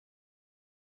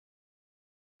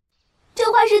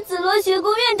是紫罗学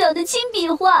宫院长的亲笔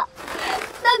画，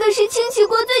那可是清齐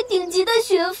国最顶级的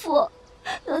学府，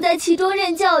能在其中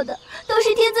任教的都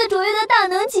是天资卓越的大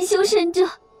能级修神者。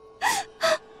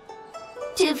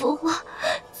这幅画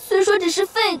虽说只是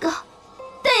废稿，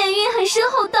但也蕴含深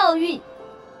厚道蕴。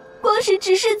光是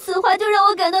直视此画就让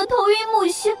我感到头晕目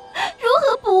眩，如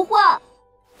何补画？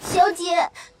小姐，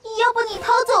要不你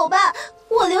逃走吧，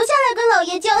我留下来跟老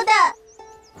爷交代。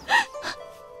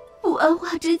补完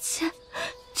画之前，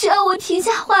只要我停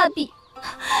下画笔，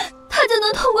他就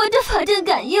能通过这法阵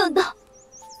感应到。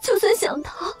就算想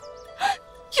逃，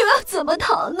又要怎么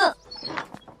逃呢？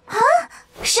啊？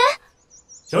谁？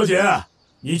小姐，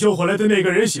你救回来的那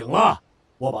个人醒了，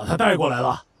我把他带过来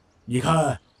了。你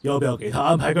看要不要给他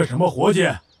安排个什么活计？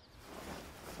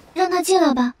让他进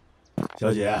来吧。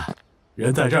小姐，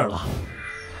人在这儿了。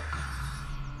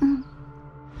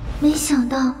没想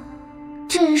到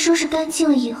这人收拾干净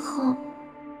了以后，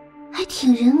还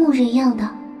挺人模人样的。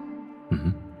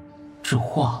这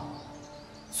画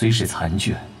虽是残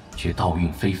卷，却道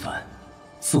韵非凡，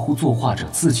似乎作画者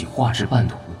自己画至半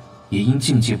途，也因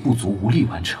境界不足无力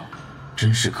完成，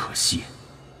真是可惜。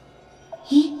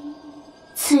咦，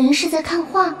此人是在看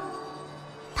画？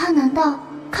他难道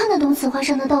看得懂此画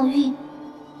上的道韵？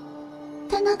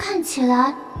但他看起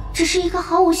来只是一个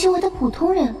毫无修为的普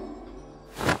通人。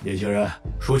年轻人，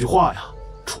说句话呀，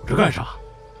杵着干啥？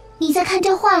你在看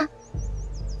这画，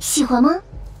喜欢吗？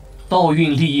道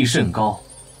韵立意甚高，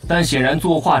但显然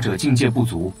作画者境界不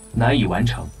足，难以完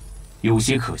成，有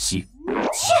些可惜。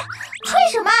切，吹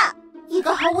什么？一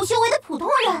个毫无修为的普通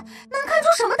人能看出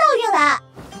什么道韵来？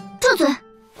住嘴！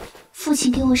父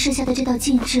亲给我设下的这道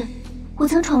禁制，我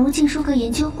曾闯入禁书阁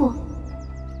研究过。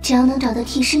只要能找到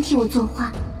替身替我作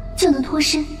画，就能脱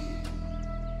身。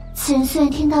此人虽然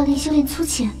天道力修炼粗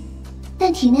浅，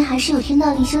但体内还是有天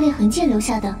道力修炼痕迹留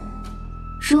下的。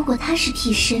如果他是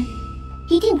替身，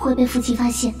一定不会被父亲发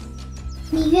现。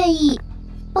你愿意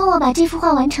帮我把这幅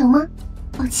画完成吗？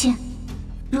抱歉，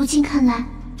如今看来，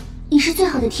你是最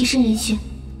好的替身人选。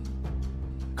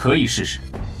可以试试。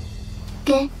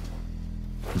给。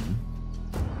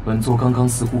本座刚刚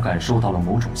似乎感受到了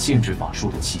某种限制法术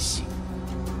的气息，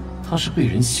他是被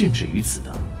人限制于此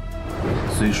的。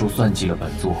虽说算计了本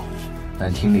座，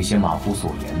但听那些马夫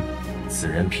所言，此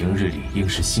人平日里应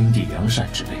是心地良善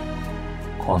之辈，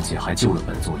况且还救了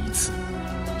本座一次，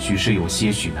许是有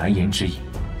些许难言之隐，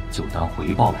就当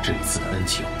回报了这一次的恩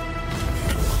情。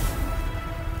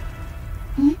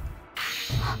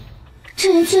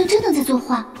这人居然真的在作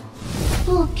画，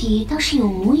落笔倒是有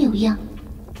模有样，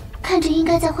看着应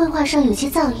该在绘画上有些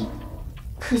造诣，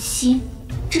可惜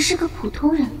只是个普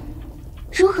通人，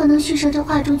如何能蓄摄这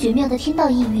画中绝妙的天道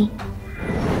意蕴？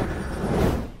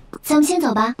咱们先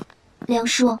走吧，梁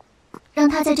叔，让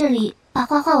他在这里把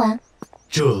画画完。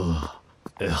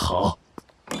好。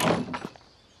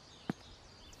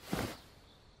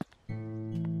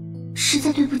实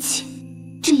在对不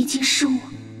起，这已经是我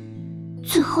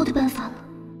最后的办法了。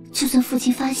就算父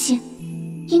亲发现，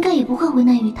应该也不会为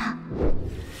难于他。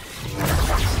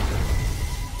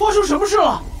发生什么事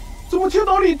了？怎么天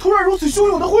道力突然如此汹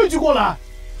涌的汇聚过来？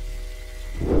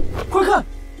快看，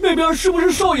那边是不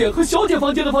是少爷和小姐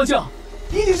房间的方向？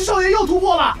一定是少爷又突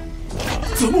破了。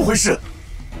怎么回事？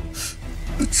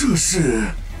这是……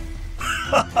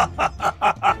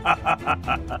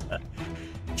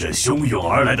这汹涌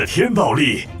而来的天道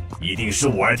力，一定是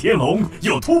我儿天龙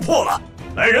又突破了。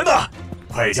来人呐，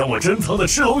快将我珍藏的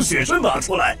赤龙血针拿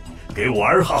出来，给我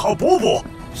儿好好补补。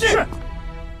是。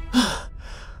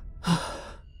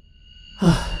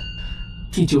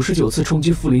第99次冲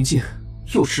击附灵境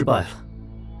又失败了。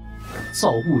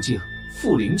造物境、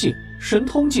附灵境、神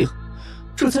通境，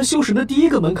这才修神的第一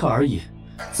个门槛而已，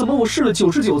怎么我试了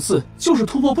99次就是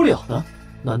突破不了呢？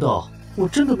难道我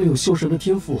真的没有修神的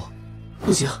天赋？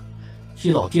不行，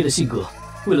以老爹的性格，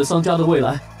为了桑家的未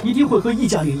来，一定会和易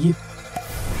家联姻。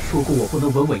如果我不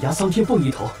能稳稳压桑天凤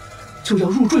一头，就要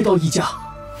入赘到易家。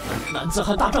男子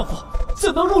汉大丈夫，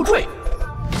怎能入赘？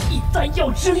以丹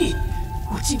药之力，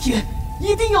我今天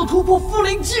一定要突破附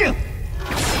灵境！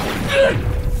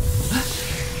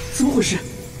怎么回事？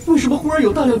为什么忽然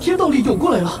有大量天道力涌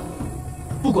过来了？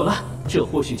不管了，这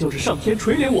或许就是上天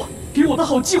垂怜我，给我的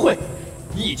好机会，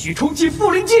一举冲击附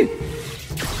灵境！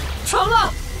成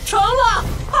了，成了！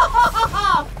哈哈哈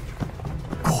哈！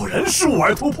果然是我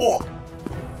儿突破，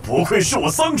不愧是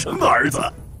我桑城的儿子。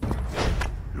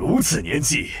如此年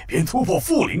纪便突破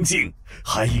附灵境，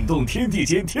还引动天地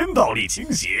间天道力倾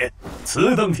斜，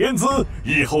此等天资，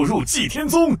日后入祭天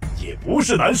宗也不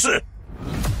是难事。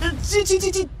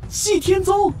祭天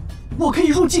宗，我可以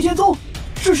入祭天宗，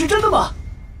这是真的吗？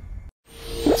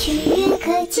全员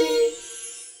科技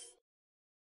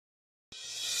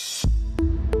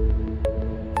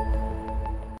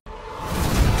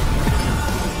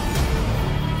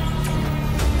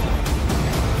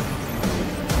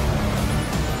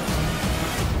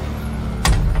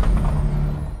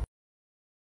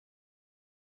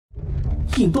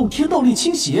引动天道力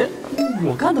倾斜，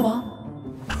我干的吗？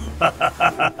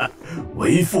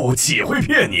为父岂会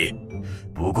骗你？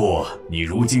不过你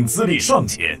如今资历尚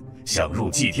浅，想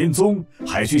入祭天宗，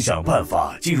还需想办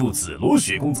法进入紫罗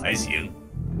雪宫才行。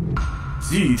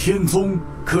祭天宗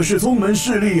可是宗门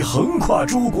势力横跨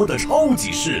诸国的超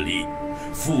级势力，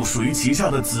附属于旗下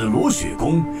的紫罗雪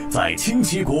宫，在清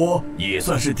齐国也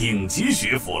算是顶级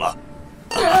学府了。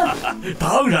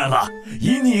当然了，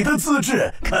以你的资质，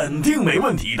肯定没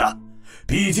问题的。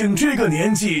毕竟这个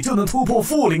年纪就能突破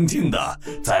副灵境的，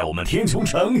在我们天穹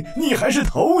城，你还是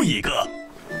头一个。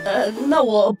那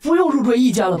我不用入赘一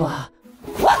家了吧？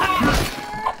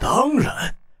当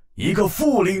然，一个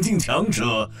副灵境强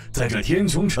者，在这天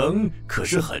穹城可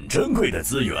是很珍贵的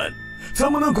资源，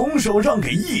怎么能拱手让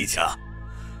给一家？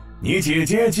你姐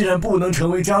姐既然不能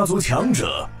成为家族强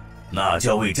者，那就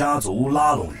要为家族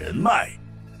拉拢人脉。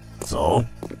走，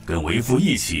跟为父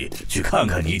一起去看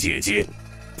看你姐姐。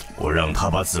我让她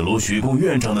把紫罗学宫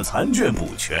院长的残卷补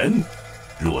全，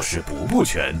若是补不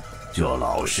全，就要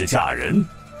老实嫁人。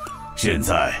现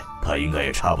在她应该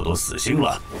也差不多死心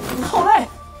了。好嘞。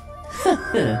呵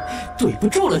呵，对不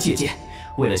住了，姐姐。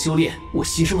为了修炼，我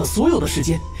牺牲了所有的时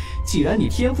间。既然你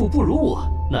天赋不如我，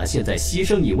那现在牺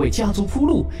牲你为家族铺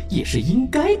路也是应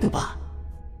该的吧？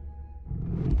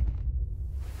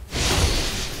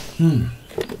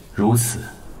如此，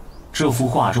这幅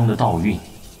画中的道韵，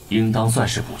应当算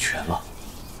是补全了。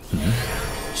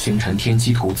星辰天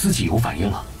机图自己有反应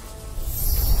了，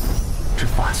这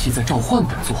法器在召唤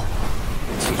本座，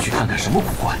且去看看什么古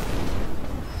怪。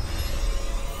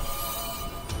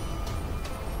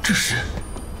这是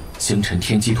星辰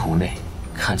天机图内，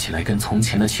看起来跟从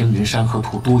前的青云山河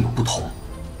图多有不同。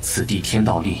此地天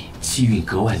道力气运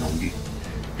格外浓郁，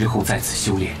日后在此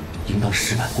修炼，应当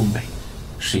事半功倍。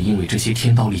是因为这些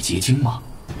天道力结晶吗？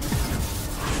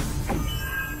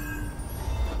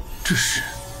这是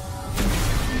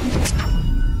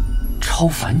超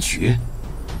凡诀，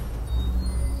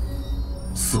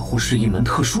似乎是一门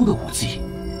特殊的武技。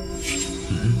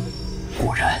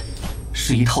果然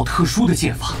是一套特殊的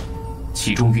剑法，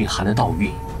其中蕴含的道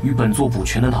韵与本座补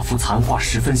全的那幅残画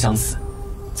十分相似。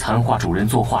残画主人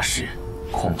作画时，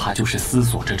恐怕就是思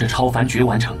索着这超凡诀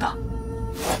完成的。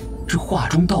这画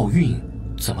中道韵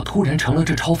怎么突然成了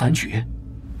这超凡诀？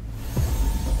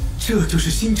这就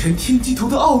是星辰天机图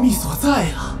的奥秘所在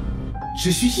啊！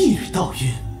只需一缕道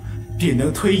韵，便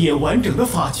能推演完整的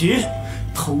法诀，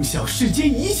通晓世间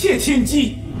一切天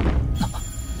机。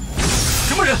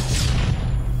什么人？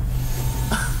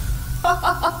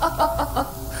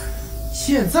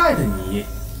现在的你，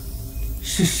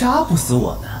是杀不死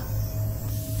我的。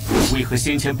为何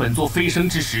先前本座飞升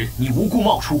之时，你无故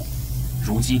冒出，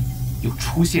如今又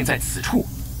出现在此处？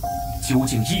究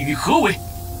竟意欲何为？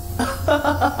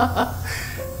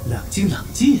冷静冷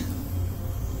静，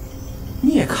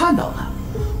你也看到了，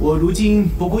我如今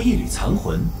不过一缕残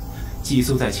魂，寄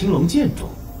宿在青龙剑中，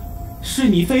是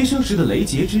你飞升时的雷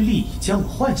劫之力将我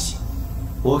唤醒。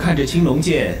我看这青龙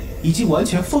剑已经完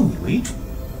全奉你为主，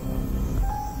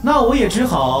那我也只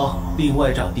好另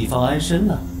外找地方安身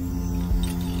了。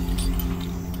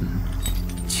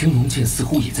青龙剑似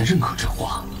乎也在认可这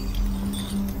话。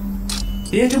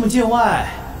别这么见外，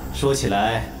说起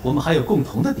来，我们还有共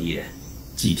同的敌人，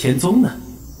祭天宗呢。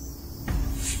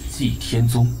祭天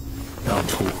宗，当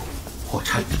初我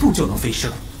差一步就能飞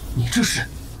升，你这是……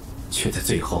却在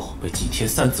最后被祭天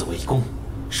三子围攻，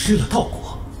失了道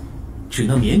果，只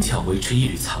能勉强维持一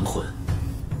缕残魂，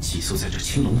寄宿在这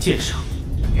青龙剑上。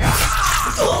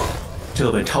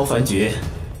这本超凡诀，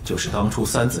就是当初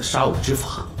三子杀我之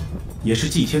法，也是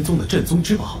祭天宗的镇宗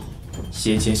之宝。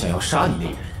先前想要杀你那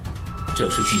人，正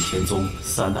是祭天宗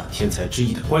三大天才之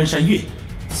一的关山月。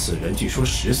此人据说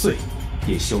10岁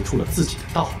便修出了自己的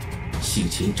道，性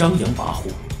情张扬跋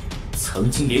扈，曾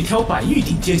经连挑百域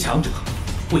顶尖强者，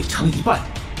未尝一败，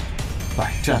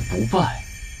百战不败。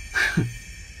哼！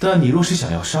但你若是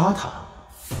想要杀他，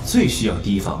最需要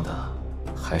提防的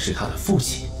还是他的父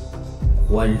亲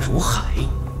关如海。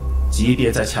即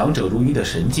便在强者如云的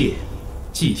神界，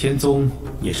祭天宗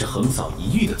也是横扫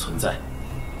一域的存在。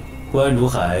关如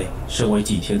海身为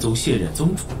祭天宗现任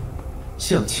宗主，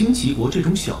像清齐国这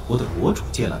种小国的国主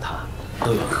见了他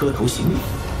都要磕头行礼。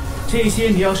这些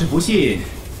你要是不信，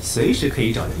随时可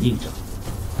以找人印证。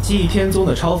祭天宗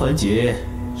的超凡诀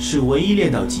是唯一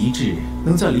练到极致，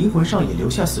能在灵魂上也留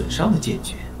下损伤的剑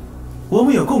诀。我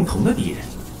们有共同的敌人，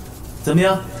怎么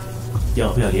样？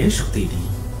要不要联手对敌？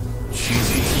区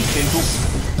别祭天宗，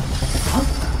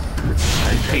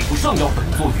还配不上要本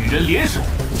座与人联手。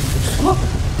什么？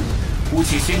姑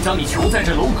且先将你囚在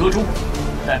这楼阁中，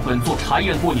待本座查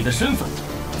验过你的身份，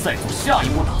再做下一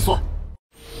步打算。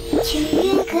全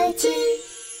员科技。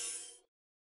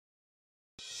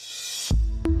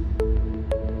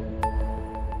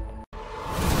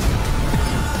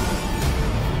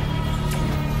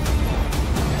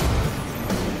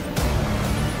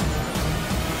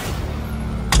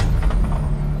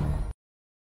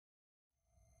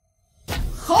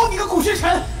好你个古学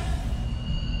臣！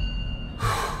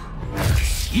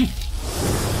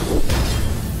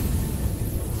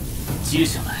接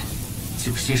下来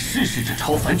就先试试这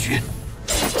超凡诀。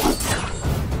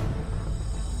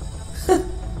哼，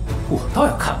我倒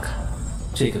要看看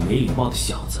这个没礼貌的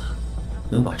小子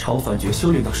能把超凡诀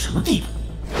修炼到什么地步。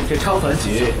这超凡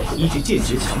诀依据剑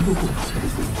诀强度不同，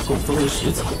共分为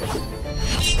10层，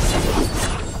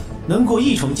能过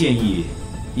1重剑意，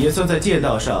也算在剑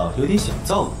道上有点小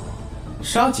造诣。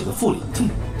杀几个副灵境，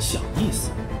小意思。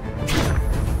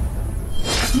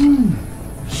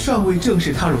尚未正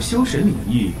式踏入修神领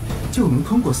域，就能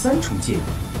通过3重剑意，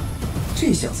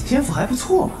这小子天赋还不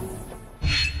错嘛。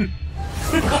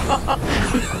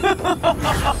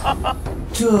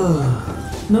这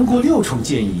能过6重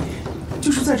剑意，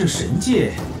就是在这神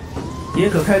界也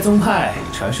可开宗派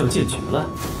传授剑诀了。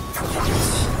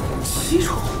7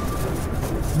重，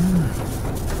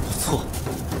不错，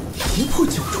连破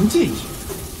9重剑意，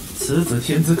此子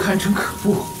天资堪称可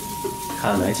怖。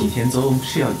看来祭天宗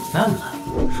是要有难了。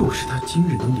若是他今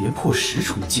日能连破10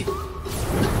重剑，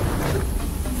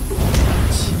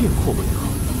即便破不了，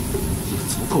也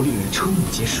足够令人瞠目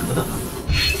结舌的了。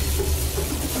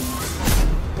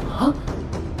啊，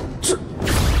这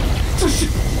是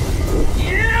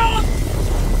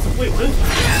未闻，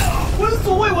闻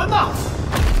所未闻呐！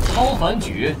超凡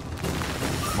诀，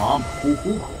马马虎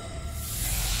虎。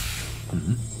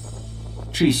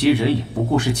这些人也不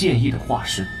过是剑意的化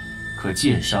身，可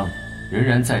剑伤仍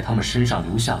然在他们身上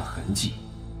留下了痕迹。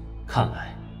看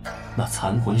来，那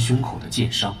残魂胸口的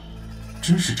剑伤，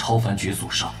真是超凡诀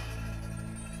所伤。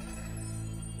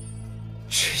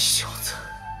这小子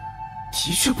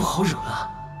的确不好惹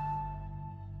啊！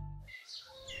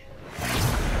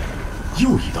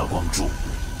又一道光柱。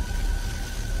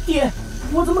爹，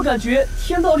我怎么感觉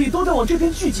天道力都在往这边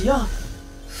聚集啊？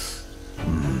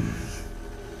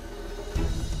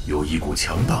有一股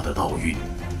强大的道运，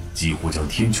几乎将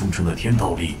天穹城的天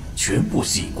道力全部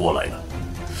吸引过来了。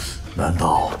难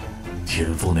道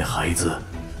天风那孩子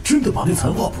真的把那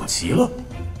残话补齐了？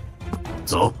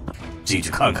走，进去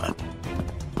看看。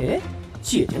哎，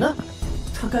姐姐呢？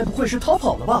她该不会是逃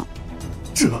跑了吧？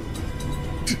这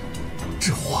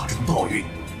画中道运，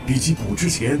比起补之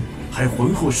前还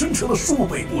浑厚深沉了数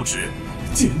倍不止，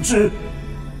简直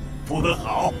补得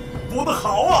好，补得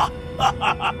好啊！哈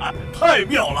哈哈哈，太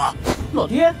妙了！老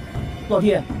爹，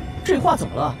这画怎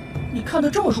么了？你看得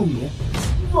这么入迷？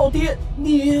老爹，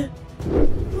你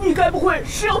该不会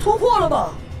是要突破了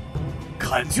吧？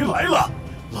感觉来了，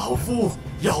老夫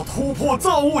要突破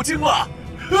造物经了！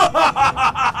哈哈哈哈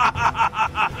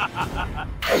哈！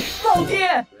老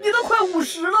爹，你都快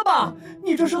50了吧？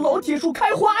你这是老铁树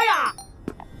开花呀！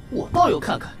我倒要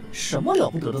看看什么了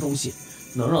不得的东西，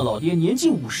能让老爹年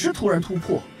近50突然突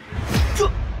破。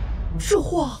这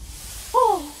画，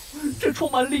哦，这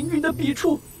充满灵韵的笔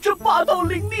触，这霸道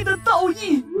凌厉的道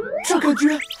意，这感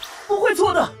觉不会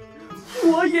错的，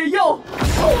我也要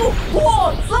突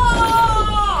破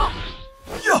了！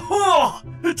哟呵，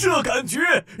这感觉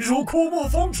如枯木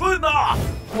逢春呐！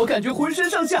我感觉浑身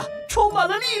上下充满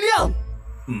了力量。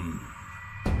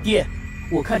爹，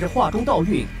我看这画中道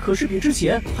运可是比之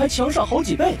前还强上好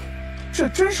几倍，这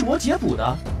真是我姐补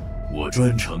的？我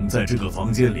专程在这个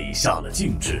房间里下了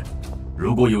禁制，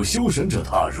如果有修神者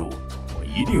踏入，我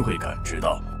一定会感知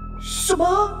到。什么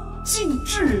禁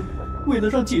制？为了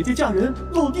让姐姐嫁人，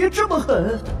老爹这么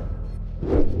狠？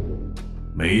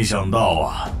没想到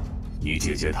啊，你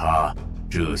姐姐她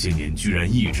这些年居然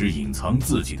一直隐藏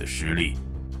自己的实力，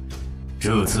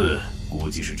这次估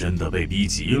计是真的被逼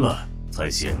急了，才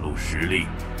显露实力。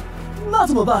那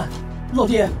怎么办？老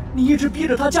爹，你一直逼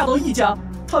着她嫁到易家，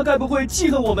她该不会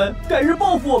记恨我们，改日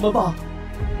报复我们吧？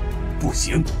不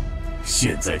行，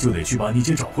现在就得去把你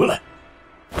姐找回来。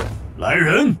来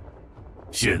人，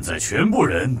现在全部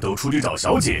人都出去找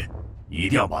小姐，一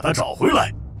定要把她找回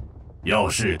来。要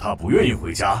是她不愿意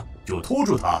回家，就拖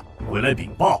住她回来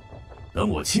禀报，等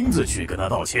我亲自去跟她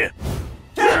道歉。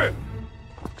是。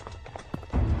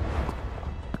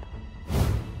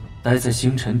待在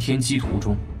星辰天机途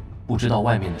中，不知道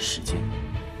外面的时间，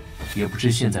也不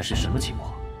知现在是什么情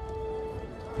况。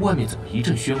外面怎么一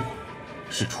阵喧哗？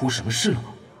是出什么事了吗？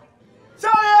少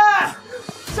爷，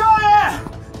少爷，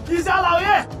陛下老爷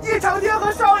易长天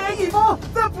和少爷一封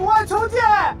在府外求见，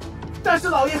但是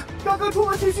老爷刚刚出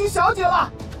门去寻小姐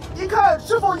了，一看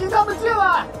是否迎他们进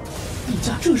来。一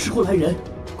家这时候来人，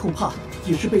恐怕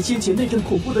也是被先前那阵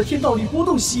恐怖的天道里波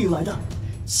动吸引来的。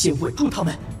先稳住他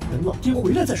们，等老爹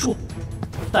回来再说。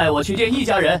带我去见一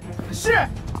家人。是。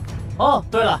哦，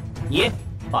对了，你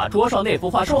把桌上那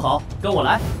幅画收好，跟我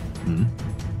来。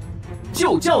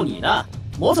就叫你呢，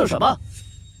磨蹭什么？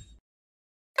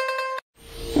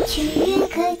全乐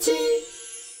科技。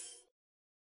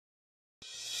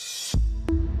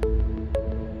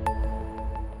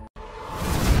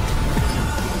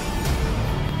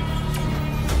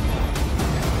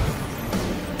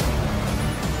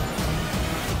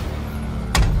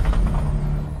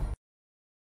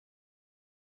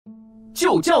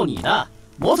就叫你呢，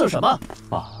磨蹭什么？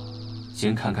爸，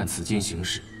先看看此间形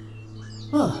势。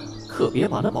可别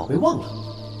把那宝贝忘了，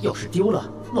要是丢了，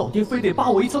老爹非得扒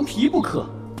我一层皮不可。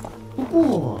不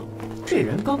过，这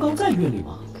人刚刚在院里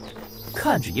吗？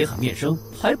看着也很面生，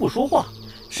还不说话，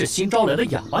是新招来的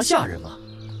哑巴下人吗？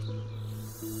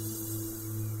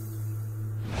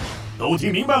都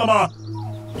听明白了吗？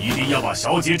一定要把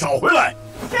小姐找回来。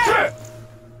是。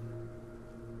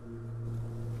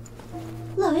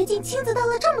老爷竟亲自带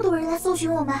了这么多人来搜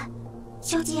寻我们，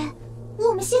小姐，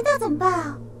我们现在怎么办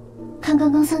啊？看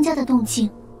刚刚桑家的动静，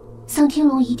桑天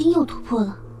龙一定又突破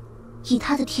了。以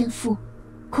他的天赋，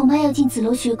恐怕要进紫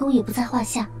楼学宫也不在话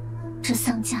下。这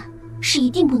桑家是一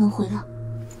定不能回了。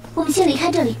我们先离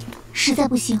开这里，实在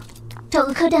不行，找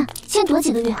个客栈先躲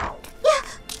几个月。呀，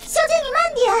小姐你慢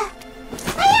点！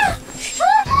哎呀！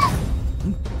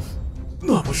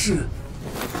那不是？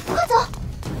快走！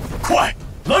快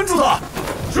拦住他！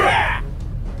是。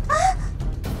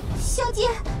小姐，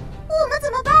我们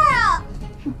怎么办啊？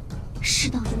事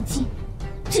到如今，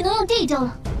只能用这一招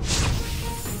了。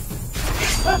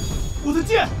哎，我的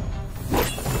剑！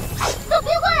都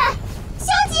别过来！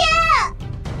小姐！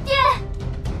爹，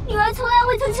女儿从来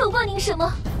未曾求过您什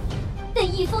么，但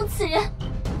易峰此人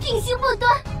品行不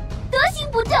端，德行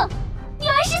不正，女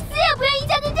儿是死也不愿意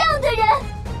嫁给这样的人。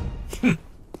哼，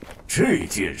这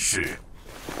件事，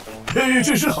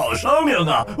这是好商量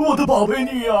啊，我的宝贝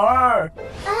女儿。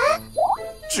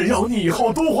只要你以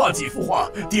后多画几幅画，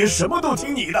爹什么都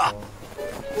听你的。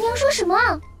你要说什么？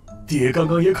爹刚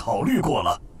刚也考虑过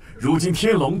了，如今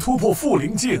天龙突破负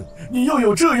灵境，你又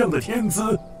有这样的天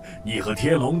资，你和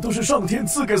天龙都是上天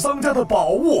赐给桑家的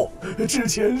宝物，之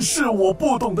前是我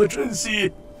不懂得珍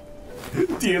惜。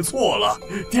爹错了，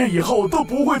爹以后都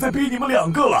不会再逼你们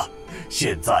两个了。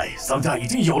现在桑家已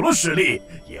经有了实力，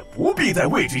也不必再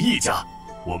畏惧易家。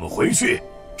我们回去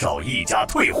找易家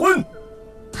退婚。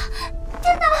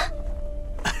真的？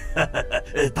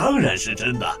当然是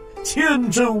真的，千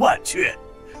真万确。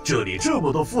这里这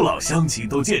么多父老乡亲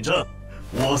都见证，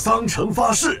我桑城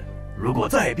发誓，如果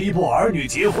再逼迫儿女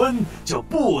结婚，就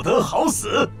不得好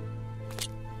死。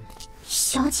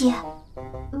小姐，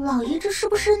老爷这是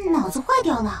不是脑子坏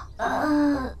掉了？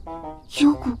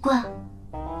有古怪，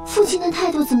父亲的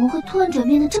态度怎么会突然转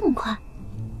变得这么快？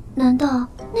难道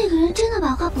那个人真的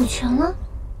把话补全了？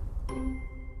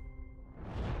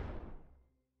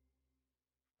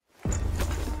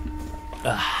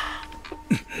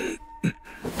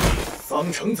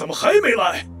桑城怎么还没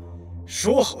来？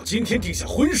说好今天定下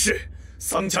婚事，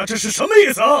桑家这是什么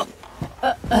意思啊？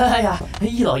哎呀，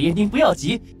易老爷您不要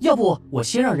急，要不我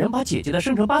先让人把姐姐的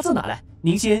生辰八字拿来，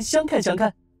您先相看相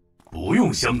看。不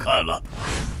用相看了。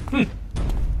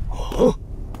哦，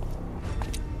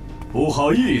不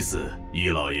好意思，易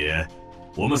老爷，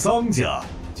我们桑家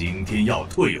今天要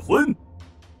退婚。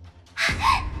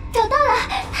找到了，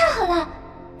太好了！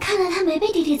看来他没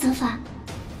被爹爹责罚。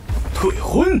退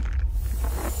婚？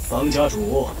桑家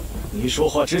主，你说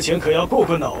话之前可要过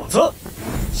过脑子，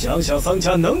想想桑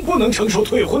家能不能承受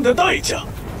退婚的代价。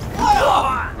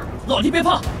老爹别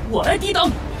怕，我来抵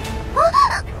挡。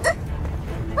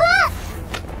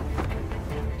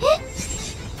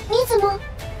你怎么？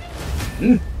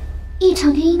异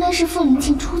常天应该是负灵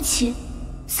境初期，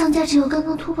桑家只有刚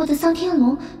刚突破的桑天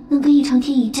龙能跟异常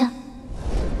天一战。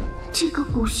这个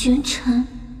古玄尘，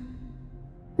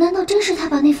难道真是他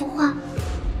把那幅画？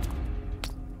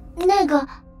那个，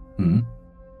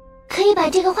可以把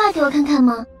这个画给我看看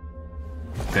吗？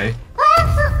给。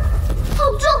好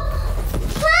重！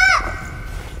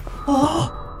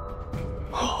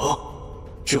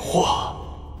这画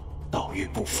道运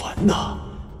不凡呐，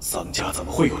桑家怎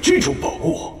么会有这种宝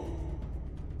物？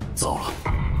糟了，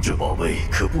这宝贝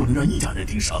可不能让易家人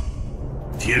盯上。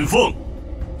天凤，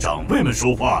长辈们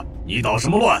说话，你捣什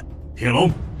么乱？天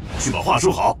龙，去把画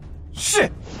收好。是。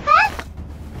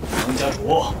桑家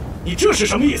主，你这是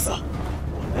什么意思？我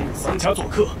来你桑家做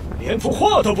客，连幅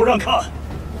画都不让看。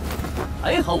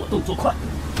还好我动作快。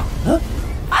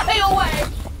哎呦喂！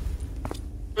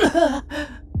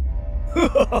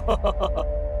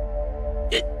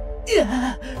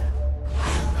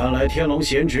看来天龙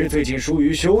贤侄最近疏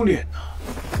于修炼呢，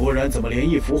不然怎么连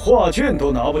一幅画卷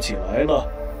都拿不起来了？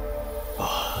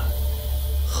啊，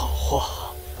好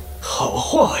画，好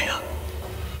画呀！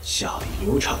下笔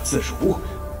流畅自如，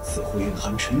似乎蕴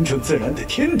含纯正自然的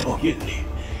天道韵律，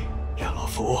让老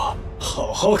夫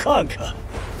好好看看。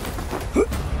怎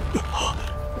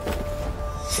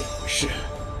么回事？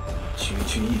区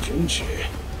区一卷纸，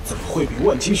怎么会比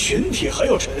万斤玄铁还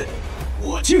要沉？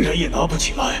我竟然也拿不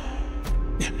起来！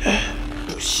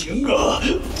不行啊，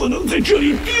不能在这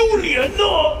里丢脸呐！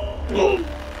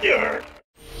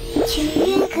全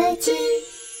员科技。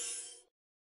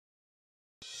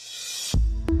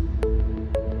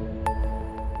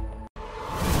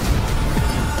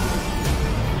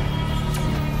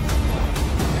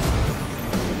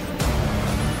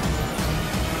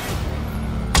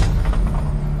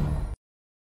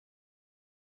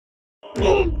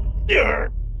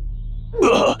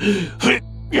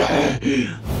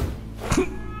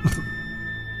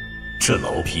这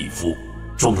老匹夫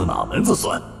装的哪门子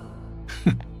酸？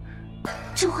哼，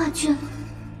这画卷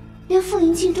连傅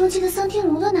灵镜中间的桑天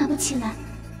龙都拿不起来，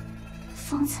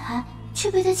方才却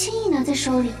被他轻易拿在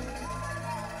手里。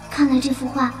看来这幅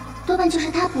画多半就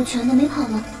是他补全的，没跑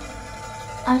了。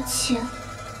而且，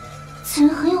此人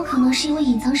很有可能是一位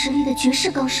隐藏实力的绝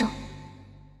世高手。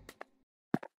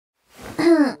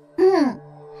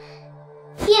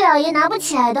叶老爷拿不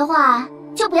起来的话，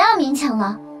就不要勉强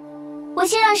了。我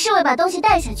先让侍卫把东西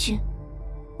带下去，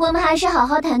我们还是好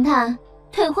好谈谈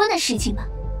退婚的事情吧。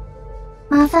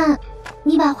麻烦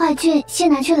你把画卷先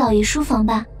拿去老爷书房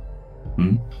吧。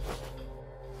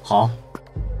好。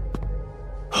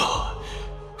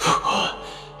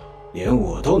连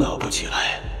我都拿不起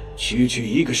来，区区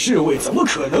一个侍卫怎么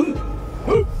可能？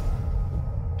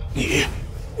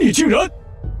你竟然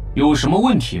有什么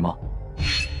问题吗？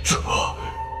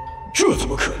这怎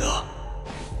么可能？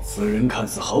此人看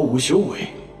似毫无修为，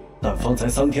但方才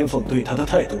桑天凤对他的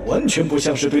态度完全不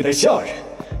像是对待下人，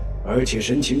而且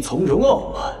神情从容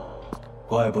傲慢，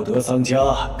怪不得桑家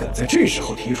敢在这时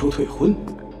候提出退婚。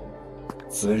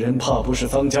此人怕不是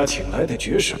桑家请来的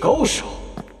绝世高手。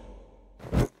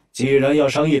既然要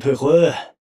商议退婚，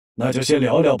那就先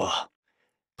聊聊吧。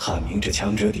探明这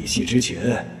强者底细之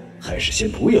前，还是先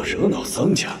不要惹恼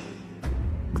桑家。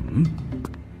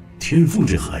天凤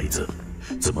这孩子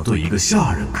怎么对一个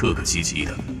下人客客气气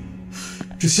的？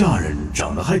这下人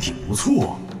长得还挺不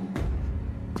错，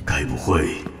该不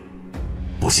会……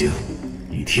不行，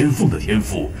以天凤的天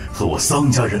赋和我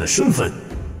桑家人的身份，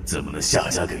怎么能下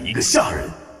嫁给一个下人？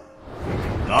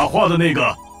拿画的那个，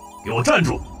给我站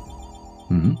住！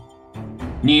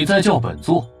你在叫本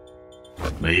座？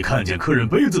没看见客人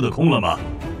杯子的空了吗？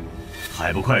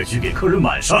还不快去给客人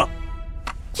满上！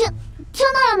听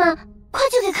到了吗？快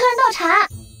去给客人倒茶！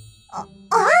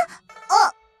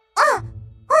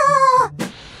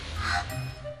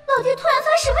老爹突然发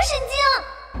什么神经？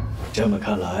这么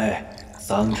看来，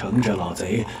桑城这老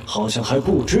贼好像还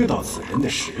不知道此人的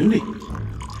实力。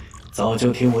早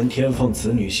就听闻天凤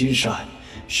此女心善，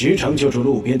时常救助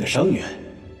路边的伤员。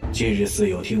近日似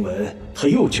有听闻，他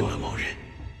又救了某人。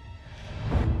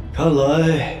看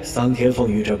来桑天凤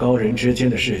与这高人之间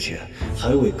的事情还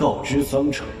未告知桑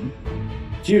城。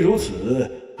既如此，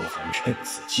不妨趁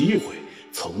此机会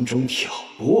从中挑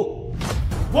拨。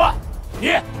喂，你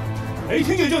没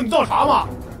听见叫你倒茶吗？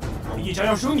我叶家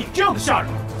要是有你这样的下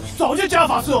人，早就家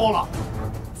法伺候了。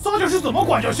桑家是怎么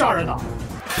管教下人的？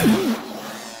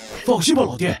放心吧，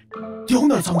老爹，刁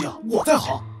难桑家我在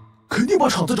行，肯定把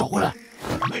场子找回来。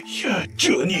哎呀，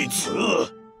这逆子！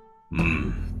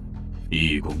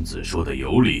易公子说的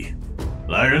有理。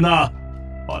来人呐，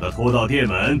把他拖到殿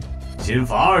门，先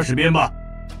罚20鞭吧。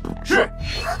是。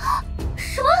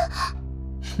什么？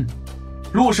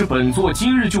若是本座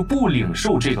今日就不领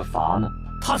受这个罚呢？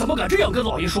他怎么敢这样跟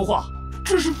老爷说话？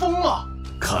真是疯了！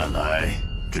看来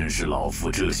真是老夫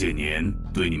这些年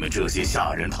对你们这些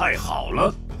下人太好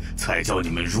了，才叫你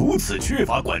们如此缺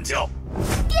乏管教。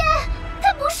爹，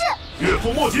他不是。岳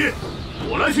父莫急，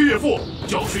我来替岳父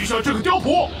教训一下这个刁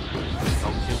婆。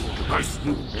桑天凤这该死的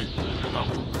女人，当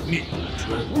众灭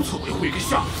居然如此维护一个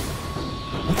下人，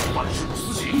办事不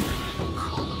私情，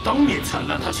可能当面惨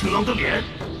烂他情郎的脸。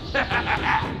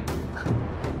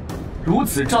如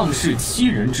此仗势欺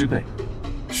人之辈，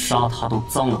杀他都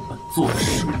脏了本座的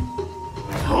手。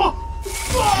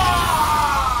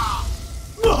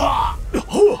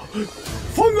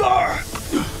风儿，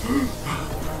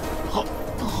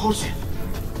好险！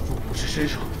若不是身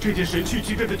上这件神器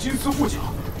级别的金丝护甲，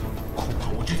恐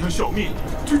怕我这条小命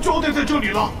就交代在这里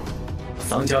了。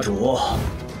桑家主，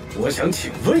我想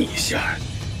请问一下，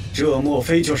这莫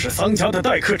非就是桑家的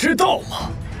待客之道吗？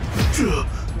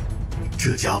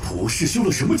这家仆是修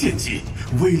了什么剑技，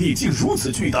威力竟如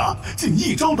此巨大，竟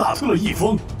一招打退了一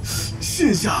风，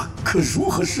现下可如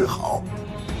何是好？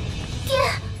爹，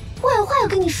我有话要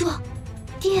跟你说。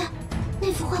爹，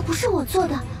那幅画不是我做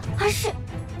的，而是……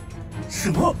什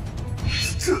么？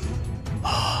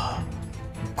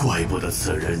怪不得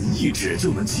此人一指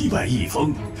就能击败一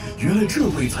风，原来这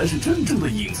位才是真正的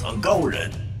隐藏高人。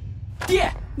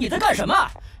爹，你在干什么？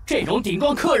这种顶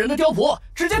撞客人的刁婆，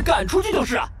直接赶出去就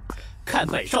是啊！看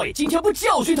本少爷今天不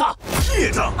教训他！孽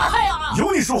障！哎呀，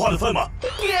有你说话的份吗？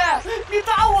爹，你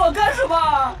打我干什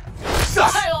么？下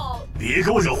去！哎呦，别给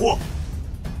我惹祸！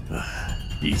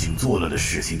已经做了的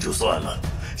事情就算了，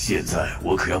现在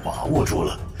我可要把握住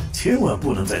了，千万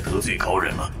不能再得罪高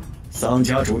人了。桑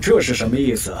家主这是什么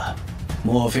意思？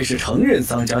莫非是承认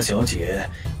桑家小姐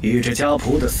与这家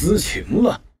仆的私情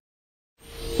了？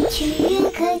去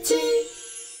月可及。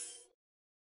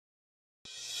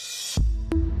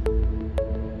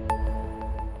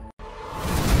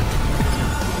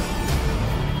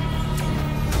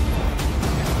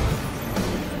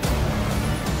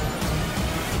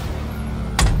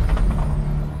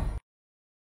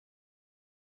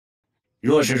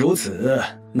若是如此，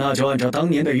那就按照当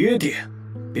年的约定，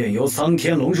便由桑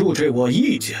天龙入赘我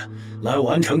易家，来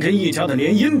完成跟易家的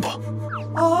联姻吧。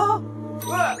啊！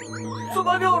喂，怎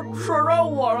么就指着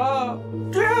我了？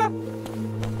爹！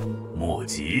莫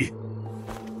急。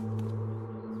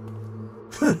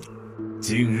哼，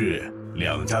今日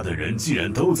两家的人既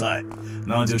然都在，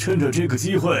那就趁着这个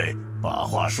机会把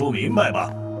话说明白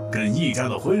吧。跟易家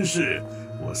的婚事，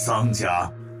我桑家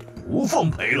不奉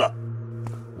陪了。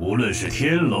无论是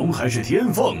天龙还是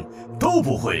天凤，都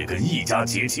不会跟易家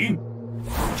结亲。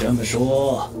这么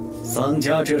说，桑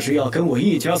家这是要跟我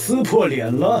易家撕破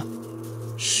脸了？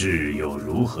是又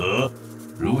如何？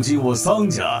如今我桑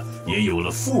家也有了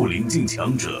副灵境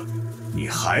强者，你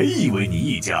还以为你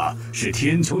易家是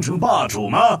天穹城霸主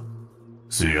吗？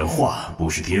虽然画不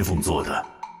是天凤做的，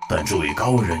但这位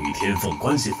高人与天凤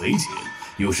关系匪浅，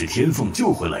又是天凤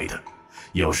救回来的。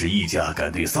要是易家敢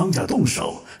对桑家动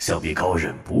手，想必高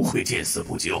人不会见死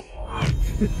不救。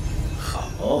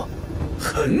好，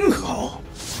很好。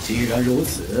既然如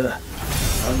此，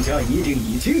桑家一定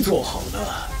已经做好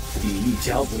了与易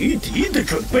家为敌的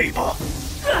准备吧？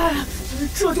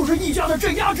这就是易家的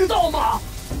镇压之道吗？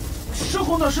身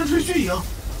后那神锤虚影，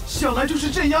想来就是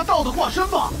镇压道的化身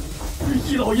吧？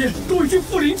易老爷都已经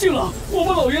副灵境了，我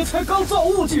们老爷才刚造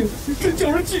物境，真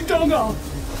叫人紧张啊！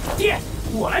爹，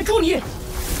我来助你。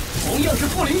同样是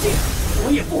副灵境，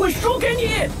我也不会输给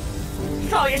你。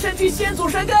少爷身居先祖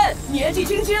神根，年纪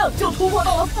轻轻就突破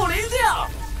到了副灵境，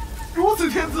如此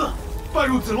天资，拜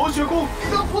入紫罗学宫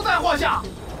应当不在话下。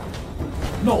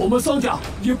那我们桑家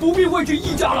也不必畏惧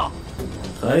易家了。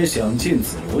还想进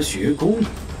紫罗学宫？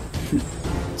哼！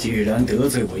既然得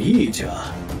罪我易家，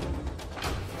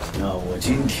那我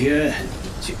今天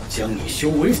就将你修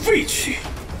为废去。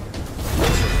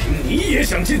就凭你也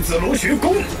想进紫罗学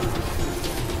宫？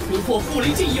突破副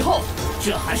灵境以后，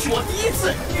这还是我第一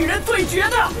次与人对决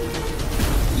的。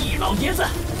易老爷子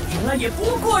原来也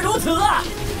不过如此啊！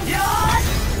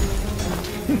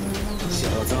哼，小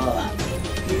子，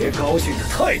别高兴得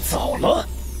太早了。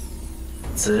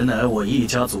此乃我易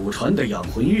家祖传的养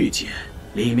魂玉简，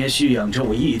里面蓄养着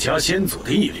我易家先祖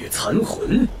的一缕残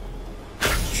魂。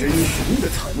真神的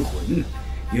残魂，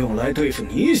用来对付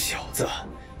你小子，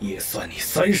也算你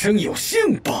三生有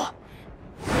幸吧。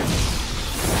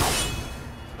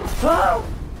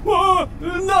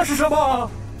那是什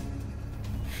么？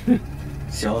哼，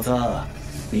小子，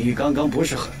你刚刚不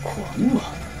是很狂吗？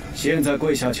现在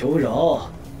跪下求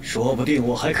饶，说不定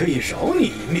我还可以饶你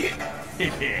一命。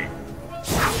嘿嘿。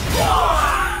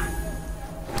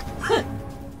哼，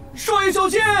少爷小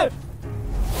心！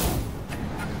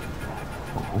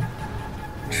哦，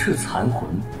这残魂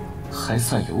还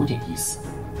算有点意思。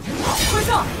快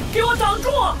上，给我挡住！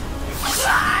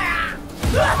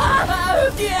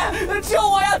爹，救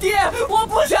我呀！爹，我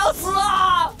不想死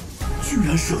啊！居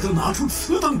然舍得拿出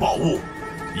此等宝物，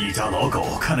易家老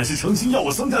狗看来是诚心要我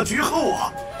桑家绝后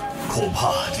啊！恐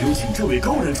怕只有请这位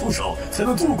高人出手，才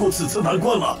能渡过此次难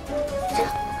关了。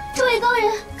这位高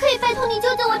人，可以拜托你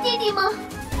救救我弟弟吗？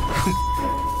哼，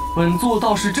本座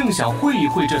倒是正想会一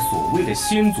会这所谓的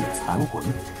先祖残魂，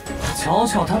瞧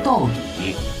瞧他到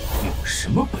底有什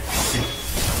么本事。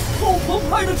好澎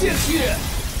湃的剑气！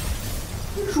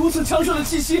如此强盛的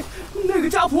气息，那个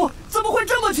家仆怎么会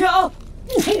这么强？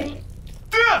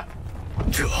爹，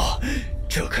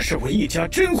这可是我易家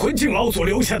真魂境老祖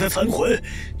留下的残魂，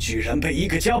居然被一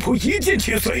个家仆一剑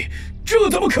切碎，这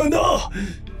怎么可能？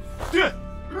爹，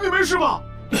你没事吧？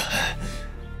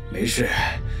没事，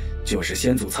就是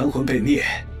先祖残魂被灭，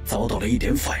遭到了一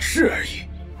点反噬而已。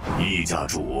易家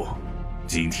主，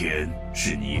今天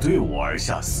是你对我而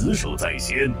下死手在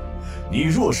先，你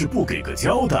若是不给个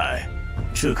交代，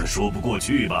这可说不过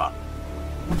去吧？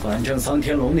反正桑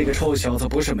天龙那个臭小子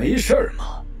不是没事儿吗？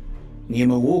你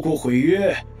们无故毁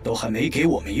约，都还没给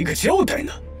我们一个交代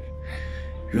呢。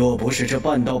若不是这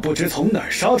半道不知从哪儿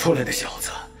杀出来的小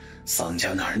子，桑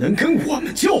家哪能跟我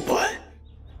们叫板？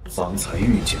方才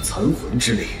遇见残魂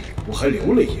之力，我还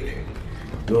留了一缕。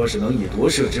若是能以夺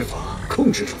舍之法控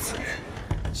制住此人，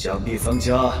想必桑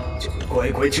家就会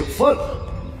乖乖就范了。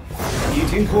已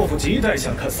经迫不及待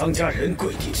想看桑家人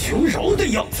跪地求饶的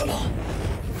样子了。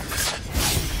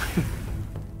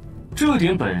这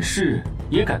点本事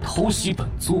也敢偷袭本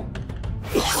座？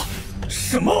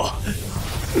什么？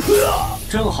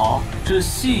正好，这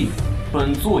戏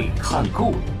本座也看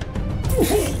够了。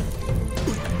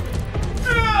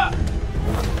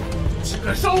竟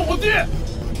敢伤了我爹！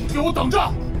给我等着！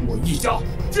我易家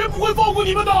绝不会放过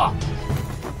你们的！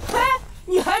嘿，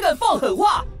你还敢放狠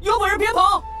话？有本事别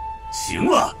跑！行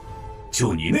了，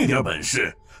就你那点本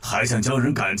事，还想将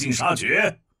人赶尽杀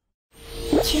绝？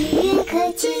全员科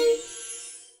技。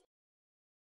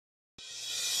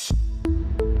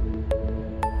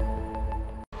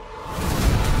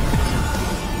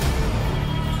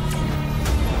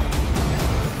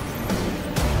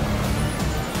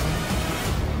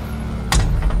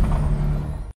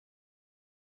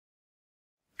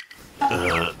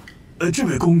这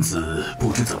位公子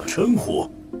不知怎么称呼？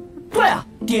对啊，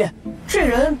爹，这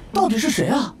人到底是谁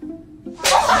啊？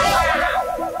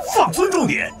放尊重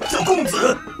点，叫公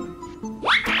子。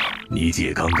你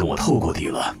姐刚跟我透过底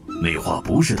了，那画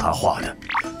不是他画的，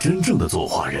真正的作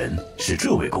画人是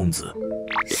这位公子。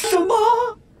什么？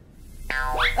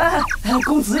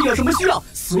公子有什么需要，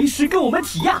随时跟我们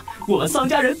提呀，我们桑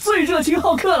家人最热情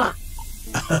好客了。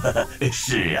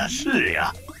是呀，是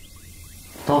呀。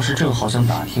倒是正好想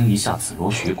打听一下紫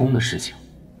罗学宫的事情。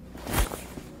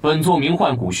本座名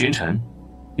唤古玄尘，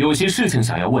有些事情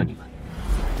想要问你们。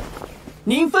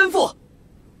您吩咐。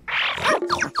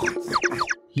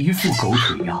一副狗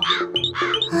腿样。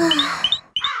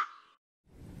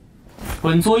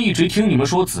本座一直听你们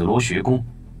说紫罗学宫，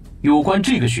有关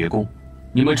这个学宫，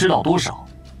你们知道多少？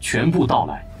全部道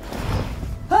来。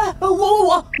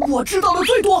我知道的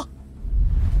最多。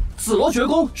紫罗学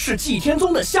宫是祭天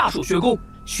宗的下属学宫。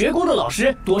学宫的老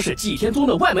师多是祭天宗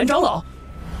的外门长老，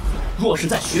若是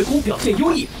在学宫表现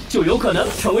优异，就有可能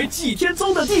成为祭天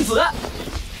宗的弟子。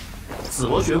紫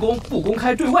罗学宫不公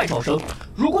开对外招生，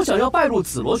如果想要拜入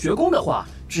紫罗学宫的话，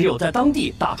只有在当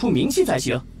地打出名气才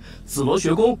行。紫罗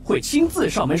学宫会亲自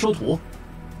上门收徒。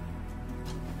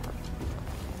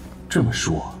这么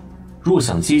说，若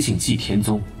想接近祭天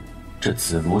宗，这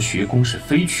紫罗学宫是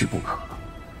非去不可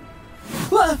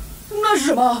了。那是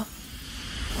什么？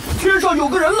天上有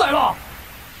个人来了，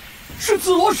是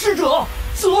紫罗使者。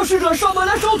紫罗使者上门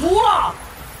来收徒了。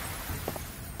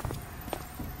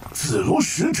紫罗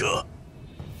使者？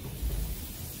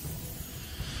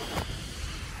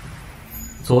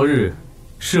昨日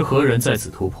是何人在此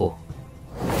突破？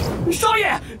少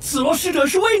爷，紫罗使者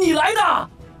是为你来的。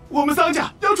我们桑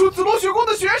家要出紫罗学宫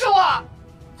的学生了。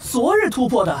昨日突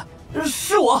破的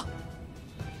是我。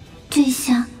这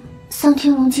下桑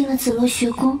天龙进了紫罗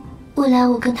学宫，未来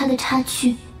我跟他的差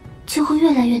距就会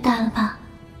越来越大了吧？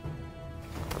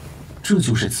这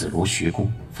就是紫罗学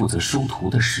宫负责收徒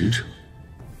的使者。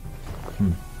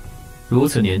如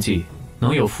此年纪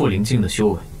能有副灵境的修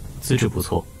为，资质不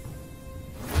错。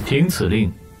凭此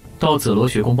令，到紫罗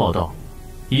学宫报道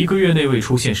，1个月内未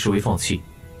出现视为放弃，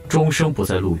终生不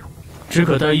再录用，只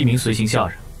可带1名随行下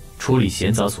人处理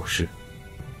闲杂琐事。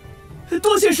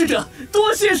多谢使者，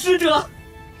多谢使者。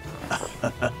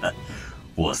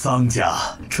我桑家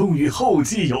终于后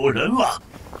继有人了。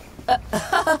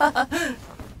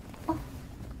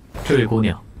这位姑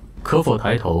娘，可否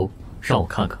抬头让我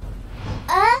看看？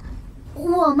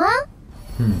我吗？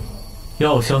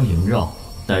药香萦绕，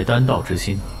乃丹道之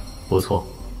心，不错。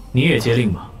你也接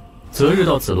令吧，择日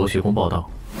到紫罗学宫报道。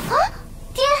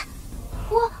爹，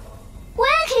我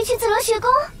也可以去紫罗学宫。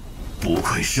不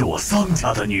愧是我桑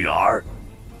家的女儿。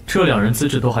这2人资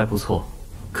质都还不错，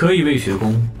可以为学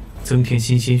宫增添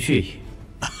新鲜血液。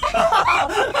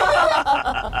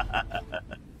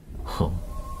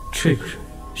这个人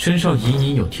身上隐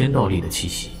隐有天道力的气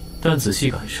息，但仔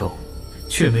细感受，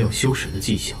却没有修神的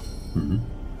迹象。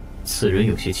此人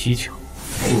有些蹊跷，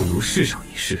不如试上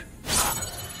一试。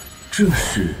这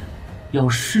是要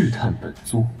试探本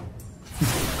座？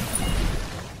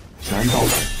难道本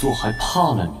座还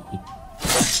怕了你？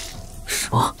什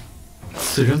么？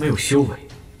此人没有修为，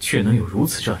却能有如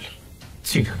此战力，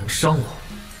竟然能伤我？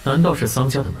难道是桑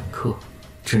家的门客？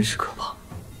真是可怕！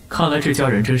看来这家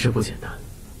人真是不简单。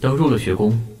等入了学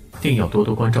宫，定要多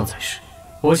多关照才是。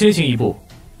我先行一步，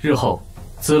日后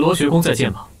紫罗学宫再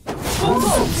见吧。恭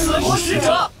送紫罗使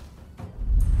者。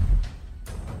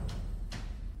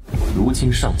如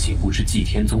今尚且不知祭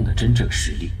天宗的真正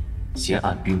实力，先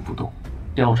按兵不动，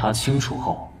调查清楚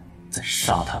后再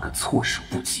杀他个措手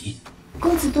不及。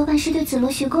公子多半是对紫罗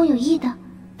学宫有意的。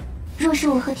若是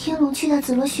我和天龙去到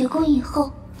紫罗学宫以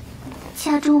后，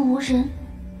家中无人，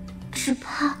只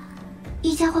怕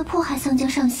一家会迫害桑家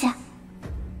上下。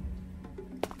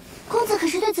公子可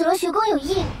是对紫罗学宫有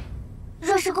意，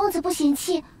若是公子不嫌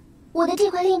弃，我的这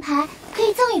块令牌可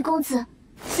以赠与公子。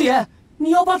姐，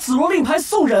你要把紫罗令牌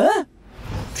送人？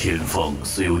天凤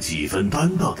虽有几分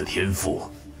丹道的天赋，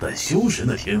但修神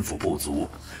的天赋不足，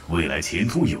未来前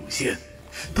途有限，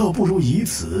倒不如以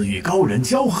此与高人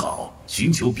交好，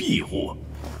寻求庇护。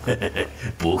嘿嘿嘿，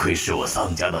不愧是我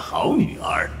桑家的好女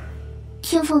儿。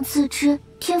天凤自知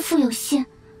天赋有限，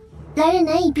来日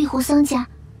难以庇护桑家，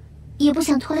也不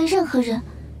想拖累任何人。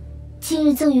今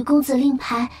日赠与公子令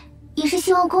牌，也是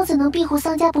希望公子能庇护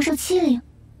桑家不受欺凌。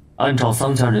按照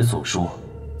桑家人所说，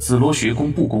紫罗学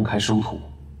宫不公开收徒，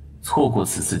错过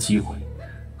此次机会，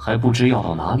还不知要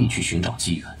到哪里去寻找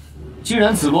机缘。既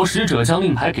然紫罗使者将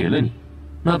令牌给了你，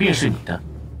那便是你的，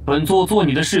本座做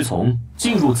你的侍从，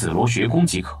进入紫罗学宫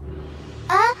即可。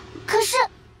啊，可是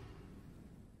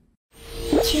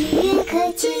全员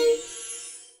科技。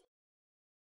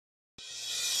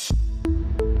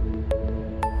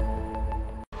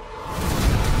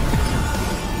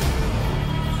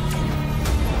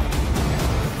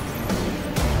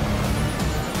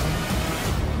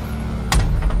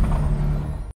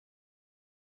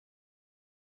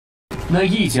那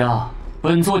一家，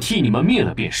本座替你们灭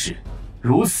了便是，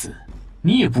如此，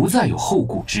你也不再有后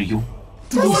顾之忧。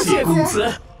多谢公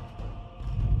子。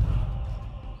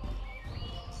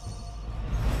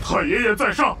太爷爷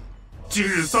在上，今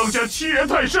日桑家欺人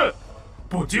太甚，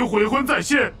不仅悔婚在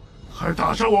先，还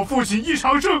打伤我父亲一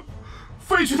长生，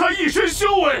废去他一身修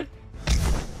为。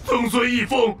曾孙一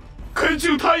封，恳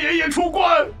请太爷爷出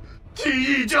关，替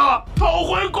一家讨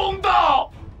回公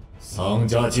道。桑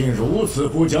家竟如此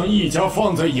不将一家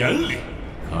放在眼里，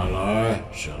看来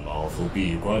是老夫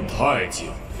闭关太久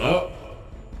了。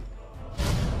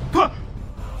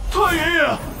太爷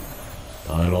爷，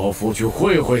带老夫去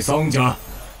会会桑家。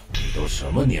你都什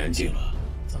么年纪了，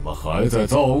怎么还在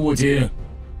造物境？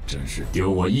真是丢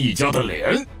我一家的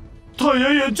脸！太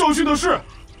爷爷教训的是，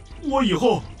我以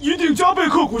后一定加倍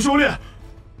刻苦修炼。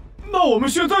那我们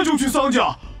现在就去桑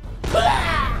家。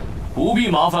不必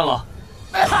麻烦了。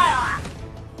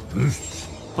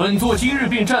本座今日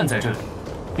便站在这里，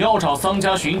要找桑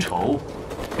家寻仇，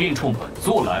便冲本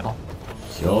座来吧。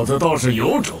小子倒是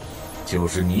有种，就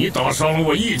是你打伤了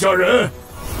我一家人，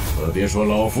可别说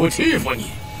老夫欺负你。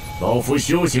老夫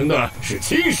修行的是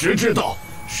侵蚀之道，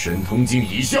神通境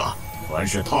以下，凡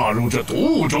是踏入这毒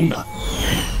雾中的，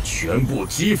全部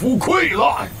肌肤溃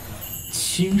烂。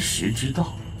侵蚀之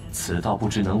道，此道不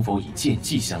知能否以剑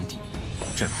技相抵，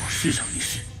正好试上一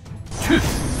试。去！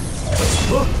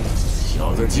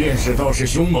小子见识倒是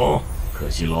凶猛，可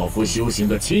惜老夫修行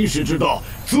的侵蚀之道，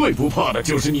最不怕的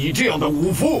就是你这样的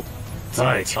武夫。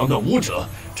再强的武者，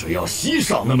只要吸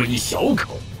上那么一小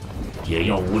口，也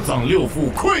要五脏六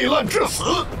腑溃烂致死。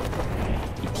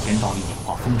以天道力点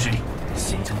化风之力，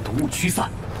先将毒雾驱散。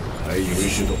还以为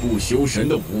是个不修神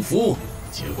的武夫，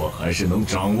结果还是能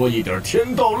掌握一点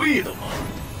天道力的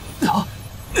嘛。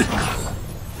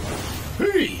哎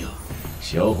呀，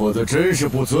小伙子真是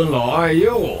不尊老爱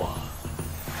幼啊！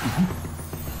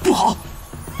不好！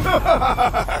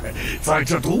在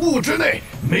这毒雾之内，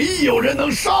没有人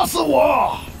能杀死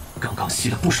我。刚刚吸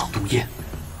了不少毒烟，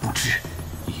不知，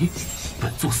咦，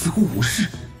本座似乎无事。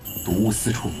毒雾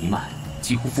四处弥漫，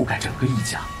几乎覆盖整个一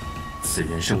家。此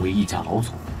人身为一家老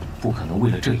祖，不可能为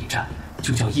了这一战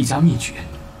就叫一家灭绝，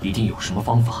一定有什么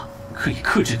方法可以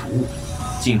克制毒雾。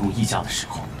进入一家的时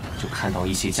候，就看到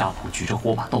一些家仆举着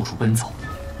火把到处奔走，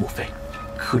莫非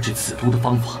克制此毒的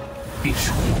方法便是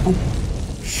火攻？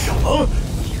什么？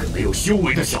一个没有修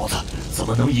为的小子，怎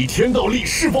么能以天道力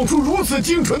释放出如此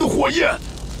精纯的火焰？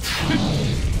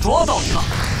抓到你了！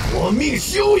我命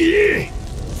休矣！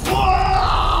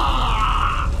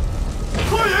哇！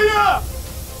太爷爷，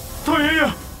太爷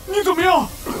爷，你怎么样？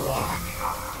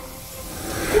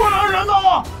快来人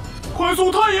呐！快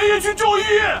送太爷爷去就医！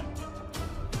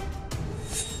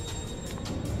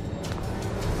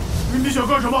你想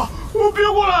干什么？别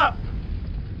过来！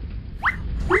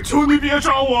求你别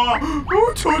杀我，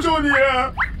求求你！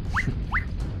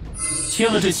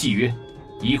签了这契约，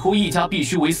以后一家必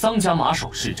须为桑家马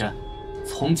首是瞻。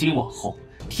从今往后，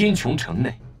天穹城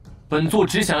内，本座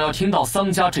只想要听到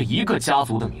桑家这一个家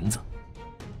族的名字。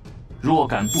若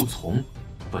敢不从，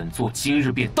本座今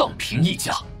日便荡平一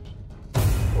家。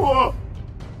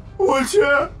我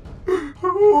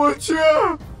签！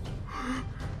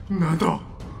难道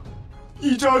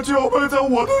一家就要败在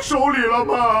我的手里了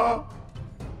吗？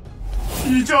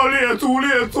一家列祖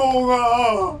列宗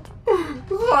啊，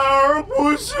孩儿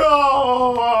不孝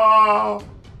啊！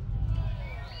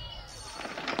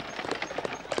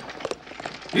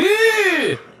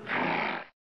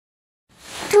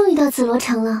终于到紫罗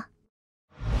城了。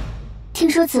听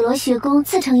说紫罗学宫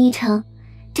自成一城，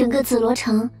整个紫罗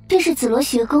城便是紫罗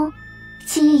学宫。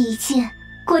今日一见，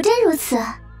果真如此。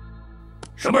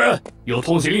什么人？有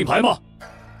通行令牌吗？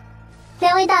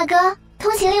两位大哥，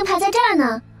通行令牌在这儿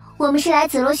呢。我们是来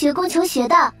紫罗学宫求学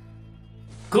的。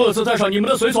各自带上你们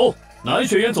的随从，男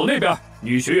学员走那边，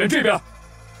女学员这边。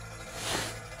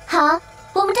好，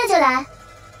我们这就来。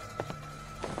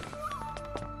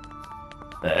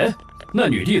哎，那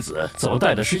女弟子怎么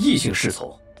带的是异性侍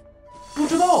从？不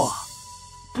知道啊，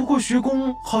不过学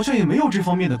宫好像也没有这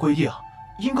方面的规定，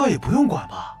应该也不用管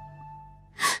吧。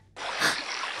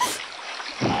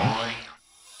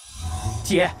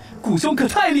姐，古兄可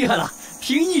太厉害了，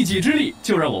凭一己之力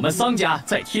就让我们桑家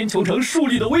在天穹城树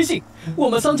立了威信。我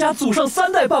们桑家祖上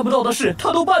3代办不到的事，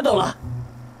他都办到了。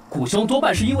古兄多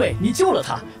半是因为你救了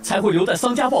他，才会留在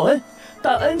桑家报恩，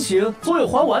但恩情总有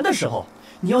还完的时候，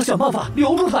你要想办法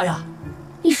留住他呀。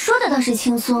你说的倒是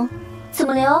轻松，怎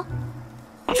么留？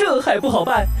这还不好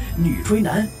办，女追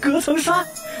男隔层纱，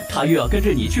他又要跟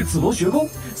着你去紫罗学宫，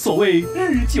所谓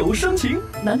日久生情，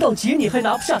难道姐你还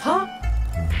拿不下他？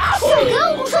少给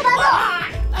我胡说八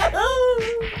道！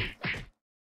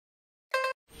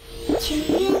全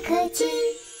乐科技。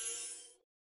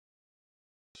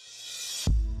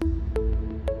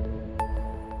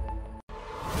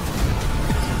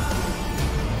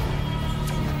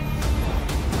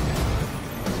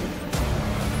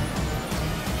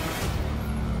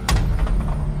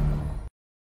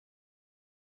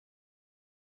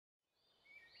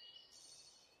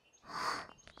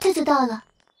这就到了。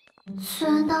虽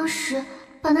然当时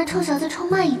把那臭小子臭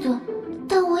骂一顿，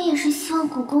但我也是希望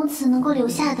古公子能够留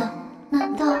下的。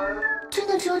难道真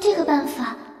的只有这个办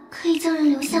法可以将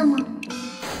人留下吗？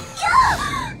呀！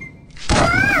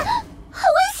好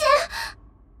危险！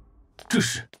这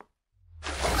是……怎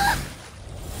么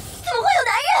会有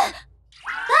男人？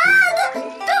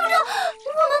对不住，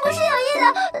我们不是有意的，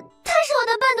他是我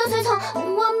的伴读随从，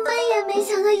我们也没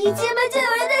想到一进门就有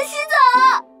人在洗澡。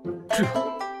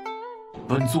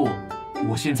本座，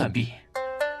我先暂避。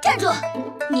站住！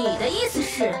你的意思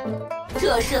是，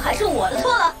这事还是我的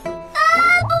错了？不，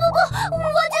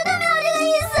我绝对没有这个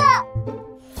意思。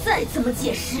再怎么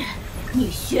解释，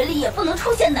女学里也不能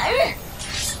出现男人。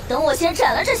等我先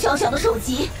斩了这小小的首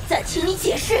级，再听你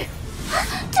解释。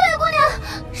这位姑娘，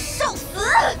受死！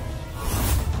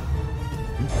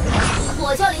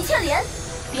我叫林倩莲，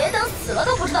别等死了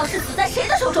都不知道是死在谁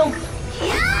的手中。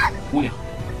姑娘，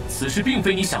此事并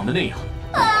非你想的那样。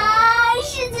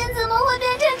事情怎么会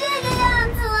变成这个样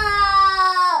子了？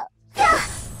呀，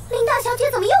林大小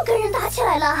姐怎么又跟人打起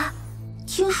来了？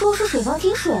听说是水房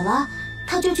停水了，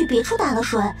她就去别处打了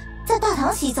水，在大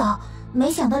堂洗澡。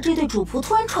没想到这对主仆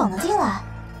突然闯了进来。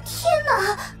天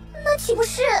哪，那岂不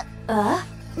是……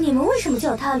你们为什么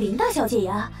叫她林大小姐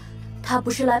呀？她不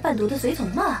是来伴读的随从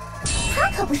吗？她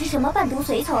可不是什么伴读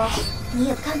随从，你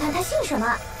也不看看她姓什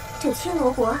么。这青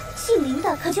罗国姓林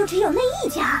的可就只有那一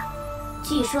家。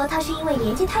据说他是因为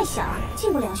年纪太小，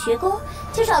进不了学宫，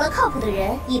就找了靠谱的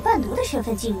人以伴读的身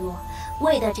份进入，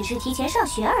为的只是提前上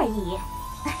学而已。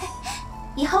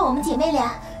以后我们姐妹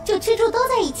俩就吃住都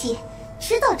在一起，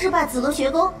迟早制霸紫罗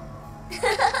学宫。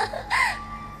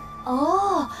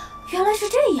哦，原来是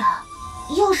这样。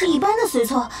要是一般的随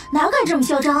从，哪敢这么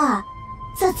嚣张啊？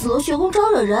在紫罗学宫招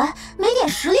惹人，没点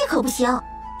实力可不行。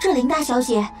这林大小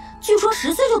姐据说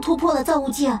10岁就突破了造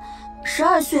物境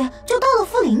，12岁就到了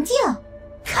复灵境。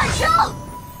看招！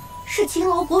是青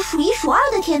罗国数1数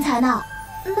2的天才呢。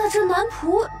那这男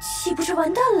仆岂不是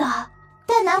完蛋了？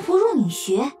带男仆入女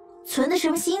学，存的什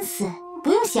么心思，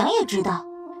不用想也知道。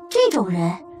这种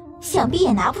人，想必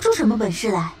也拿不出什么本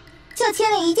事来。叫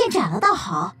千里一剑斩了倒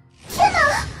好。天哪，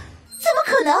怎么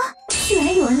可能？居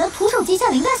然有人能徒手接下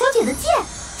林大小姐的剑，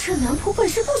这男仆本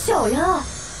事不小呀。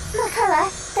那看来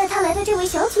带他来的这位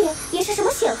小姐也是什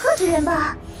么显赫之人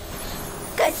吧？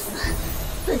该死！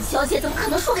本小姐怎么可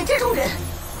能输给这种人？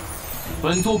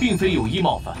本座并非有意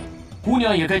冒犯，姑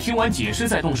娘也该听完解释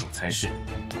再动手才是。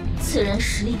此人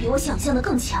实力比我想象的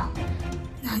更强，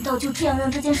难道就这样让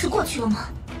这件事过去了吗？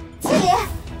青莲，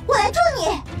我来助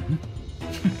你。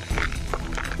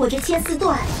我这牵丝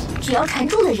段，只要缠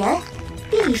住了人，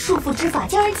便以束缚之法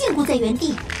将人禁锢在原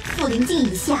地，附灵境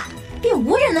以下便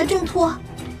无人能挣脱。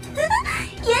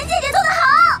妍姐姐做得好！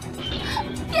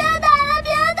别打了，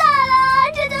别打了，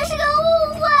这就是个误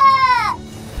会。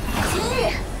今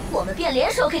日我们便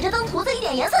联手给这灯图子一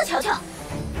点颜色瞧瞧。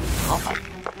好，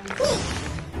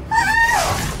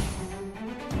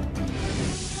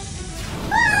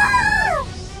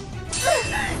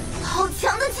好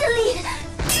强的劲力！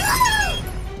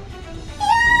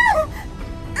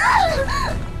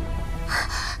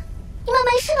你们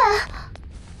没事吧？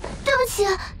对不起，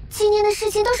今天的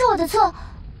事情都是我的错，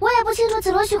我也不清楚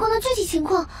紫罗学宫的具体情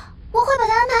况，我会把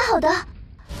它安排好的。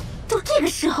都这个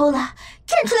时候了，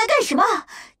站出来干什么？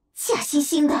假惺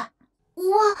惺的！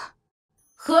我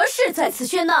何事在此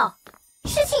喧闹？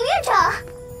是秦院长，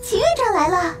秦院长来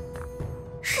了。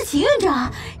是秦院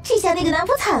长，这下那个男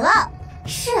仆惨了。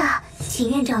是啊，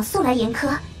秦院长素来严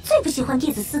苛，最不喜欢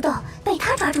弟子私斗，被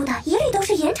他抓住的一律都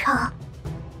是严惩。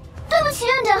对不起，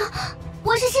院长，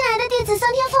我是新来的弟子桑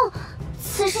天凤，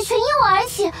此事全因我而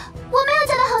起，我没有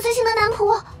交代好随行的男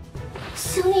仆。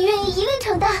兄弟愿意一律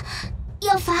承担，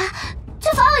要罚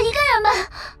就罚我一个人吧。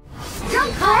让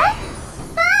开！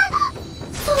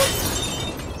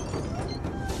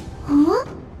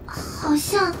好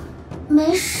像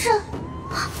没事。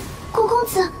顾公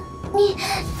子，你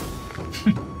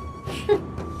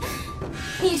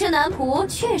你这男仆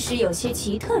确实有些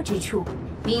奇特之处，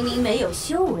明明没有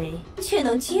修为，却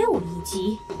能接我一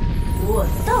击。我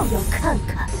倒要看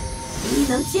看你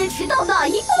能坚持到哪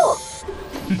一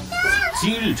步。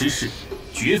今日之事，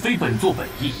绝非本座本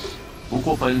意。不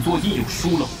过本座亦有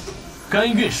疏漏，甘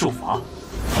愿受罚，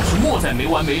可是莫再没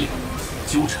完没了，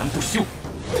纠缠不休。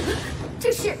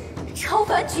这是超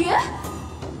凡诀，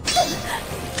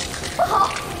不好！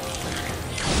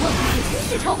万不可真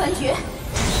是超凡诀，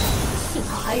幸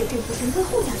好还有这副神龟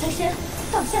护甲在身，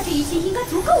挡下这一击应该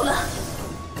足够了。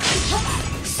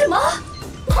什么？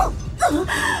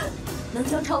能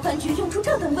将超凡诀用出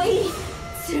这等威力，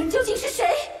此人究竟是谁？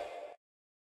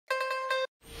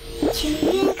全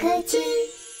员科技。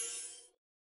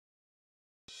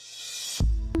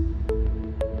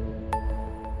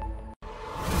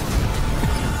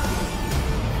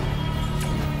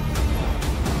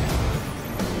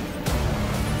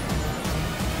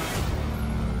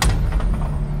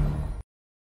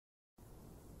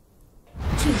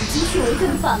这个积蓄为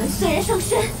盾法门虽然伤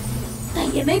身，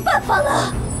但也没办法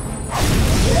了。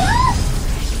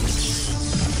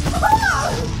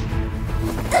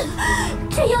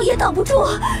这样也挡不住，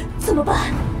怎么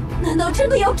办？难道真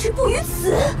的要止步于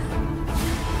此？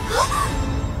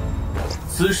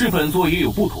此事本座也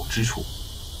有不妥之处，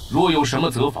若有什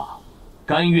么责罚，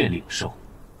甘愿领受。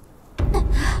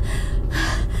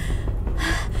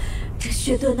这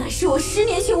血盾乃是我10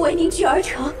年修为凝聚而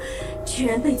成，居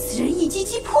然被此人一击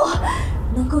击破，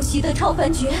能够习得超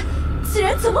凡诀，此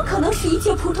人怎么可能是一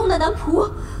介普通的男仆？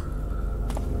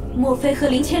莫非和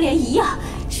林千莲一样，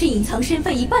是隐藏身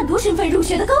份以伴读身份入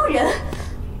学的高人？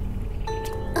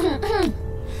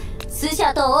私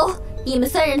下斗殴，你们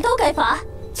3人都该罚，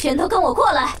全都跟我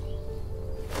过来。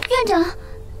院长，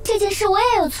这件事我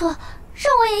也有错，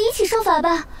让我也一起受罚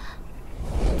吧。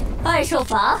爱受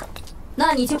罚，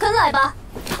那你就跟来吧。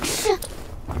是。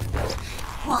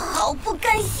我好不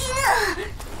甘心啊！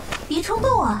别冲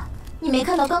动啊！你没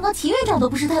看到刚刚秦院长都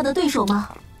不是他的对手吗？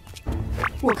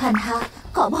我看他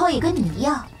搞不好也跟你一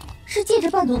样，是借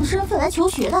着伴读的身份来求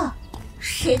学的。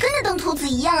谁跟着登徒子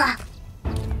一样啊？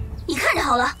你看着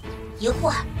好了，一会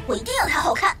儿我一定要他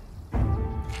好看。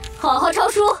好好抄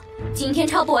书，今天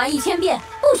抄不完1000遍，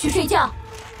不许睡觉。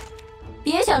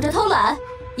别想着偷懒，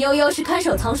悠悠是看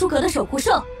守藏书阁的守护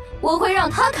兽，我会让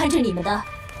他看着你们的。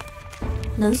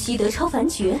能习得超凡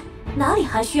诀，哪里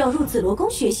还需要入紫罗宫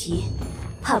学习？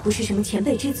怕不是什么前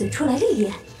辈之子出来历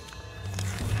练？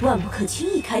万不可轻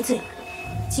易开罪，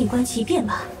静观其变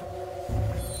吧。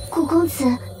顾公子，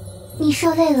你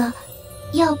受累了，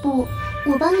要不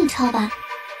我帮你抄吧。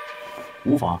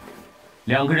无妨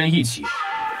，2个人一起，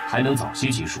还能早些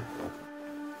结束。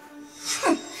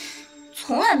哼，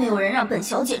从来没有人让本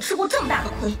小姐吃过这么大的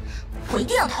亏，我一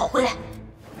定要讨回来。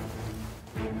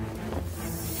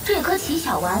这颗奇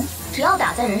小丸只要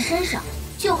打在人身上，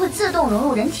就会自动融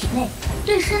入人体内，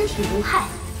对身体无害，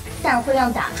但会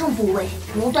让打中部位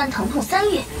无端疼痛3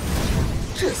月。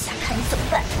这下看你怎么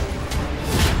办！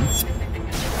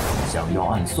想要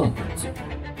暗算本座，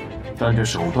但这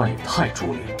手段也太拙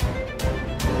劣了。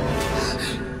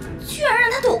居然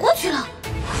让他躲过去了！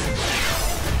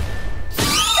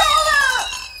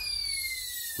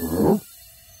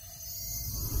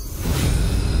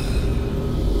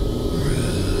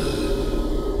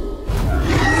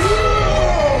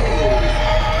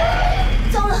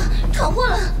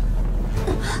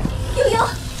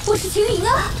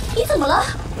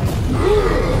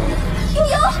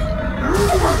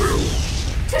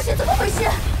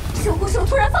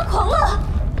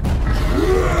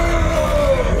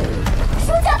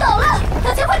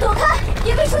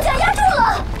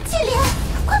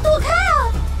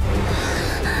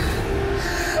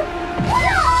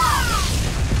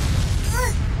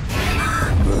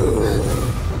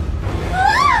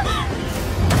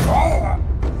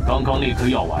刚刚那颗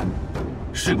药丸，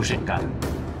是不是你干的？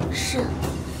是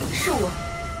我。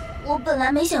我本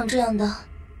来没想这样的。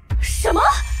什么？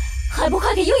还不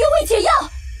快给悠悠喂解药！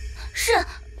是，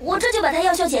我这就把他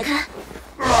药效解开。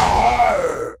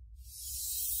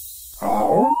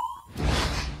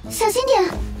小心点。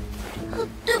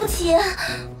对不起，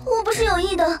我不是有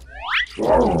意的。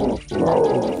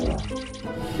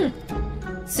哼，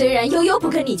虽然悠悠不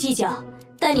跟你计较，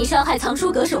但你伤害藏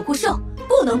书阁守护兽，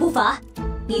不能不罚。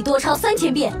你多抄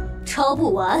3000遍，抄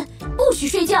不完不许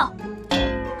睡觉。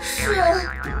是，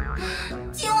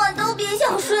今晚都别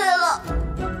想睡了。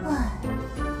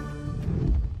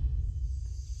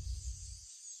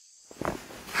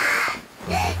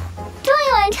终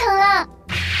于完成了！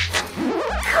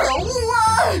可恶啊！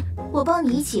我帮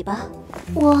你一起吧。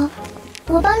我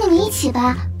帮你们一起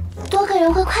吧，多个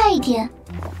人会快一点。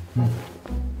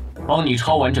帮你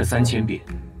抄完这3000遍，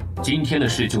今天的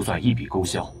事就算一笔勾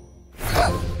销。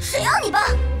谁让你帮？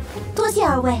多谢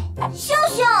二位。笑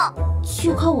笑，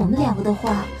就靠我们2个的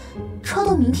话，抄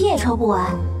到明天也抄不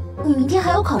完。你明天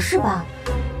还有考试吧？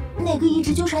那个一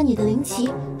直纠缠你的林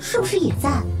奇是不是也在？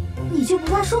你就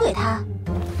不怕输给他？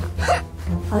哼！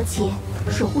而且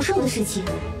守护兽的事情，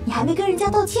你还没跟人家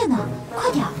道歉呢，快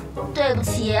点儿！对不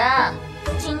起，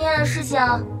今天的事情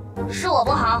是我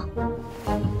不好。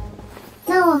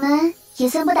那我们也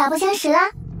算不打不相识啦。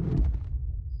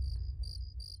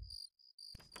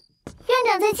院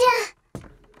长再见。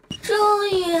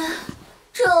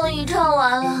终于唱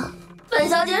完了，本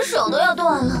小姐手都要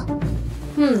断了。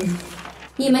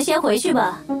你们先回去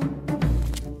吧。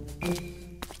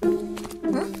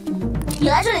你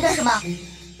来这里干什么？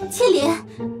千里，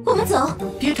我们走。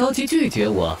别着急拒绝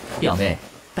我，表妹。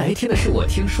白天的事我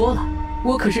听说了，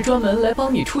我可是专门来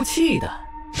帮你出气的。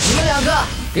你们2个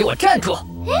给我站住！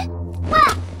哎，喂，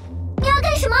你要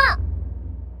干什么？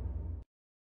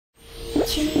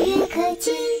全员科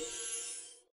技。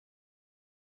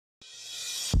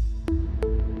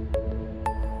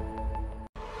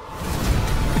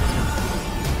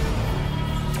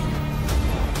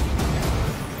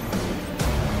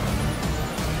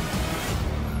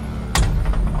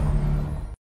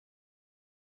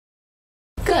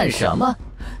干什么？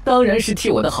当然是替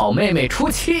我的好妹妹出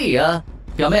气呀！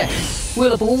表妹，为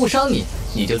了不误伤你，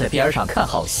你就在边上看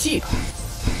好戏吧。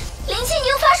林七，你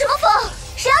又发什么疯？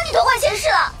谁让你偷换前世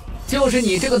了？就是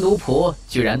你这个奴仆，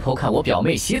居然偷看我表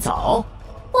妹洗澡。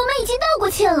我们已经道过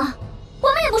歉了，我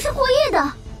们也不是故意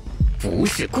的。不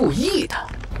是故意的，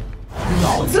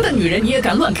老子的女人你也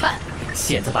敢乱看？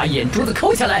现在把眼珠子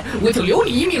抠下来，我就留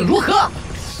你一命，如何？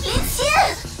林七，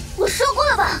我说过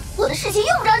了吧，我的事情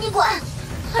用不着你管。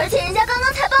而且人家刚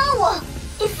刚才帮我，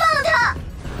你放了他！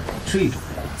这种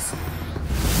货色，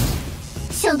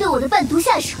想对我的伴读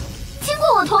下手，经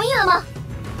过我同意了吗？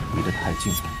离得太近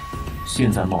了，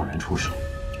现在贸然出手，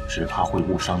只怕会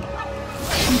误伤到他。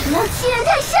你不要欺人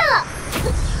太甚了！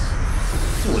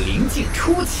傅灵境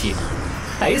出气了，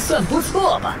还算不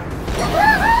错吧？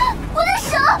我的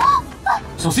手！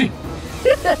小心！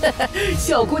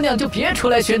小姑娘就别出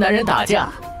来学男人打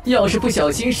架。要是不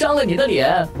小心伤了你的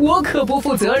脸，我可不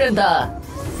负责任的。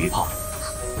别怕，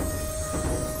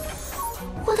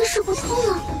我的手不痛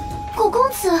了，狗公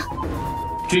子。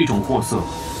这种货色，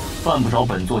犯不着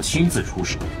本座亲自出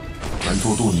手。本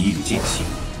座渡你一缕剑气，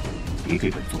别给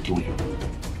本座丢脸。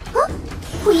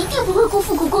我一定不会辜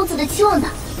负狗公子的期望的。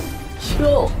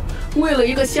哟，为了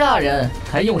一个下人，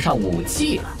还用上武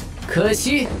技了，可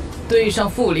惜对上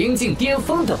傅灵境巅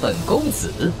峰的本公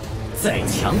子。再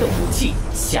强的武技，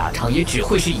下场也只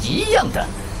会是一样的。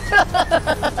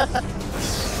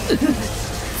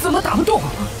怎么打不动？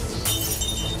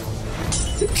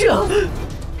这……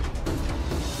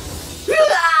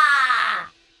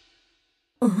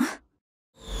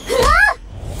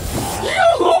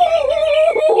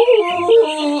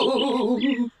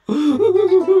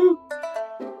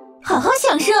好好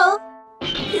享受。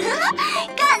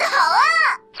干得好啊！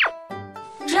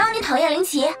只要你讨厌林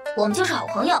奇，我们就是好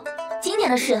朋友。今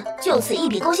天的事就此一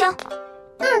笔勾销。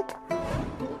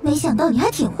没想到你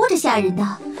还挺护着下人的，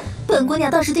本姑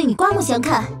娘倒是对你刮目相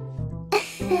看。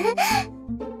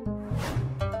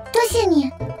多谢你。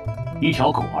一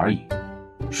条狗而已，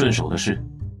顺手的事。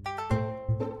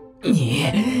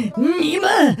你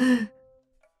们，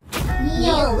你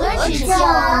有何指教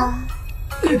啊？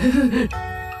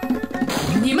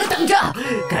你们等着，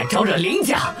敢招惹林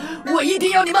家，我一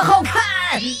定要你们好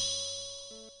看。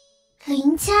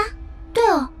林家。对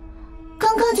哦，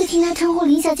刚刚就听他称呼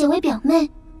林小姐为表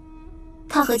妹。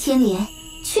她和千莲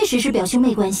确实是表兄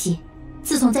妹关系，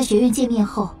自从在学院见面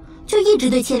后，就一直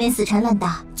对千莲死缠烂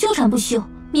打，纠缠不休。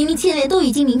明明千莲都已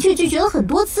经明确拒绝了很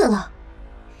多次了。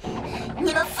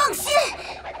你们放心，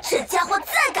这家伙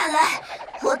再敢来，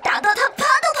我打到他爬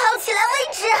都爬不起来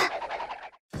为止。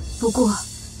不过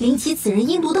林奇此人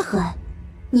阴毒得很，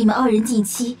你们2人近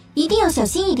期一定要小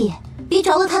心一点，别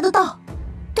着了他的道。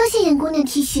多谢严姑娘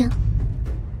提醒。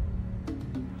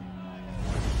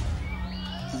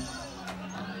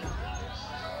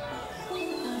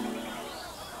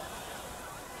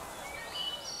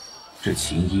这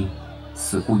琴音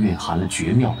似乎蕴含了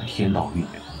绝妙的天道韵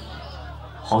律，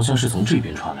好像是从这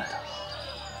边传来的，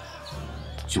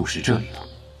就是这里了。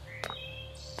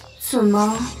怎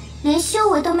么连修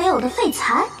为都没有的废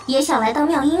材也想来当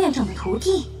妙音院长的徒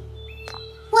弟？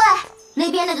喂，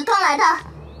那边那个刚来的，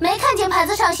没看见牌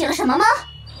子上写了什么吗？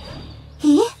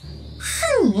咦，是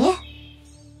你？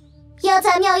要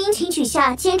在妙音琴曲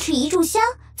下坚持1炷香，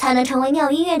才能成为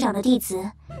妙音院长的弟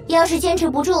子。要是坚持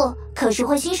不住，可是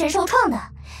会心神受创的。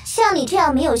像你这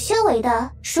样没有修为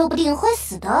的，说不定会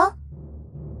死的哦。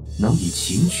能以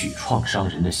琴曲创伤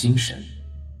人的心神，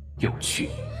有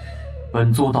趣。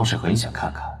本座倒是很想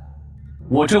看看，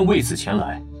我正为此前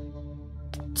来。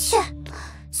切，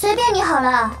随便你好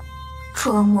了，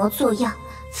装模作样，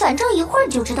反正一会儿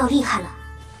就知道厉害了。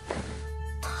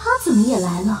他怎么也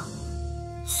来了？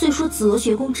虽说紫娥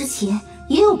学宫之前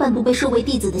也有半度被收为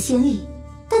弟子的先例，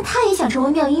但他也想成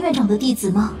为妙音院长的弟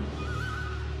子吗？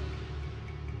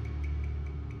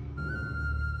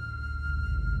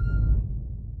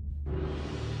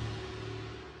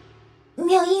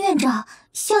妙音院长，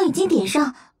香已经点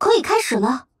上，可以开始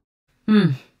了。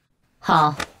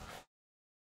好。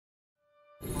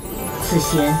此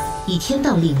弦以天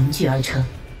道力凝聚而成，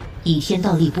以天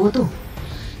道力波动，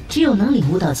只有能领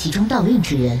悟到其中道韵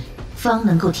之人，方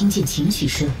能够听见琴曲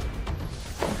声。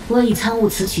我已参悟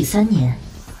此曲3年，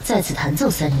在此弹奏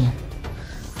3年，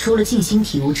除了静心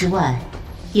体悟之外，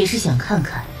也是想看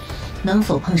看能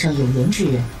否碰上有缘之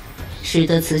人，使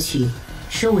得此曲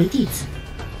收为弟子。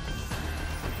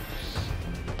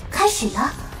开始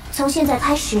了，从现在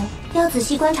开始要仔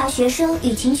细观察学生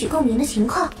与琴曲共鸣的情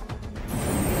况，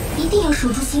一定要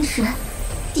守住心神，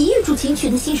抵御住琴曲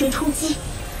的心神冲击。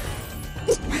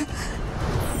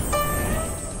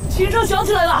琴声响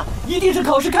起来了，一定是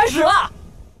考试开始了。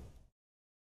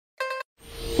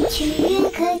曲乐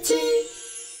可及。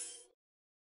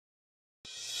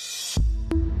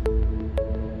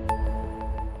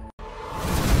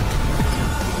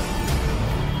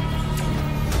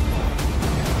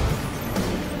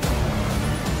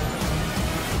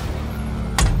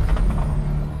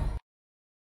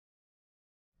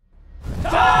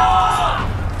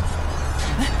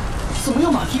怎么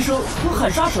有马蹄声和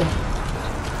喊杀声？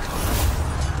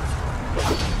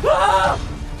啊！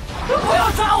不要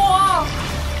杀我！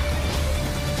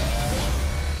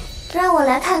让我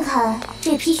来看看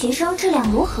这批学生质量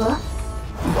如何。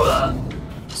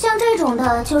像这种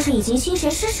的，就是已经心神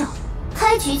失守，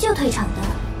开局就退场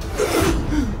的。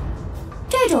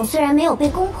这种虽然没有被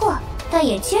攻破，但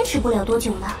也坚持不了多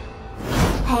久了。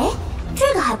哎，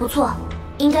这个还不错，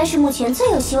应该是目前最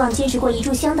有希望坚持过1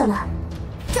炷香的了。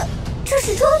这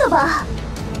是装的吧？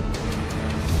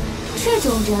这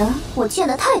种人我见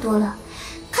得太多了，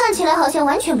看起来好像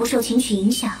完全不受琴曲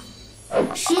影响，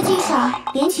实际上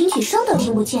连琴曲声都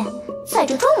听不见，在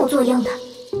这装模作样的。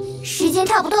时间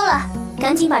差不多了，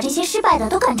赶紧把这些失败的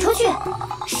都赶出去。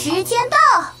时间到！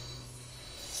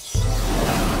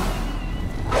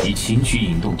以琴曲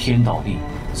引动天道力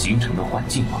形成的幻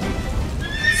境吗？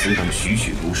此等栩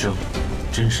栩如生，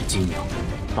真是精妙，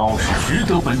倒是值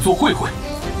得本座会会。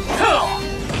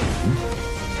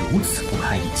如此不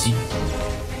堪一击。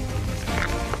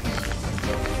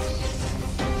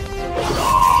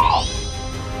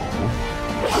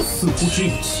似乎只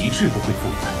有旗帜不会负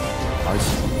担，而且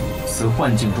此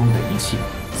幻境中的一切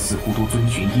似乎都遵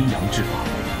循阴阳之法，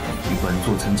与本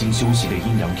座曾经修习的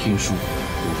阴阳天书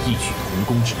有异曲同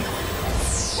工之妙。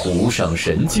湖上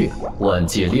神境，万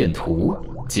界炼图，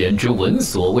简直闻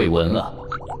所未闻啊！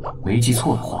没记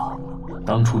错的话，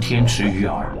当初天池鱼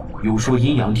儿有说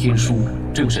阴阳天书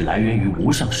正是来源于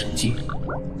无上神界，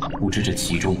不知这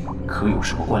其中可有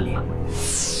什么关联？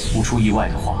不出意外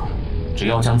的话，只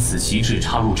要将此旗帜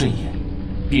插入阵眼，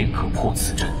便可破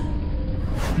此阵。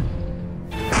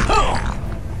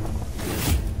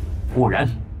果然，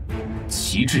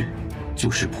旗帜就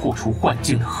是破除幻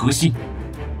境的核心。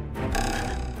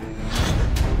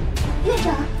院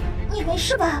长，你没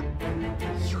事吧？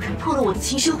有人破了我的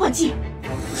琴声幻境。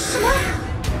什么？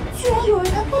居然有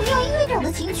人能破妙音院长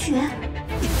的琴曲！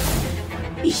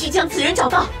必须将此人找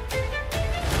到。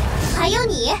还有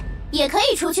你，也可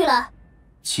以出去了。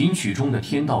琴曲中的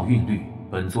天道韵律，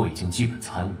本座已经基本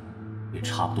参悟，也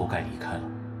差不多该离开了。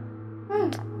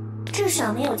至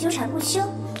少没有纠缠不休，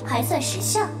还算识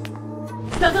相。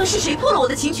刚刚是谁破了我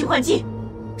的情曲幻境？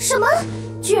什么？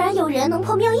居然有人能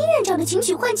破妙音院长的情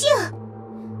曲幻境？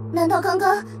难道刚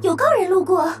刚有高人路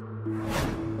过？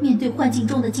面对幻境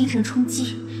中的精神冲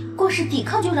击，光是抵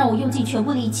抗就让我用尽全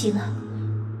部力气了。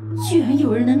居然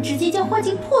有人能直接将幻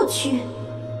境破去！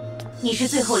你是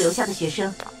最后留下的学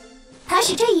生，他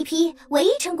是这一批唯一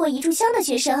撑过一炷香的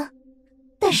学生。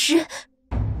但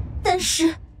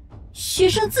是，学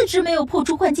生自知没有破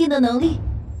除幻境的能力。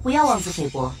不要妄自菲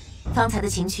薄。方才的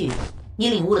情曲，你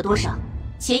领悟了多少？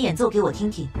且演奏给我听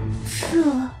听。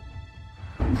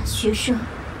那学生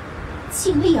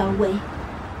尽力而为，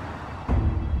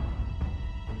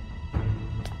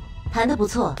弹得不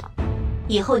错，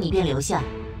以后你便留下，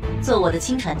做我的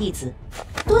亲传弟子。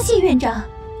多谢院长。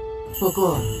不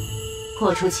过，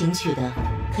破除情曲的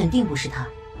肯定不是他。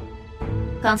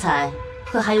刚才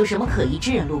可还有什么可疑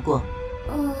之人路过？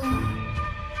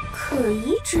可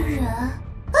疑之人啊？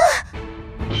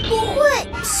不会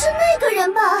是那个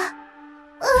人吧？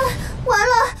完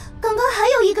了，刚刚还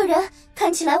有一个人，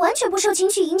看起来完全不受情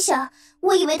曲影响，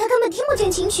我以为他根本听不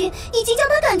见情曲，已经将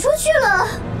他赶出去了。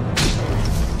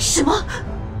什么？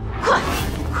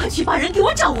快去把人给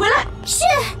我找回来！是。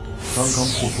刚刚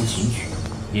破除情曲，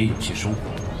也有些收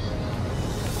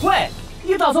获。喂，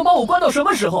你打算把我关到什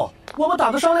么时候？我们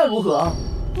打个商量如何？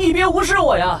你别无视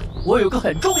我呀！我有个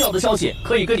很重要的消息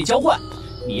可以跟你交换，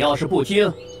你要是不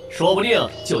听，说不定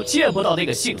就见不到那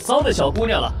个姓桑的小姑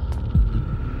娘了。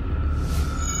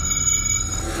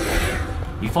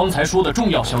你方才说的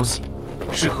重要消息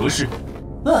是何事？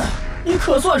你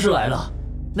可算是来了。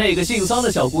那个姓桑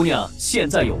的小姑娘现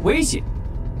在有危险，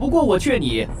不过我劝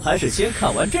你还是先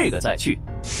看完这个再去。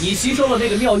你吸收了那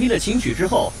个妙音的情曲之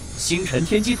后，星辰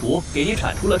天机图给你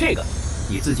产出了这个，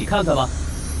你自己看看吧。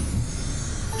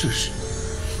这是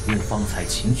用方才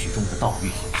情曲中的道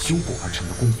韵修补而成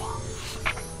的功法。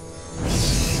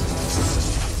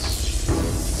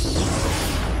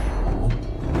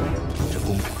这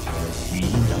功法与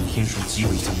阴阳天书极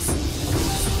为相似，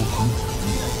似乎很古同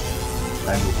源，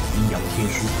但又比阴阳天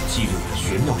书记录的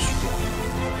玄妙许多。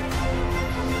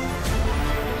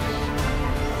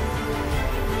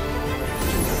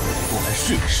我来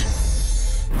试一试。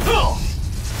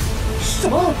什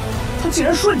么？他竟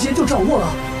然瞬间就掌握了！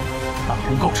大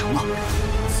功告成了，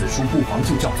此书不妨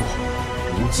就叫做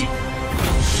无尽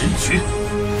神诀。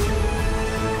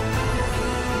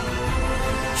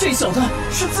这小子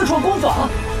是自创功法，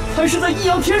还是在阴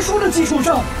阳天书的基础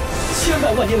上？千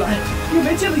百万年来也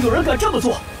没见过有人敢这么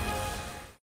做。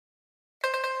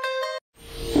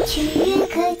全乐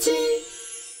科技。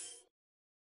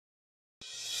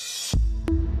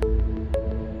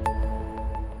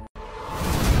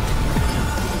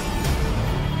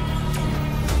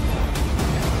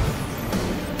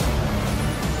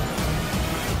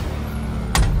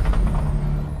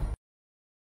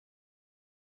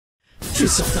这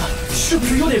小子是不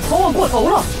是有点狂妄过头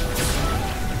了？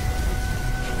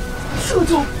这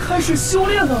就开始修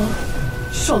炼了？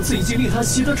上次已经令他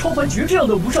习得超凡诀这样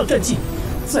的无上战技，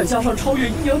再加上超越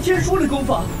阴阳天书的功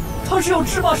法，他是要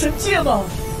制霸神界吗？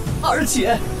而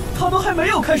且他们还没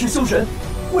有开始修神，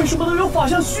为什么能有法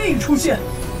相虚影出现？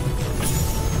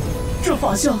这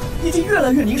法相已经越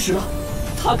来越凝实了，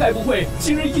他该不会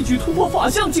今日一举突破法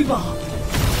相境吧？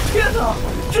天哪，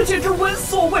这简直闻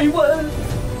所未闻！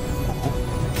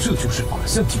这就是法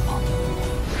相境吗？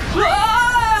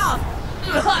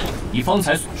你方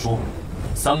才所说，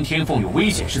桑天凤有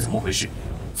危险是怎么回事？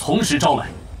从实招来。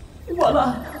完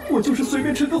了，我就是随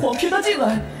便扯个谎骗他进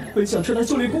来，本想趁他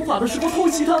修炼功法的时候偷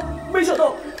袭他，没想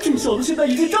到这小子现在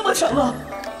已经这么强了。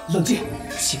冷静，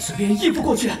先随便应付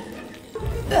过去。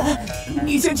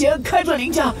你先前开钻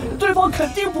林家，对方肯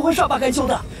定不会善罢甘休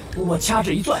的。我掐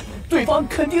指一算，对方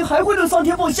肯定还会对桑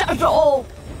天凤下手。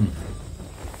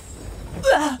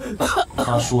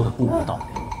他说的不无道理。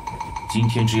今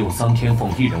天只有桑天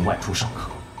凤一人外出上课，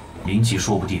林吉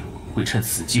说不定会趁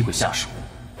此机会下手，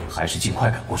还是尽快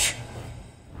赶过去。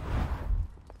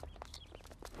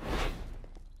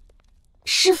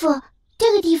师傅，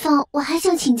这个地方我还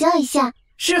想请教一下。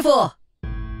师傅，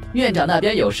院长那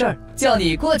边有事儿，叫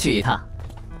你过去一趟。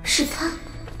是他。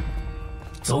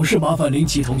总是麻烦林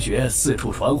奇同学四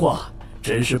处传话，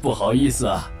真是不好意思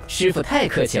啊。师傅太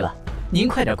客气了，您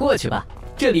快点过去吧，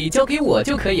这里交给我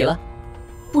就可以了。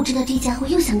不知道这家伙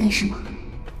又想干什么，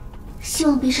希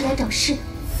望别是来找事。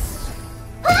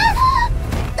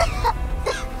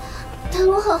灯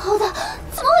笼好好的，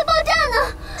怎么会爆炸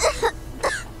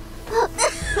呢？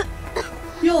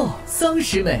哟，桑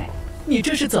师妹，你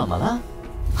这是怎么了？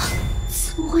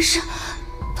怎么回事？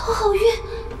头好晕，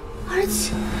而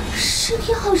且身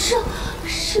体好热，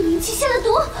是灵气下的毒。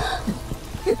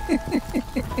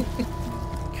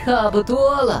差不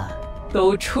多了，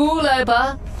都出来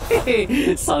吧。嘿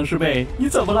嘿，丧尸妹，你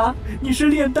怎么了？你是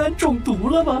炼丹中毒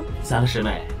了吗？丧尸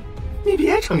妹，你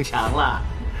别逞强了，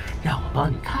让我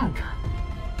帮你看看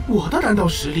我的丹道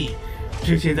实力。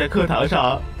之前在课堂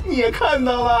上你也看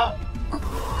到了。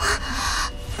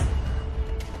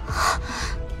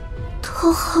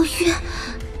头好晕，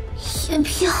眼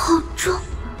皮好重，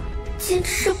坚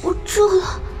持不住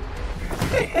了。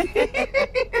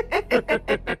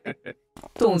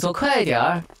动作快点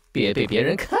儿，别被别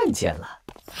人看见了。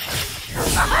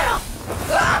哎呀！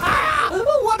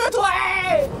我的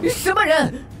腿！什么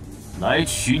人？来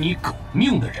取你狗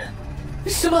命的人。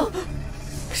什么？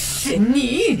是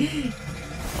你？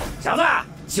小子，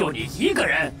就你一个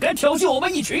人敢挑衅我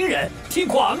们一群人，挺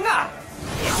狂啊！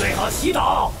你最好祈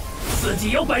祷自己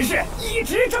有本事一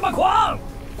直这么狂。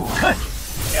滚开！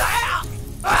哎呀！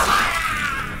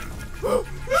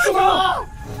什么？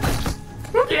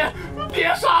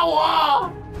别杀我！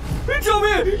救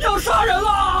命！要杀人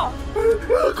了！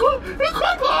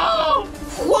快跑！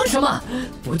慌什么？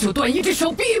不就断一只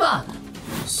手臂吗？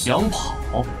想跑？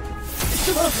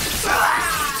什么？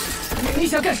你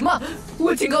想干什么？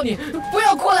我警告你，不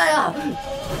要过来啊！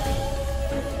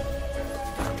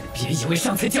别以为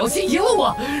上次侥幸赢了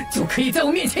我，就可以在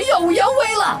我面前耀武扬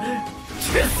威了！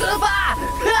去死吧！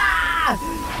啊！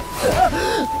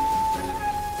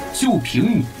就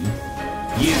凭你，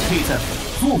也可以在本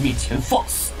座面前放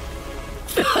肆。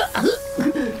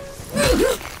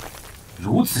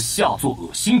如此下作恶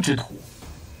心之徒，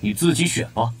你自己选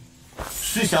吧，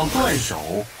是想断手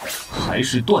还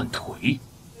是断腿？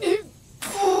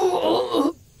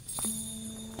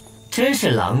真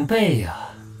是狼狈呀！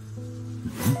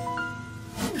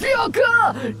表哥，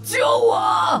救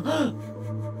我！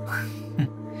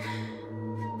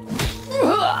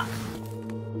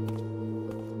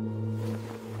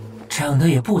长得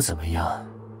也不怎么样，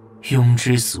庸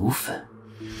脂俗粉。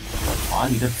把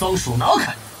你的脏手拿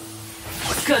开！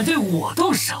敢对我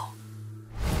动手？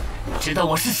你知道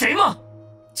我是谁吗？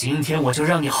今天我就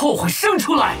让你后悔生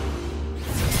出来！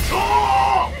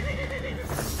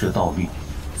这道律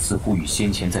似乎与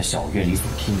先前在小院里所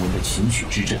听闻的琴曲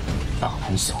之阵大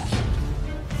同小异，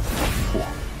不过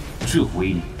这威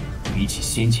力比起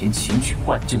先前琴曲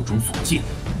幻境中所见，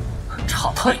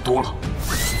差太多了。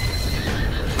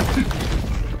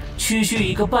区区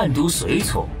一个半毒随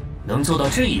从能做到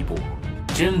这一步，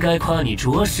真该夸你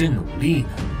着实努力呢。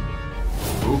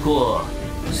不过，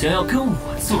想要跟我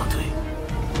作对，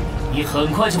你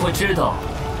很快就会知道，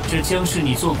这将是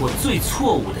你做过最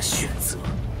错误的选择。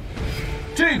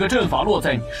这个阵法落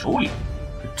在你手里，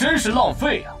真是浪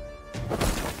费啊！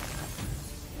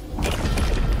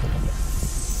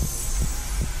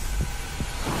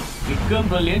你根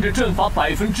本连这阵法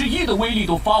1%的威力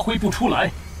都发挥不出来。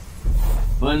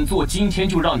本座今天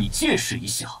就让你见识一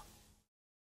下。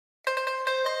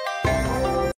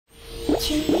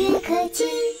去越科技。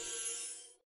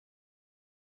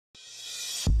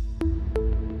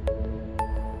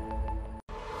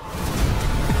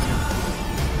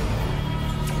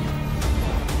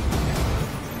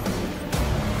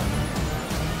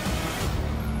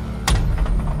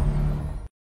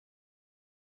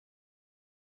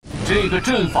这个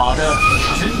阵法的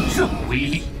真正威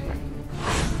力。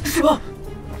什么？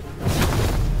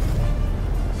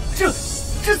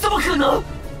这怎么可能？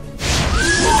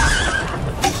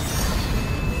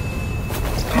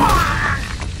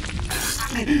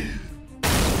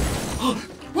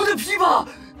我的琵琶，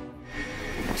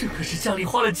这可是家里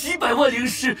花了几百万灵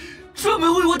石专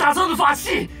门为我打造的法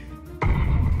器，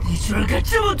你居然敢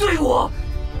这么对我！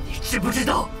你知不知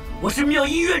道我是妙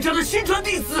音院长的亲传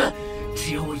弟子？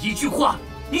只有我一句话，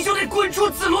你就得滚出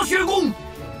紫罗学宫，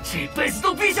这辈子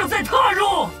都别想再踏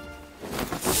入！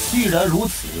既然如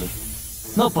此，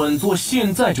那本座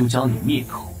现在就将你灭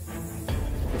口，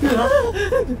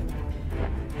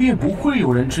便不会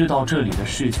有人知道这里的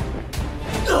事情。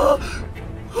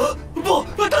不，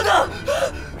等等！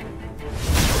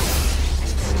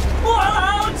我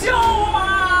来救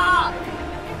我！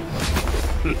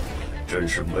哼，真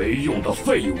是没用的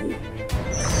废物！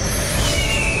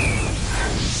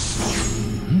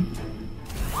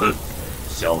哼，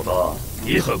小子，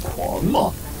你很狂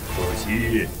吗？可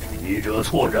惜你惹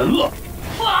错人了。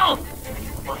放！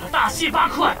我的大卸8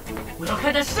块，我要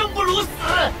看他生不如死！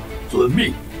遵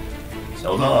命，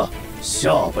小子，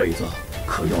下辈子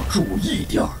可要注意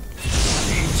点儿。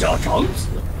林家长子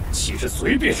岂是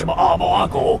随便什么阿猫阿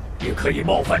狗也可以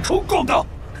冒犯充公的？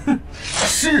哼，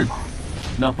是吗？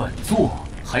那本座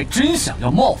还真想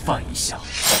要冒犯一下。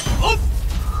哼！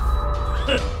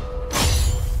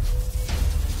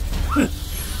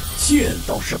剑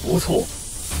倒是不错，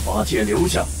把剑留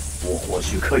下，我或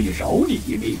许可以饶你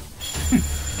一命。哼，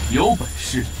有本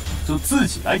事就自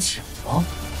己来抢啊！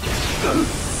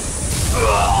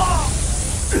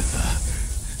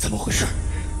怎么回事？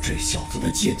这小子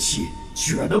的剑气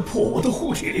居然能破我的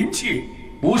护体灵气！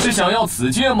不是想要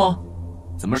此剑吗？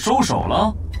怎么收手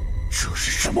了？这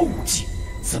是什么武技？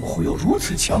怎么会有如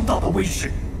此强大的威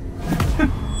势？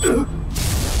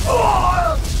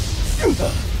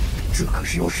这可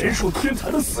是由神兽天才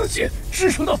的4剑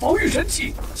制成的防御神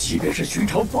器，即便是寻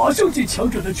常法相境强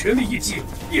者的全力一击，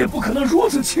也不可能如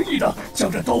此轻易的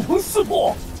将这斗篷撕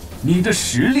破。你的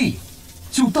实力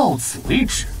就到此为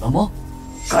止了吗？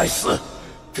该死！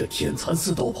这天蚕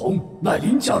丝斗篷乃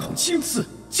林家主亲赐，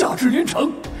价值连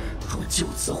城。若就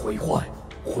此毁坏，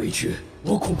回绝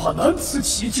我恐怕难辞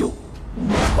其咎。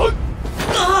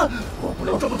管不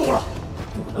了这么多了，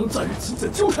不能再与此子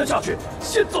纠缠下去，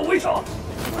先走为上。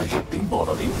还是禀报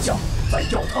了林家，再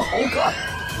要他好看。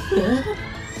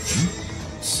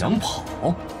想跑？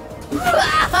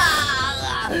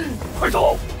快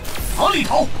走！哪里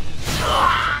逃？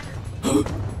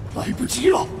来不及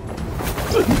了！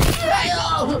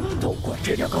都怪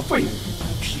这2个废物，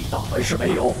屁大本事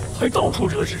没有，还到处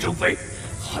惹是生非，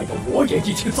害得我也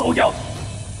一起遭殃。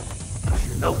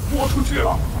只能豁出去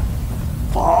了。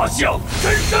法相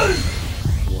真身，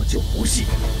我就不信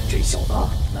这小子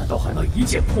难道还能一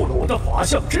剑破了我的法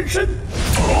相真身？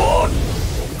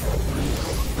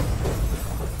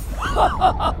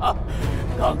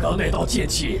刚刚那道剑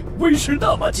气威势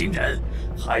那么惊人，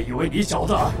还以为你小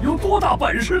子有多大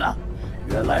本事呢，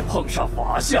原来碰上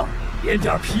法相连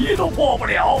点皮都破不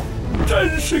了，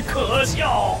真是可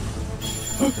笑！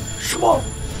什么？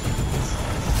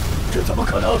这怎么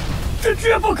可能？这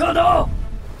绝不可能！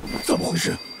怎么回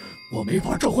事？我没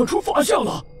法召唤出法相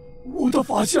了，我的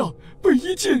法相被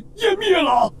一剑湮灭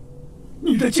了。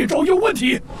你的剑招有问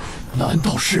题，难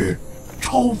道是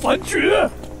超凡诀？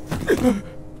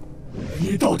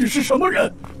你到底是什么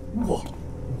人？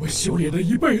我修炼了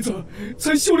一辈子，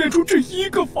才修炼出这1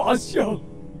个法相。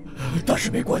但是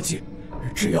没关系，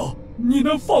只要你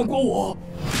能放过我。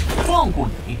放过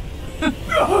你？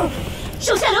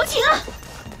手下留情啊！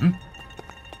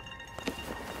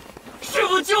师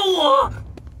傅救我！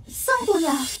桑姑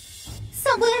娘，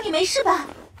桑姑娘，你没事吧？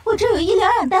我这有1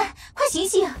两2丹，快醒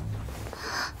醒！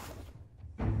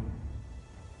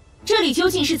这里究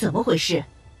竟是怎么回事？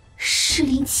是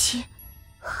林奇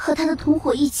和他的同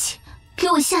伙一起给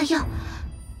我下药，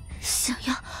想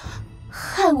要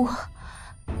害我。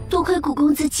多亏古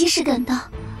公子及时赶到。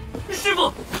师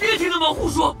傅，别听他们胡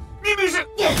说，明明是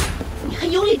你还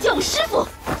有脸叫我师傅？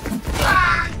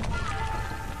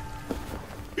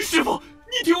师傅，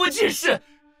你听我解释，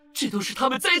这都是他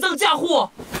们栽赃嫁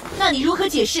祸。那你如何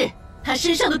解释他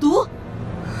身上的毒？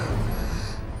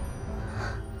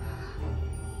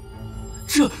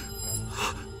这，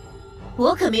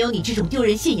我可没有你这种丢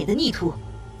人现眼的逆徒。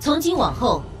从今往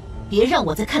后，别让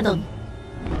我再看到你。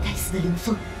该死的林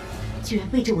峰，居然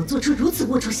背着我做出如此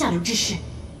龌龊下流之事！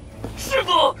师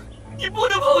傅，你不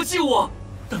能抛弃我。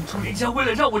当初林家为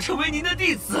了让我成为您的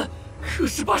弟子，可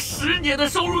是把10年的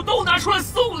收入都拿出来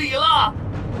送礼了。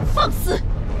放肆！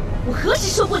我何时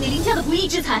收过你林家的不义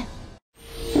之财？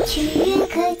全员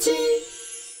科技。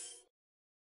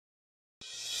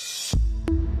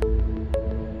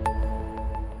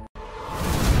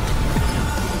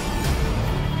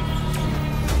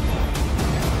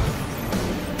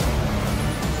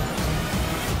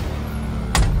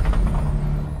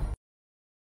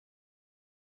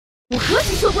我何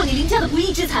时收过你林家的不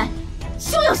义之财？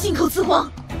休要信口雌黄！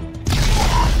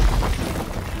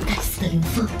该死的林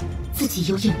峰，自己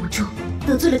有眼无珠，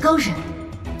得罪了高人，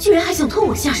居然还想拖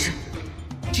我下水。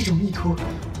这种逆徒，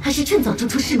还是趁早逐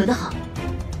出师门的好。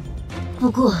不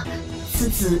过，此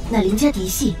子乃林家嫡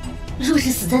系，若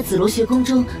是死在紫罗学宫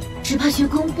中，只怕学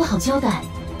宫不好交代。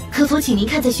可否请您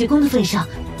看在学宫的份上，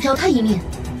饶他一命？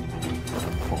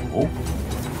哦，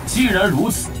既然如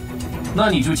此，那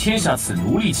你就签下此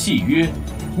奴隶契约，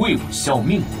为我效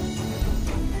命。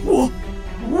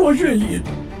我愿意。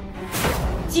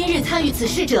今日参与此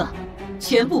事者，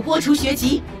全部剥除学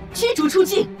籍，驱逐出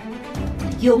境，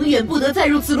永远不得再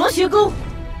入紫罗学宫。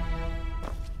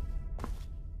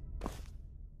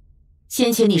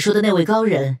先前你说的那位高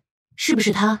人，是不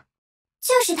是他？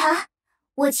就是他，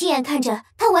我亲眼看着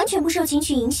他完全不受情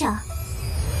绪影响。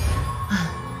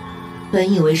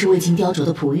本以为是未经雕琢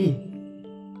的璞玉，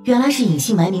原来是隐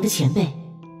姓埋名的前辈，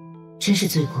真是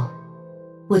罪过。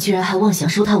我居然还妄想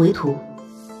收他为徒。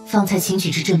方才擎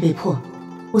举之阵被破，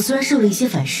我虽然受了一些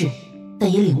反噬，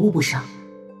但也领悟不少。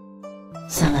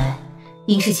想来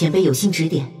应是前辈有心指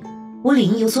点，我理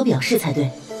应有所表示才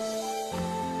对。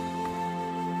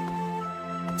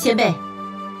前辈。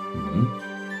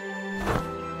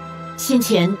先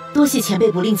前多谢前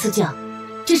辈不吝赐教，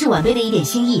这是晚辈的一点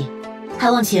心意，还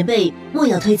望前辈莫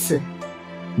要推辞。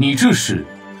你这是？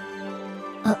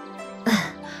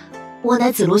我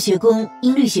乃紫罗学宫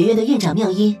音律学院的院长妙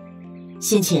音，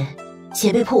先前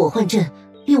前辈破我幻阵，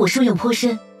令我受用颇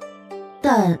深，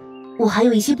但我还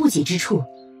有一些不解之处，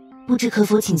不知可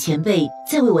否请前辈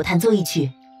再为我弹奏一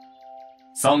曲？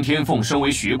桑天凤身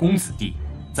为学宫子弟，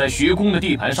在学宫的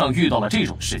地盘上遇到了这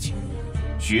种事情，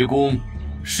学宫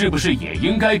是不是也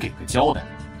应该给个交代？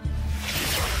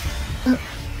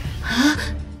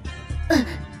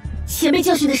前辈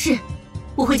教训的是，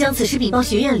我会将此事禀报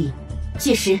学院里，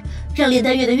届时让炼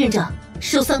丹院的院长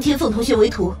收桑天凤同学为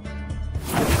徒。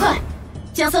快，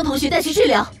将桑同学带去治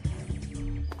疗。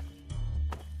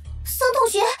桑同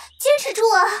学，坚持住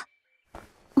啊！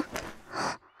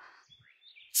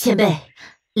前辈，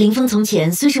林峰从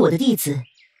前虽是我的弟子，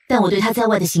但我对他在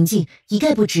外的行径一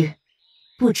概不知。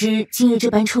不知今日这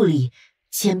般处理，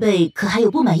前辈可还有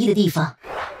不满意的地方？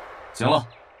行了，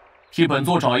替本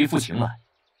座找一副琴来。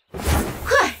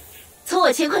快，从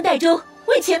我乾坤袋中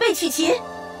为前辈取琴。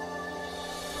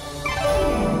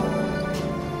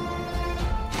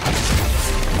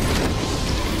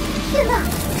天哪，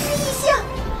是异象！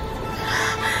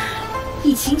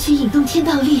以琴曲引动天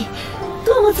道力，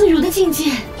多么自如的境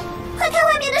界！快看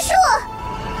外面的树，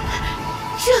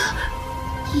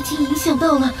这已经影响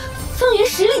到了方圆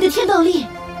10里的天道力，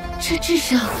这至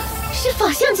少是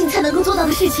法相境才能够做到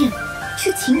的事情。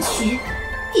这琴曲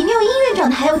比妙音院长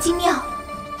的还要精妙。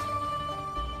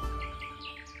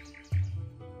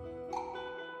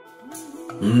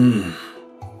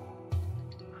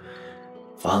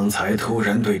方才突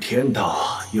然对天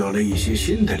道有了一些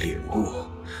新的领悟，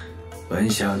本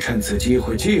想趁此机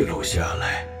会记录下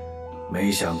来，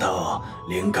没想到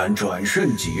灵感转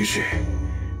瞬即逝，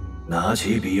拿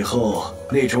起笔后，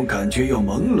那种感觉又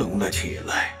朦胧了起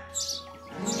来。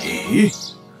咦，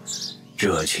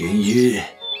这琴音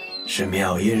是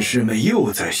妙音师妹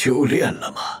又在修炼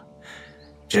了吗？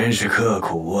真是刻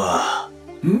苦啊！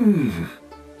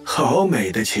好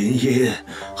美的琴音，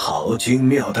好精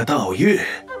妙的道乐，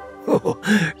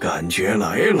感觉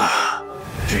来了，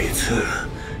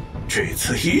这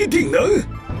次一定能，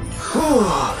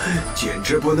简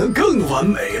直不能更完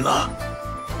美了。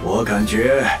我感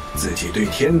觉自己对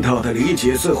天道的理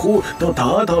解似乎都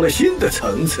达到了新的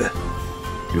层次，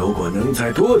如果能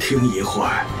再多听一会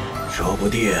儿，说不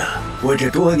定我这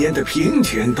多年的瓶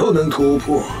颈都能突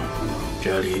破。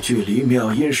这里距离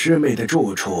妙音师妹的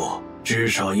住处至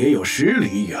少也有10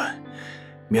里远，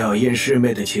妙音师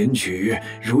妹的琴曲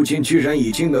如今居然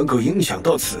已经能够影响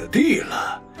到此地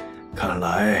了，看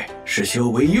来是修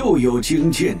为又有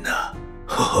精进呢。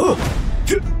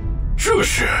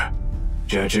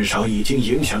这至少已经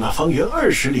影响了方圆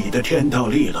20里的天道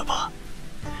力了吧？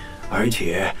而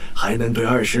且还能对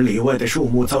20里外的树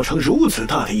木造成如此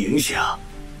大的影响，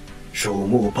树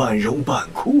木半荣半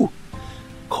枯，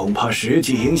恐怕实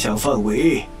际影响范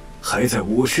围还在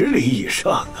50里以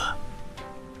上啊！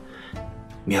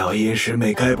妙音师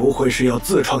妹该不会是要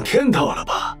自创天道了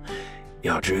吧？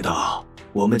要知道，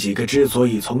我们几个之所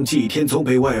以从祭天宗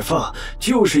被外放，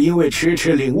就是因为迟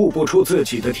迟领悟不出自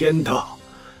己的天道。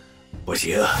不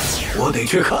行，我得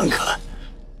去看看。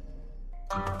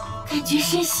感觉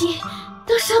身心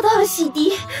都受到了洗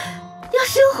涤，要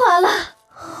升华了。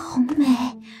好美，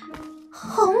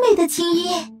好美的琴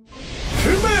音。师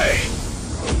妹，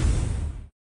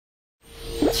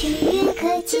全员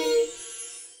可见。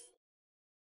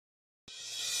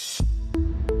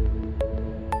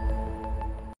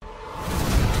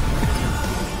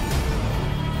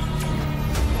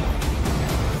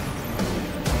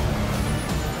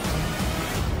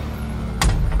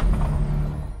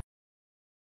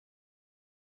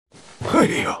哎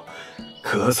呦，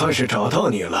可算是找到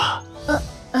你了。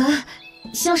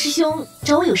萧师兄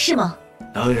找我有事吗？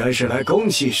当然是来恭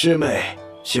喜师妹，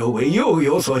修为又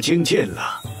有所精进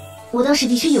了。我倒是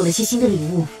的确有了些新的领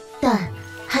悟，但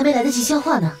还没来得及消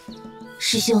化呢。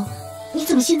师兄，你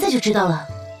怎么现在就知道了？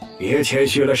别谦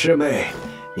虚了，师妹，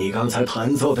你刚才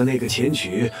弹奏的那个琴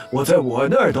曲，我在我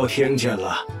那儿都听见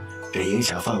了，这影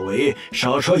响范围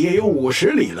少说也有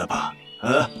50里了吧？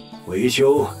为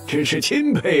兄真是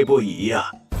钦佩不已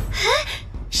呀！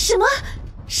什么？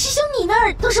师兄你那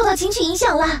儿都受到琴曲影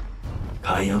响了？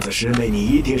看样子师妹你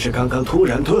一定是刚刚突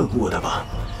然顿悟的吧？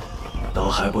都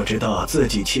还不知道自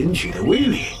己琴曲的威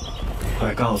力，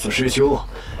快告诉师兄，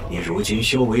你如今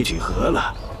修为几何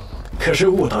了？可是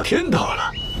悟到天道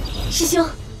了？师兄，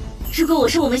如果我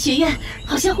是我们学院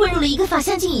好像混入了一个法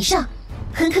相境以上，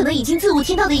很可能已经自悟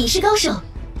天道的隐士高手，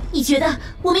你觉得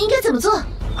我们应该怎么做？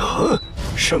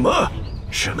什么？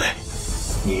师妹，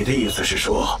你的意思是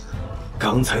说，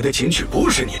刚才的琴曲不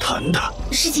是你弹的？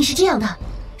事情是这样的，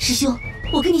师兄，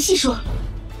我跟你细说。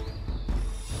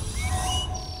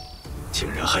竟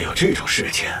然还有这种事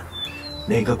情！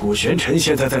那个古玄尘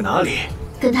现在在哪里？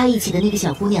跟他一起的那个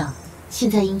小姑娘，现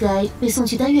在应该被送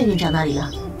去丹院院长那里了，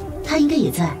他应该也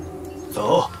在。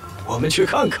走，我们去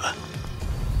看看。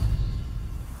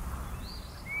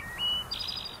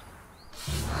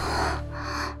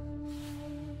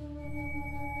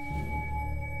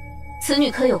此女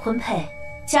可有婚配？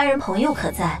家人朋友可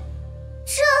在？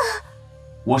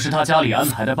我是他家里安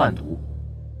排的伴读，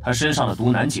他身上的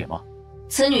毒难解吗？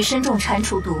此女身中蟾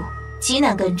蜍毒，极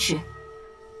难根治。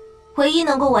唯一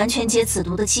能够完全解此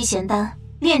毒的七贤丹，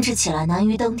炼制起来难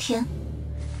于登天。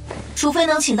除非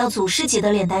能请到祖师级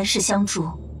的炼丹师相助，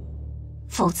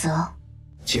否则……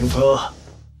清风，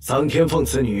桑天凤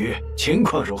此女情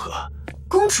况如何？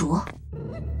公主，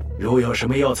如有什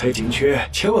么药材紧缺，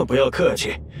千万不要客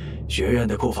气，学院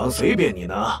的库房随便你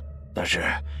拿，但是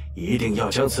一定要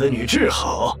将此女治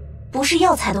好。不是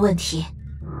药材的问题。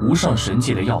无上神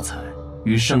界的药材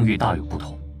与圣域大有不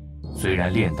同，虽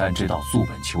然炼丹之道溯本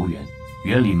求源，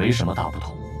原理没什么大不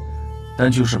同，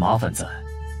但就是麻烦在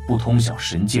不通晓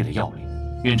神界的药理。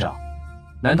院长，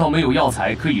难道没有药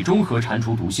材可以中和蟾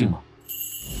蜍毒性吗？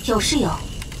有是有，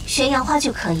玄阳花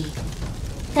就可以，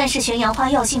但是玄阳花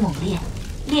药性猛烈，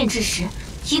炼制时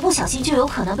一不小心就有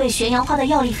可能被玄阳花的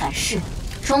药力反噬，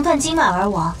熔断经脉而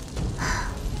亡。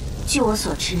据我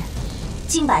所知，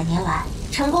近100年来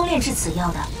成功炼制此药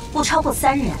的不超过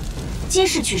3人，皆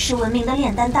是举世闻名的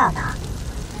炼丹大拿，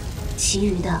其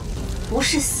余的不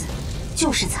是死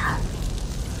就是残。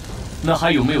那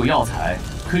还有没有药材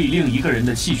可以令一个人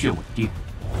的气血稳定？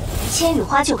千羽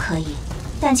花就可以，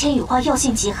但千羽花药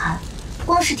性极寒，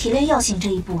光是提炼药性这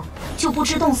一步，就不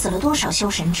知冻死了多少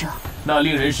修神者。那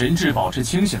令人神智保持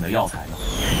清醒的药材呢？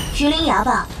鱼鳞芽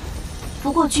吧，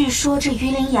不过据说这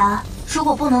鱼鳞芽如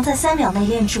果不能在3秒内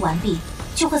炼制完毕，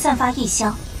就会散发异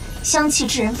香，香气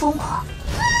致人疯狂。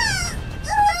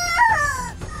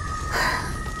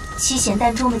七贤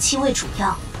丹中的7味主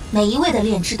药，每一味的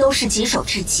炼制都是棘手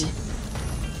至极，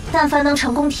但凡能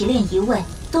成功提炼1味，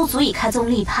都足以开宗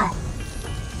立派，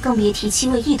更别提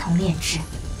7味一同炼制，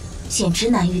简直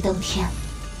难于登天。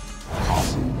好，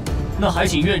那还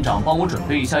请院长帮我准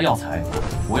备一下药材，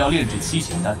我要炼制7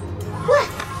贤丹。喂，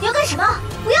你要干什么？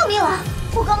不要命了！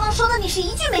我刚刚说的你是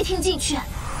一句没听进去。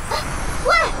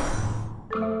喂！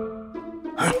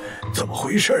怎么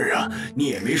回事啊？你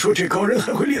也没说这高人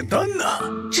还会炼丹呢。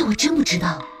这我真不知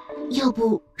道，要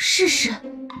不试试？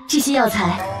这些药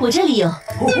材我这里有。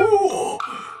喂，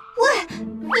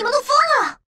你们都疯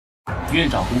了！院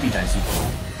长不必担心，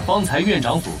方才院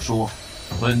长所说，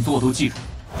本座都记住。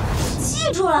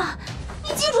记住了？你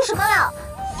记住什么了？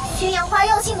玄阳花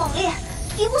药性猛烈，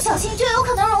一不小心就有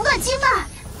可能熔断经脉。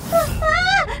要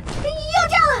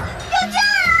炸了！要炸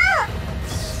了！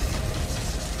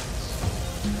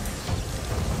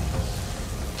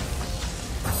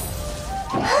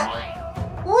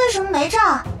为什么没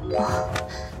炸？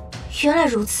原来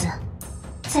如此，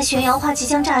在玄阳花即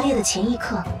将炸裂的前一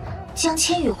刻，将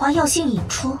千羽花药性引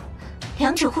出，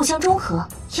两者互相中和，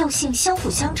药性相辅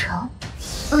相成。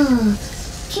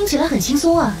听起来很轻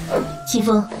松啊。清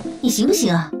风，你行不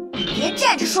行啊？别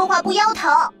站着说话不腰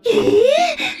疼。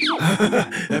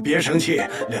别生气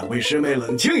，2位师妹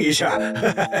冷静一下。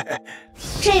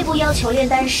这一步要求炼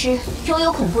丹师拥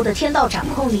有恐怖的天道掌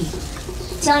控力，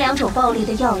将2种暴力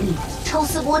的药力抽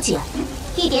丝剥茧，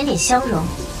一点点相融，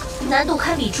难度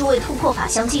堪比诸位突破法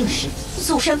相境时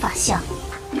塑身法相。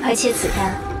而且此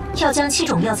丹要将7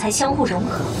种药材相互融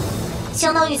合，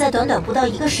相当于在短短不到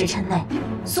1个时辰内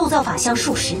塑造法相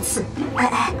数10次。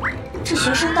这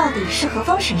学生到底是何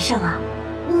方神圣啊？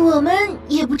我们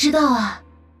也不知道啊。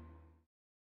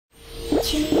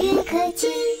全员科技。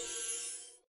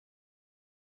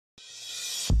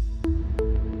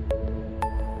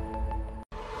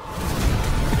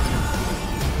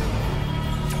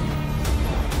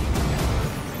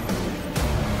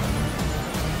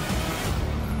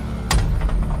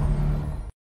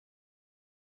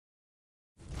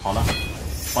好了，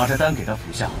把这丹给他服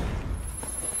下。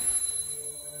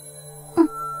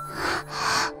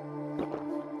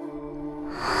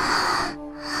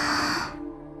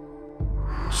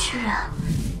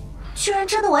居然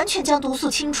真的完全将毒素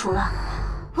清除了，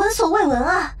闻所未闻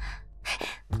啊！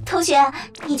同学，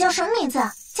你叫什么名字？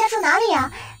家住哪里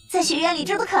呀？在学院里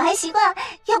住的可还习惯？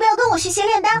要不要跟我学习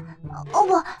炼丹？哦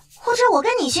不，或者我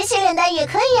跟你学习炼丹也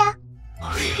可以呀。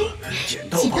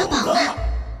捡到宝了！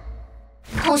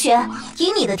同学，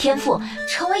以你的天赋，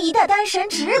成为一代丹神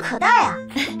指日可待啊！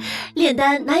炼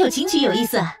丹哪有琴曲有意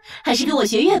思啊？还是跟我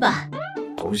学乐吧。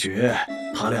同学，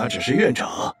他俩只是院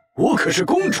长，我可是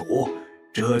公主，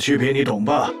这区别你懂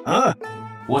吧？啊！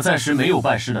我暂时没有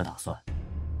拜师的打算，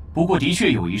不过的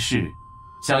确有一事，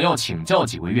想要请教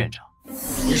几位院长。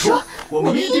你说，我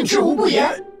们一定知无不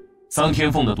言。桑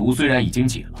天凤的毒虽然已经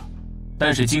解了，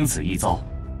但是经此一遭，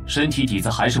身体底子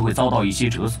还是会遭到一些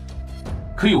折损。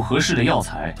可有合适的药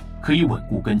材可以稳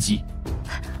固根基？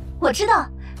我知道，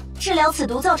治疗此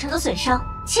毒造成的损伤，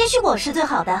千须果是最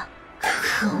好的。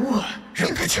可恶，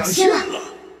让他抢先了。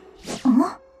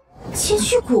千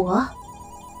须果。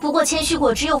不过千须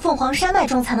果只有凤凰山脉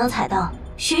中才能采到，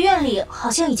学院里好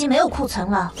像已经没有库存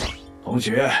了。同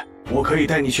学，我可以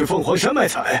带你去凤凰山脉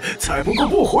采，采不够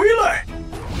不回来。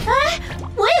哎，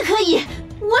我也可以，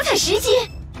我采10斤。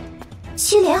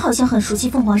七莲好像很熟悉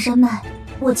凤凰山脉，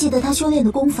我记得他修炼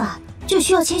的功法就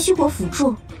需要千须果辅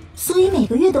助，所以每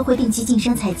个月都会定期进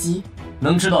山采集。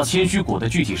能知道千须果的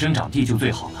具体生长地就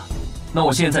最好了。那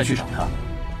我现在去找他。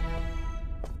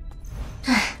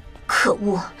唉，可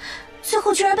恶，最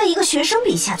后居然被一个学生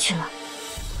比下去了。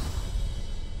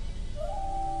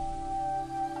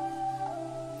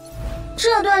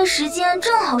这段时间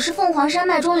正好是凤凰山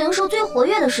脉中灵兽最活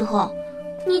跃的时候，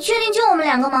你确定就我们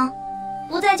2个吗？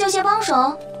不再叫些帮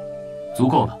手？足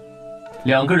够了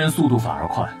，2个人速度反而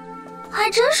快。还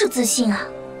真是自信啊！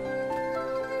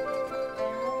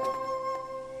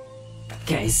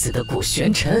该死的古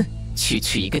玄尘，区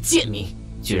区一个贱民，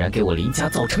居然给我林家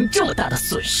造成这么大的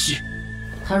损失。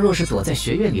他若是躲在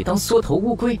学院里当缩头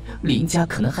乌龟，林家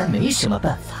可能还没什么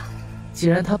办法。既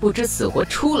然他不知死活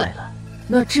出来了，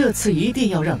那这次一定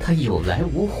要让他有来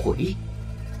无回。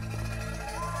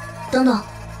等等，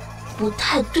不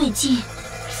太对劲。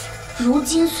如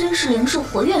今虽是灵兽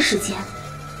活跃时节，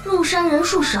入山人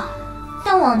数少，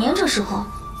但往年这时候，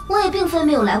我也并非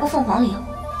没有来过凤凰岭，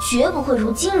绝不会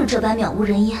如今日这般渺无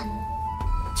人烟。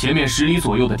前面10里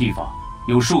左右的地方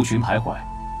有兽群徘徊，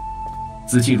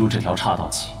自进入这条岔道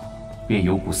起，便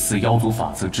有股似妖族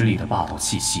法则之力的霸道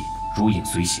气息如影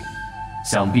随形，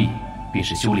想必便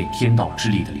是修炼天道之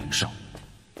力的灵兽。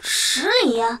10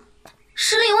里呀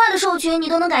，10里外的兽群你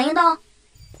都能感应到？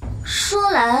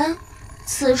说来，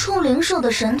此处灵兽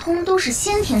的神通都是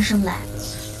先天生来，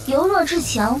由弱至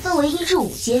强分为1至5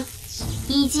阶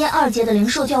，1阶、2阶的灵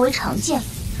兽较为常见，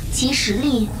其实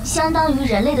力相当于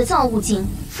人类的造物境、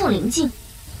复灵境。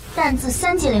但自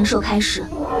3阶灵兽开始，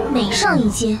每上1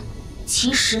阶，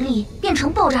其实力便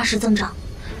呈爆炸式增长，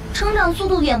成长速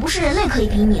度远不是人类可以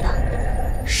比拟的。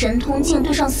神通境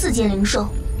对上4阶灵兽，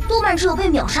多半只有被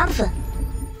秒杀的份。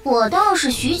我倒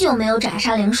是许久没有斩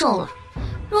杀灵兽了，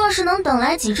若是能等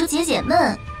来几只解解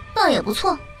闷，倒也不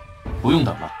错。不用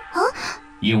等了啊，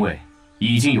因为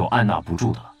已经有按捺不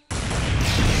住的了。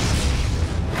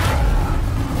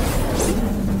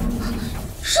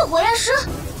是火焰石！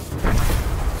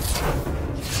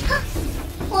哼，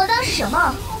我当是什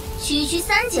么？区区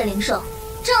3阶灵兽，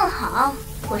正好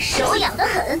我手痒得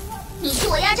很。你替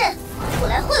我压阵，我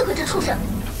来会会这畜生，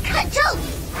看招！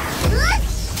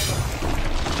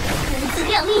根自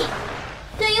亮丽。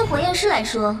对于火焰师来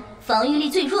说，防御力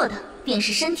最弱的便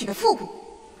是身体的腹部。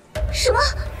什么？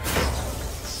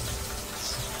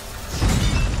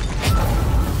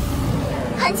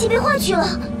寒气被化去了，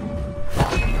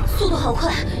速度好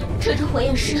快！这只火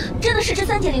焰师真的是这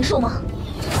3阶灵兽吗？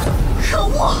可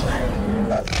恶！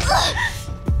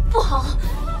不好，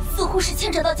似乎是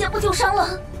牵扯到肩部旧伤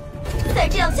了。再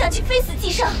这样下去，非死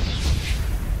即伤。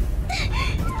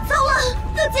糟了，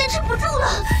要坚持不住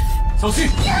了！小心！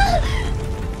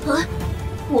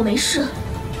我没事，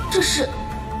这是……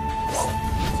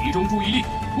集中注意力，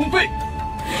弓背。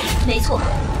没错，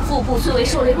腹部虽为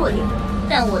兽类弱点，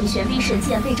但我的玄冰神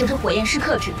剑被这只火焰师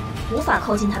克制，无法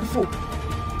靠近他的腹部。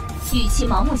与其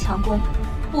盲目强攻，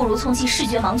不如从其视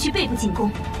觉盲区背部进攻。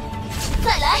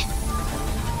再来！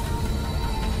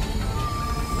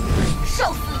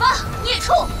受死吧，孽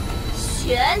畜！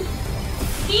玄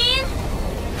冰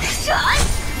闪，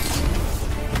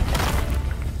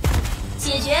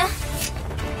解决。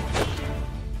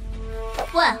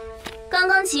喂，刚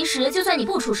刚其实就算你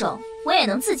不出手，我也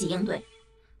能自己应对。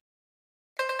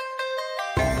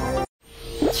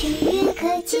全员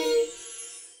科技。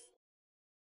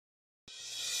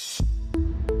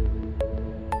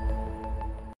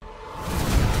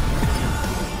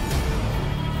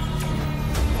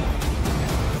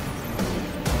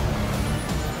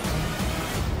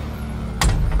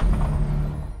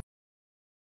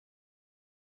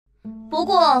不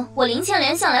过我林倩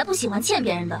莲向来不喜欢欠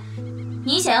别人的，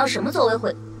你想要什么作为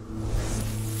回？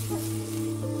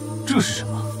这是什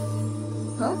么？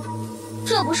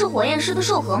这不是火焰师的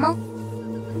兽核吗？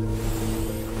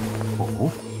哦，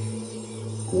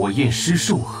火焰狮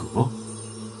兽核，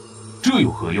这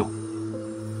有何用？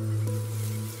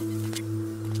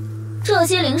这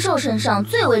些灵兽身上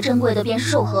最为珍贵的便是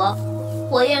兽核。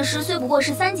火焰狮虽不过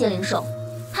是3阶灵兽，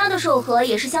它的兽核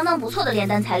也是相当不错的炼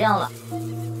丹材料了。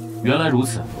原来如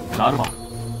此，拿着吧。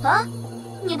啊，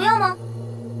你不要吗？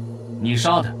你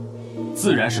杀的，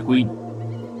自然是归你。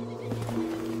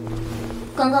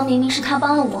刚刚明明是他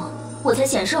帮了我，我才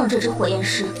险胜了这只火焰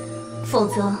狮，否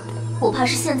则我怕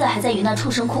是现在还在与那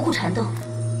畜生苦苦缠斗。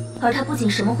而他不仅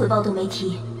什么回报都没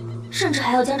提，甚至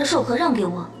还要将这兽核让给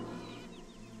我。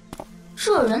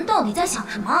这人到底在想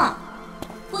什么啊？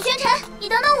古轩尘，你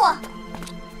等等我！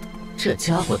这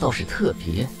家伙倒是特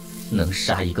别，能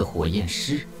杀一个火焰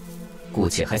狮，姑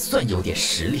且还算有点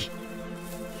实力。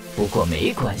不过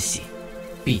没关系，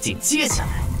毕竟接下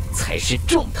来才是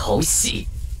重头戏。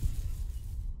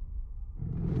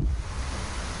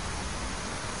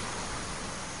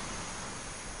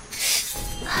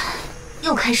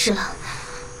又开始了。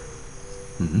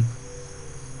嗯，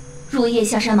入夜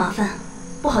下山麻烦，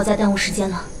不好再耽误时间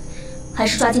了，还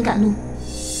是抓紧赶路。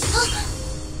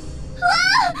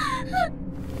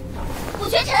古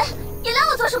轩尘，你拦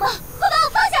我做什么？快把我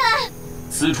放下来！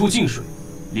此处净水，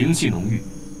灵气浓郁，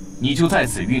你就在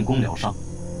此运功疗伤。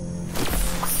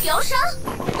疗伤？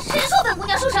谁说本姑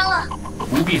娘受伤了？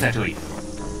不必再遮掩，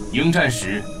迎战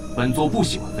时本座不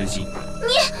喜欢分心。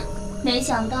你，没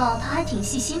想到他还挺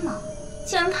细心嘛，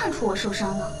竟然看出我受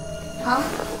伤了。好，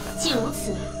既如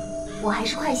此，我还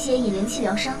是快些以灵气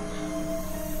疗伤。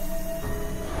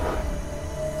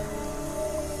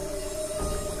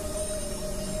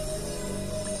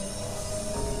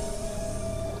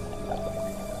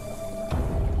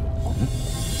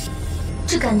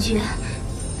这感觉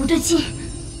不对劲。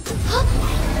啊！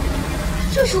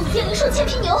这是5阶灵兽千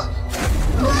皮牛。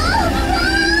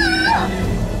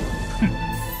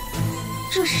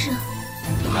这是……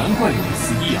难怪有一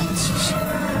丝异样的气息，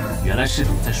原来是堵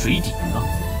在水底呢。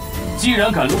既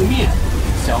然敢露面，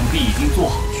想必已经做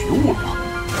好觉悟了吧？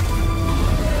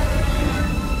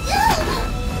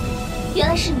原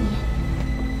来是你。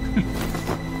哼，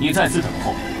你在此等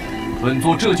候，本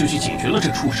座这就去解决了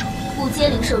这畜生。5阶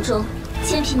灵兽中，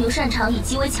千皮牛擅长以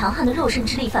极为强悍的肉身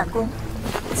之力反攻，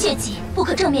切记不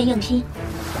可正面硬拼。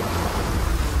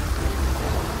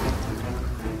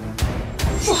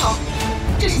不好，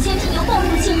这是千皮牛暴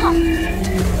怒的信号。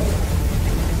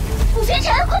古轩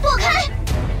尘，快躲开！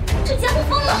这家伙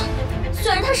疯了！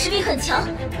虽然他实力很强，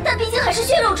但毕竟还是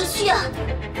血肉之躯啊！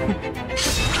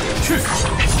去死！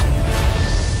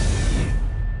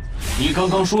你刚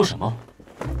刚说什么？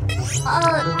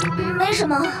没什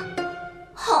么。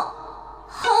好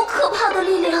可怕的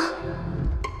力量！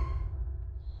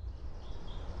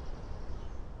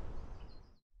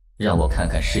让我看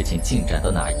看事情进展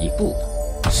到哪一步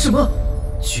了。什么？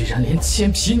居然连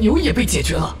千皮牛也被解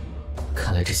决了！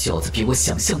看来这小子比我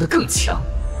想象的更强。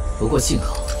不过幸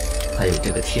好还有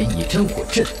这个天意真火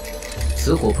阵，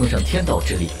此火碰上天道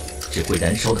之力，只会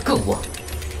燃烧得更旺。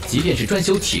即便是专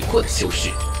修体魄的修士，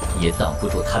也挡不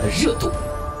住它的热度。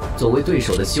作为对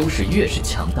手的修士越是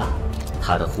强大，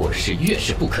他的火势越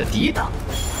是不可抵挡。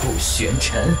不玄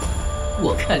尘，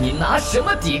我看你拿什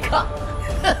么抵抗？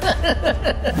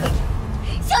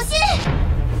小心！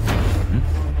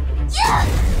呀！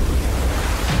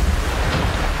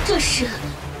这是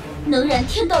能燃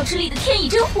天道之力的天意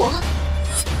真火。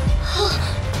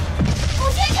古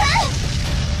轩尘，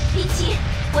林奇，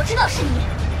我知道是你。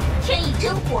天意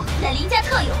真火乃林家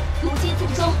特有，如今族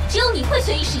中只有你会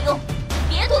随意使用，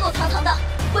别躲躲藏藏的，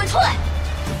滚出来！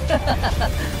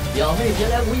表妹别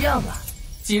来无恙了，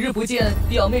几日不见，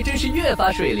表妹真是越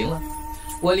发水灵了。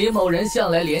我林某人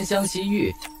向来怜香惜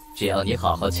玉，只要你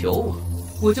好好求我，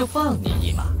我就放你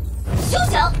一马。休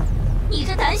想！你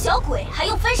这胆小鬼还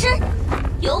用分身？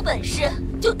有本事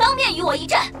就当面与我一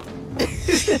战！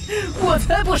我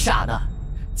才不傻呢！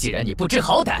既然你不知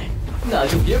好歹，那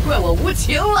就别怪我无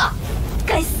情了。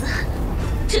该死！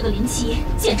这个林奇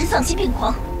简直丧心病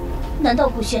狂！难道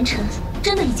古玄尘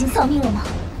真的已经丧命了吗？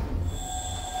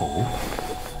哦，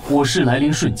火势来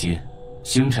临瞬间，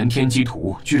星辰天机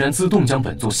图居然自动将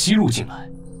本座吸入进来，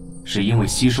是因为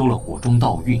吸收了火中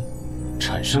道运，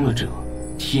产生了这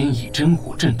天意真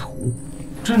火阵图。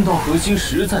阵道核心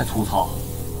实在粗糙，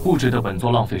不值得本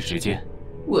座浪费时间。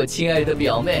我亲爱的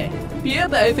表妹，别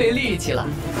白费力气了，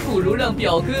不如让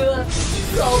表哥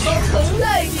好好疼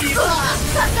爱你吧！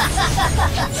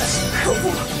可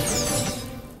恶！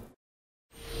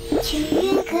全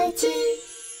员科技。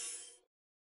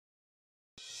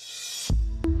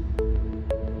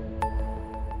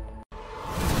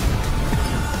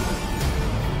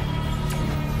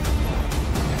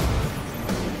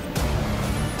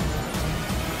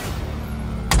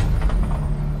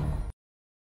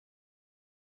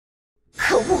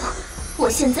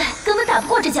现在根本打不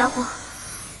过这家伙。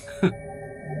哼，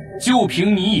就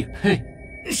凭你也配？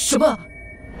什么？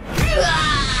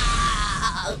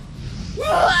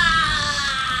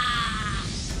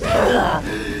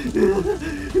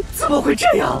怎么会这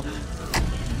样？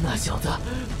那小子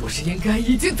不是应该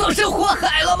已经葬身火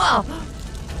海了吗？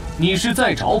你是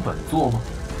在找本座吗？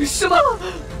什么？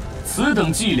此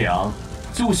等伎俩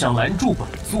就想拦住本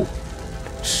座，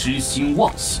痴心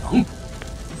妄想！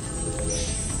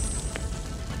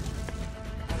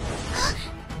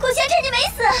古先生，你没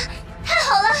死，太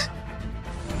好了！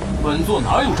本座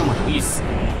哪有这么容易死？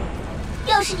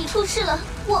要是你出事了，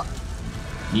我……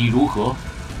你如何？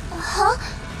啊！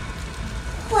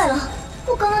坏了，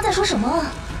我刚刚在说什么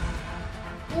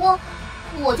啊？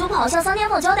我就跑向桑天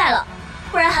凤交代了，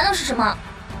不然还能是什么？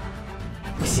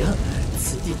不行，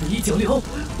此地不宜久留，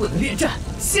不能恋战，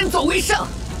先走为上。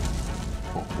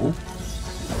哦，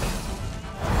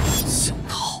想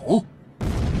逃？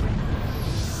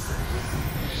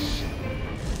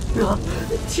啊！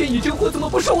天宇真火怎么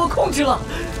不受我控制了？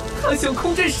他想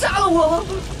空阵杀了我吗？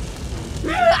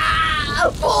啊！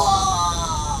不！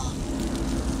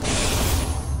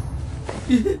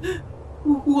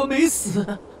我没死。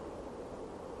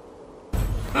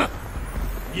哼，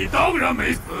你当然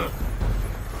没死，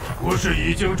不是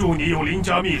已经助你用林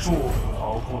家秘术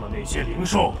操控了那些灵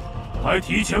兽，还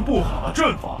提前布好了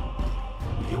阵法，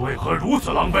你为何如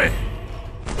此狼狈？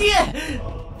爹！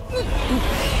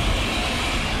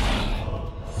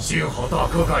幸好大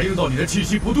哥感应到你的气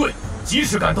息不对，及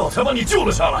时赶到，才把你救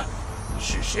了下来。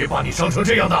是谁把你伤成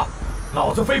这样的？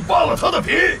老子非扒了他的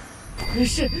皮！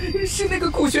是那个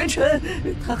古玄尘，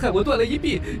他害我断了一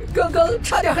臂，刚刚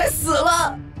差点还死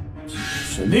了。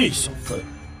是那小子？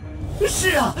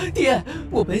是啊，爹，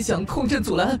我本想控阵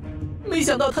阻拦，没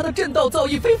想到他的阵道造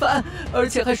诣非凡，而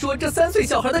且还说这3岁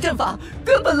小孩的阵法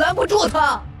根本拦不住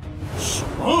他。什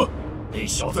么？那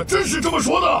小子真是这么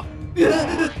说的？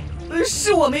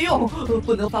是我没用，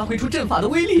不能发挥出阵法的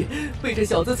威力，被这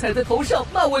小子踩在头上，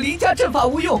骂我林家阵法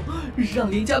无用，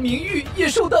让林家名誉也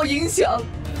受到影响。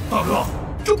大哥，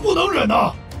这不能忍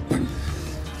呐！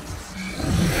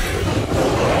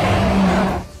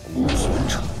顾玄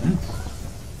尘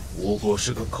不过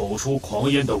是个口出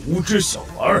狂言的无知小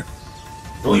孩，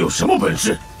能有什么本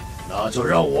事？那就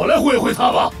让我来会会他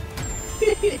吧。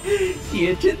嘿嘿，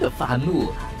爹真的发怒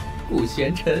了，顾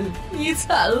玄尘，你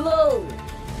惨喽！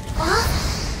啊！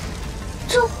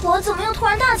这火怎么又突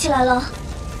然大起来了？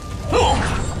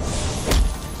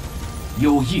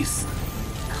有意思，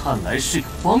看来是个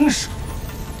帮手。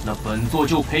那本座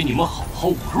就陪你们好好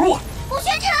玩玩。顾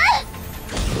玄尘！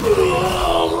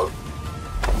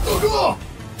大哥，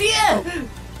爹！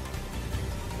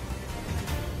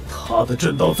他的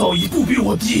阵道造诣不比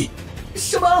我低。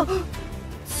什么？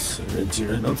此人竟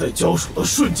然能在交手的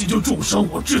瞬间就重伤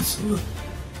我至此！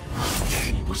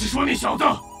你不是说那小子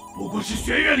不过是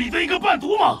学院里的一个伴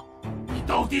读吗？你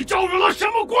到底招惹了什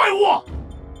么怪物？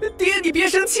爹，你别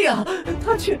生气啊，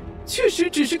他确实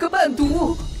只是个伴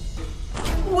读，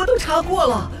我都查过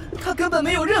了，他根本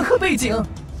没有任何背景。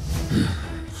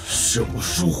是我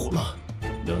疏忽了，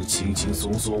能轻轻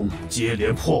松松接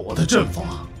连破我的阵法，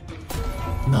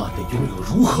那得拥有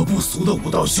如何不俗的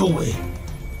武道修为，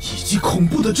以及恐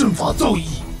怖的阵法造诣。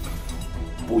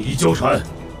不宜纠缠，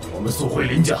我们速回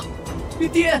林家。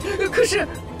爹，可是……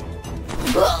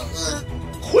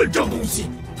混账东西！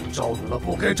招惹了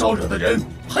不该招惹的人，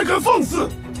还敢放肆！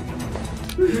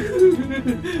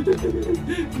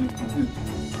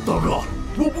大哥，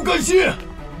我不甘心，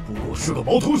不过是个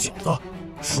毛头小子，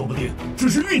说不定只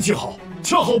是运气好，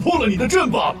恰好破了你的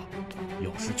阵罢了。要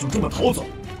是就这么逃走，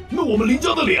那我们林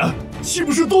家的脸岂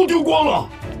不是都丢光了？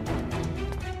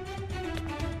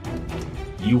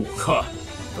依我看，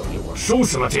等一会儿收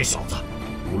拾了这小子，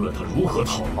无论他如何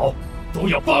讨饶，都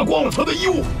要扒光了他的衣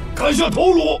物，砍下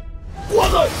头颅，挂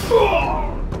在……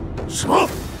什么？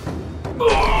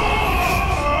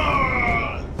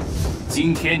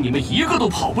今天你们一个都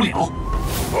跑不了。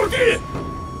二弟，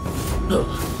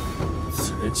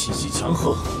此人气息强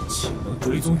横，且能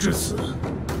追踪至此，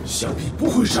想必不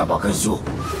会善罢甘休，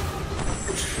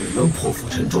只能破釜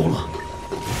沉舟了。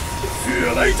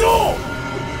血雷咒！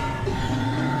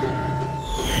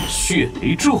血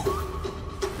雷咒，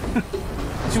哼，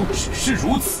就只是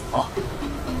如此吗？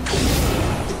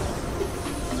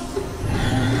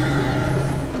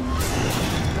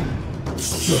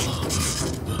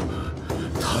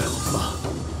太好了，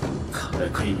看来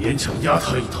可以勉强压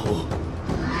他一头。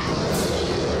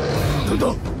等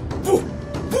等，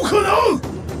不可能！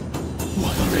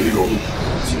我的雷龙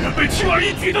竟然被轻而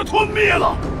易举的吞灭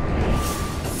了，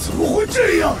怎么会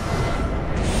这样？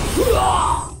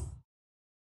啊！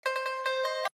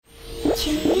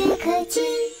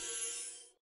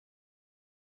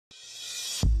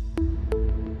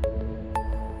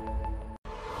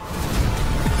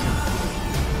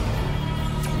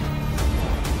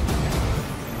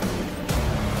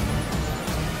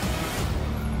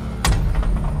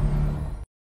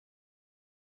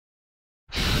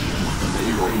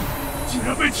竟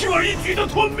然被轻而易举的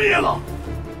吞灭了！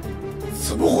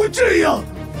怎么会这样？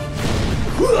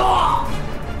啊！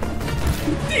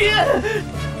爹！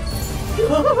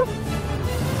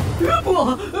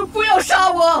不要杀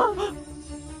我！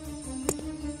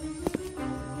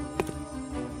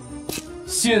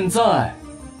现在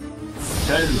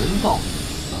该轮到你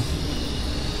了。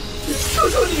求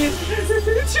求你，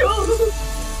求！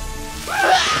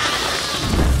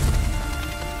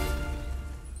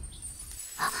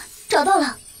找到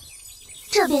了，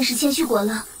这便是千须果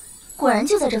了，果然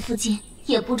就在这附近。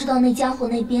也不知道那家伙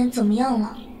那边怎么样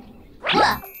了。喂，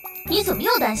你怎么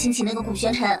又担心起那个古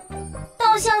玄尘？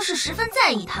倒像是十分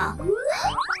在意他。啊！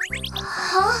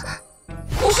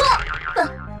胡说！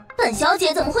本小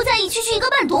姐怎么会在意区区一个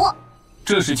伴读？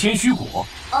这是千须果。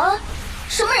啊？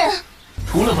什么人？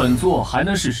除了本座还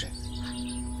能是谁？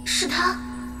是他。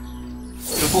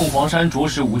这凤凰山着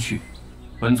实无趣，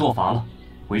本座乏了，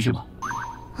回去吧。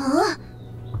啊？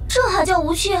这还叫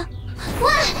无趣？喂，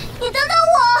你等等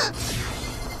我！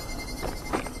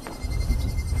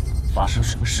发生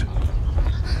什么事了？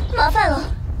麻烦了，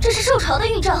这是受潮的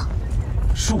预兆。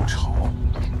受潮？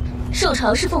受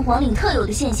潮是凤凰岭特有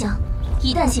的现象，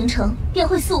一旦形成，便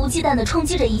会肆无忌惮地冲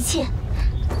击着一切。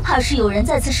怕是有人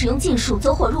再次使用禁术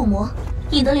走火入魔，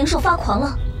引得灵兽发狂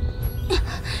了。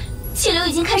气流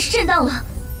已经开始震荡了，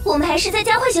我们还是再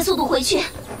加快些速度回去。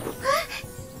啊，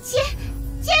千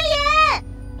莲，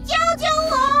救救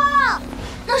我！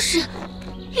那是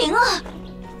灵儿，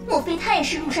莫非她也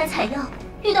是入山采药？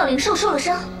遇到灵兽受了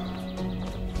伤，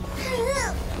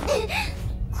快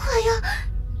要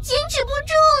坚持不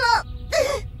住了！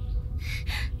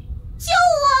救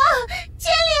我，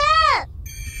千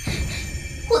莲！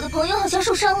我的朋友好像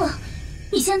受伤了，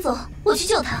你先走，我去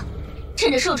救他。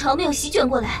趁着兽潮没有席卷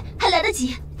过来，还来得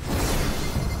及。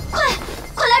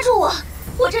快拉住我！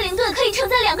我这灵盾可以承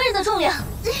载2个人的重量。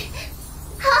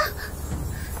好，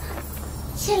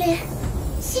千莲，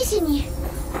谢谢你。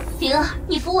灵儿，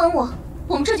你扶稳我。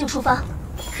我们这就出发。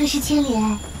可是千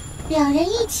莲，2人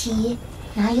一起，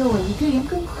哪有我一个人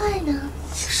更快呢？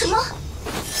什么？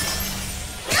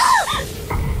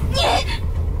你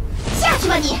下去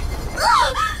吧你！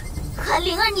韩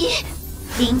灵儿你，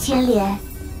林千莲，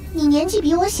你年纪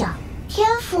比我小，天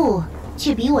赋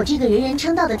却比我这个人人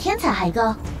称道的天才还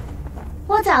高。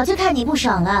我早就看你不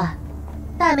爽了，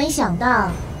但没想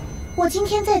到我今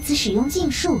天再次使用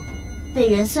禁术，被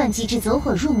人算计至走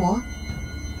火入魔。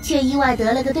却意外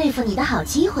得了个对付你的好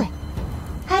机会，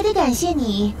还得感谢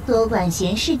你多管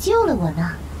闲事救了我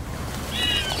呢。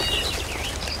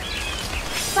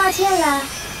抱歉了，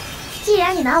既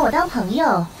然你拿我当朋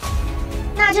友，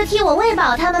那就替我喂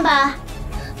饱他们吧。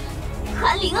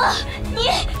韩灵儿，你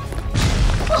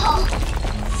不好！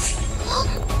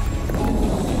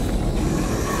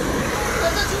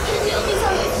难道今天就要对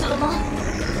上于此了吗？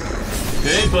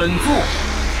给本座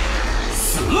死！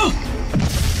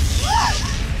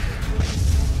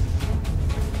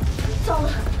糟了，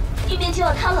地面就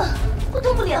要塌了，我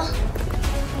动不了。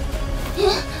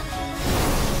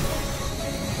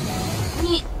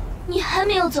你还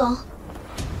没有走？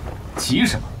急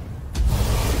什么？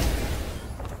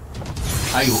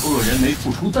还有恶人没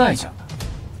付出代价呢。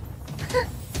哼，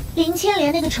林千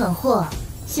莲那个蠢货，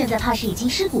现在怕是已经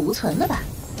尸骨无存了吧？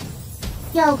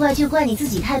要怪就怪你自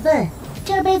己太笨，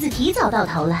这辈子提早到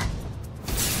头了。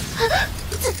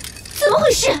怎么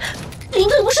回事？灵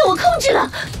盾不受我控制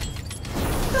了！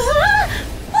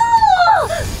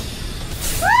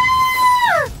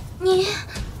你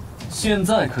现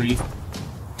在可以走。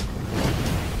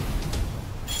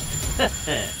嘿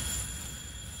嘿。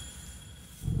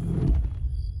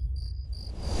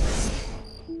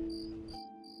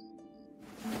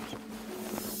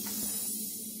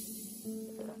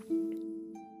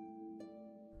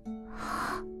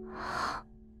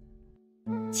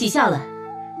起效了，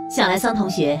想来桑同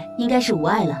学应该是无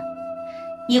碍了。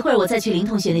一会儿我再去林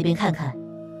同学那边看看。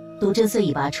毒针虽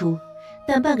已拔出，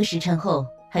但半个时辰后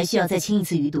还需要再清一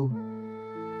次余毒。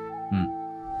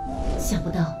想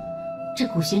不到这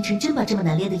古玄尘真把这么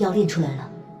难炼的药炼出来了。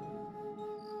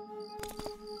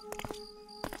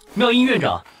妙音院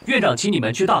长，院长请你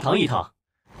们去大堂一趟。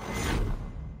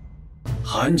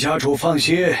韩家主放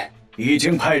心，已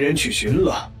经派人去寻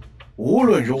了，无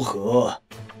论如何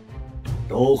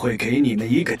都会给你们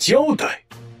一个交代。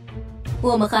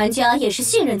我们韩家也是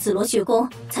信任紫罗学宫，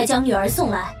才将女儿送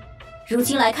来。如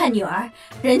今来看女儿，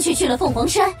人却去了凤凰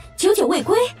山，久久未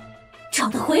归。找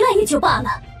得回来也就罢了，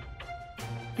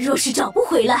若是找不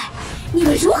回来，你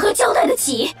们如何交代得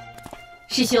起？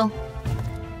师兄，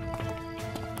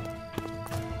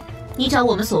你找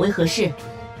我们所为何事？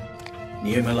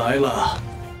你们来了。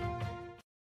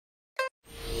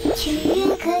去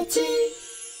可及。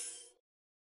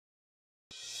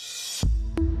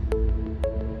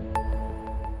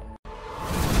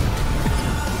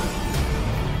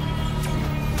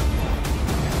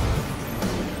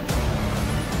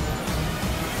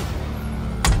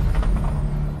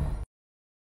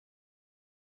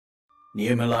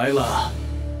你们来了，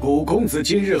古公子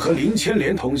今日和林千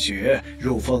莲同学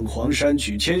入凤凰山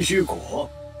取千须果，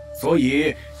所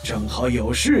以正好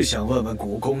有事想问问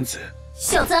古公子。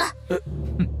小子，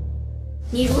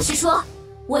你如实说，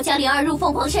我家灵儿入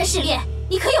凤凰山试炼，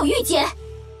你可有预见？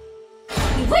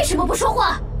你为什么不说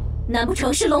话？难不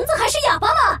成是聋子还是哑巴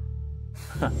吗？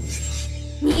哼！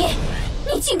你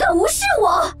竟敢无视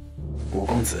我！古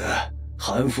公子。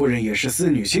韩夫人也是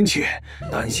思女心切，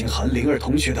担心韩灵儿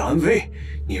同学的安危。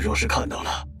你若是看到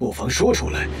了，不妨说出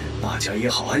来，大家也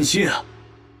好安心啊。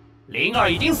灵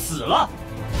儿已经死了。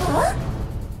啊？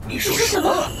你说什么？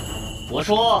我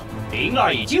说灵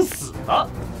儿已经死了，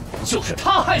就是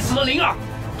他害死了灵儿。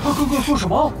他刚刚说什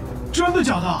么？真的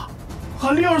假的？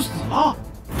韩灵儿死了？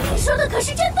你说的可是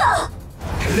真的？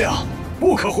陈亮，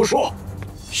不可胡说！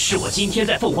是我今天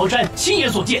在凤凰山亲眼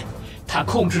所见。他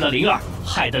控制了灵儿，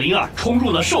害得灵儿冲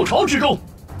入了兽潮之中。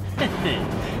哼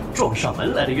哼，撞上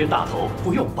门来的冤大头，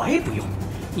不用白不用，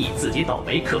你自己倒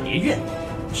霉可别怨。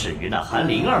至于那韩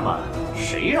灵儿嘛，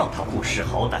谁让她不识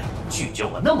好歹，拒绝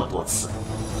我那么多次？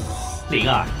灵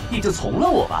儿，你就从了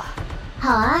我吧。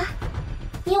好啊，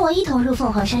你我一同入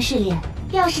凤凰山试炼，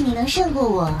要是你能胜过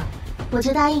我，我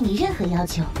就答应你任何要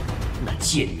求。那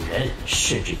贱女人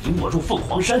甚至引我入凤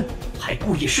凰山，还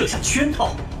故意设下圈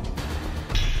套。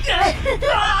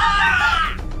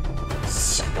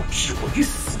想要置我于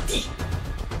死地，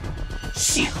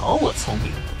幸好我聪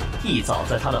明，一早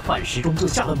在他的饭食中就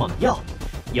下了猛药，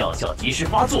药效及时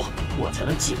发作，我才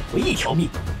能捡回一条命。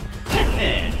嘿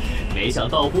嘿，没想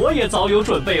到我也早有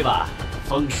准备吧？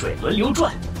风水轮流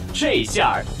转，这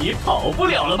下你跑不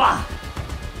了了吧？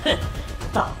哼，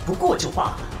打不过就罢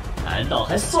了，难道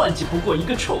还算计不过一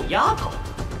个臭丫头？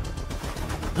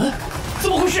怎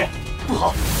么回事？不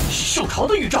好，是兽潮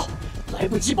的预兆，来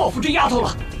不及报复这丫头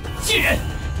了。贱人，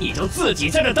你就自己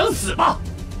在这等死吧。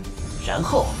然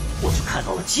后我就看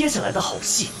到了接下来的好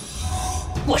戏。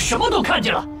我什么都看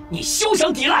见了，你休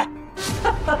想抵赖！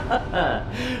哈哈哈哈！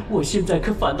我现在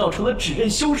可反倒成了只认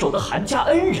凶手的韩家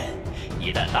恩人，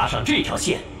一旦搭上这条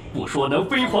线，不说能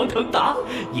飞黄腾达，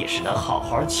也是能好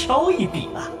好敲一笔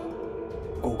了。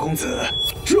古公子，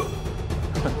这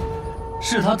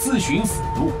是他自寻死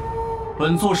路。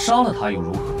本座杀了他又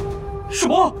如何？什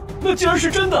么？那竟然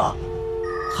是真的！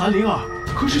韩灵儿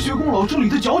可是学宫老这里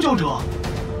的佼佼者，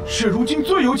是如今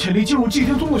最有潜力进入祭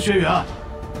天宗的学员。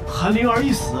韩灵儿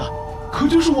一死，可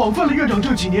就是枉费了院长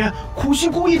这几年苦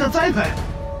心孤诣的栽培。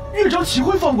院长岂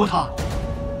会放过他？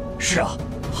是啊，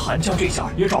韩家这下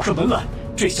也找上门来，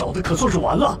这小子可算是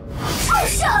完了。畜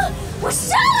生！我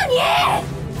杀了你！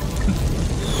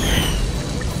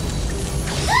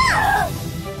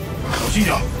小心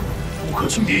点，不可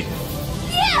轻敌。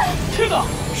天哪，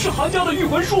是韩家的御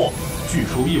魂术！据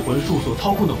说异魂术所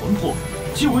操控的魂魄，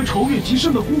皆为仇怨极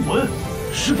深的孤魂，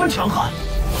十分强悍。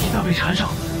一旦被缠上，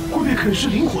会被啃噬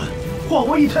灵魂，化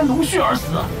为一滩脓血而死。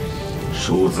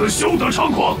庶子休得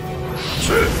猖狂！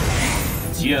去，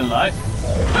剑来！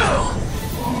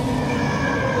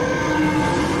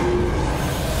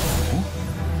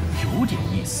有点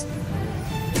意思。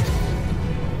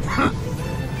哼，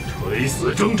垂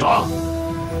死挣扎，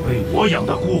被我养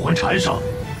的孤魂缠上，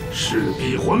势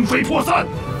必魂飞魄散。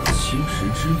侵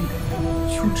蚀之力，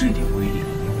就这点威力了，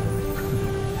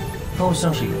倒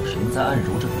像是有神在暗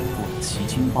揉着本座的奇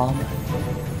经八脉。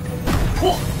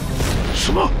破！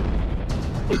什么？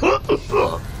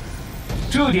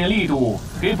这点力度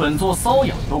给本座瘙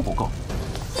痒都不够。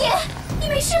爹，你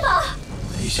没事吧？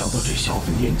没想到这小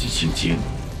子年纪轻轻，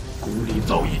功力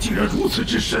造诣竟然如此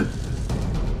之深。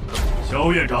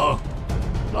萧院长，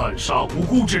滥杀无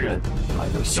辜之人，还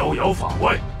能逍遥法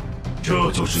外，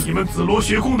这就是你们紫罗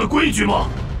学宫的规矩吗？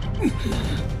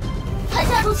韩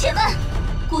家主且慢，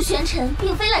顾玄尘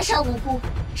并非滥杀无辜，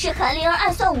是韩灵儿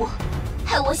暗算我，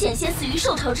害我险些死于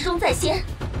兽潮之中在先。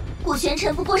顾玄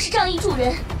尘不过是仗义助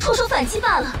人，出手反击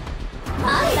罢了。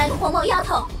哪里来的黄毛丫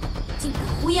头，竟敢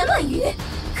胡言乱语！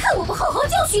看我不好好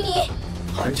教训你！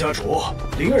韩家主，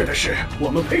灵儿的事我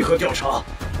们配合调查，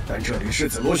但这里是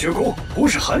紫罗学宫，不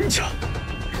是韩家，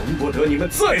容不得你们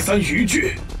再三逾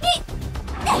矩。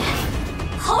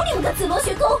好你们个紫罗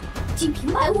学宫，仅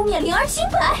凭埋污蔑灵儿清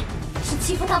白，是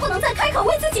欺负她不能再开口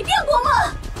为自己辩驳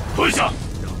吗？退下，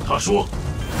让他说。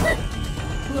哼，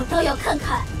我倒要看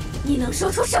看你能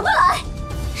说出什么来。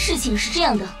事情是这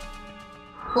样的，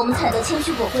我们采得千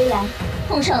须果归来，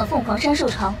碰上了凤凰山兽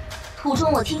潮，途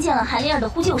中我听见了韩灵儿的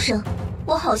呼救声，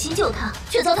我好心救她，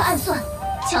却遭她暗算，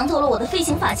抢走了我的飞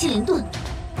行法器灵盾。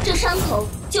这伤口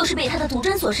就是被她的毒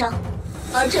针所伤，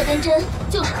而这根针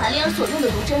就是韩灵儿所用的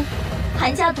毒针，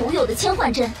韩家独有的千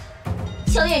幻针。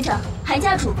萧院长，韩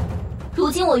家主，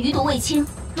如今我余毒未清，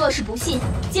若是不信，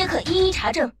皆可一一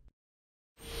查证。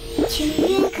去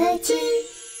约可及。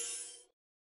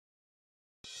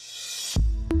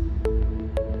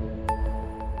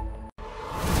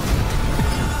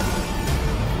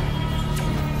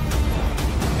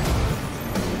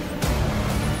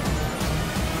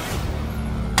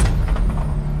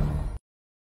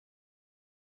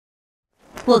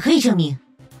我可以证明，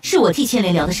是我替千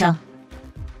莲疗的伤。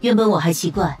原本我还奇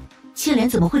怪，千莲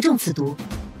怎么会中此毒，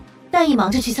但一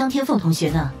忙着去苍天凤同学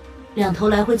那，两头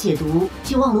来回解毒，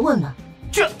就忘了问了。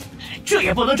这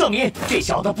也不能证明这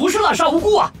小子不是滥杀无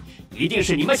辜啊！一定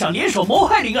是你们想联手谋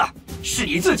害灵儿，是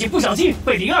你自己不小心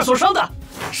被灵儿所伤的。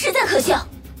实在可笑，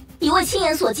一位亲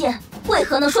眼所见，为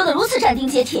何能说得如此斩钉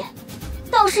截铁？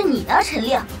倒是你呢，陈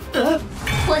亮。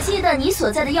我记得你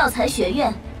所在的药材学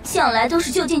院，向来都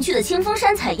是就近去的清风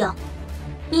山采药。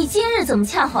你今日怎么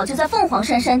恰好就在凤凰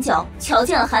山山脚瞧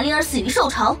见了韩灵儿死于受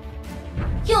潮，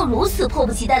又如此迫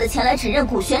不及待地前来指认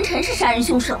古玄尘是杀人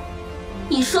凶手？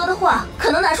你说的话可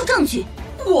能拿出证据。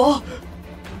我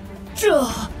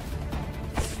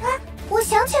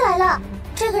想起来了，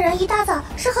这个人一大早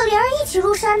是和灵儿一起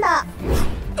入山的。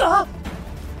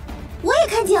我也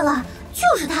看见了，就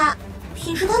是他。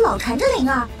平时他老缠着灵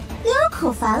儿，灵儿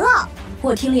可烦了。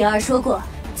我听灵儿说过，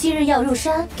今日要入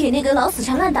山给那个老死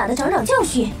缠烂打的长长教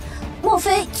训，莫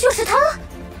非就是他？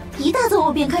一大早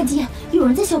我便看见有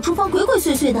人在小厨房鬼鬼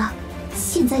祟祟的，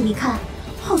现在一看，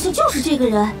好像就是这个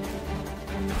人。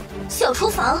小厨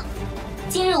房，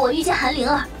今日我遇见韩灵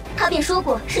儿，她便说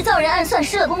过是造人暗算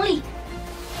失了功力，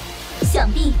想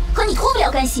必和你脱不了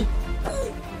干系。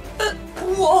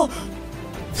我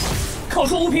口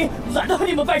说无凭，懒得和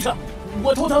你们掰扯，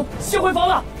我头疼，先回房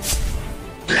了。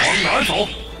往哪儿走？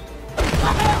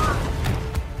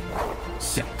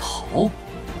想逃？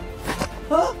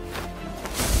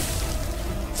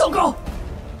糟糕！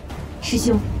师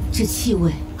兄，这气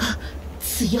味，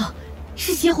此药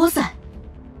是邪火散。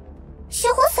邪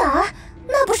火散？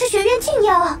那不是学院禁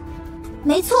药？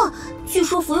没错，据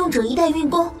说服用者一旦运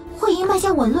功，会因脉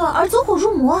象紊乱而走火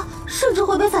入魔，甚至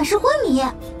会被反噬昏迷。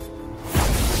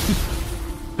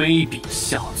卑鄙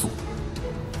下作！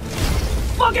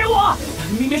放开我！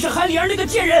明明是韩灵儿那个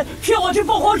贱人骗我去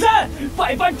凤凰山，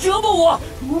百般折磨我，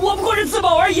我不过是自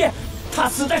保而已。他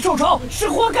死在受潮是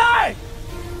活该。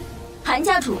韩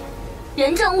家主，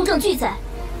人证物证俱在，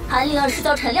韩灵儿是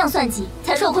遭陈亮算计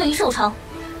才受困于受潮，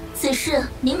此事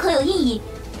您可有异议？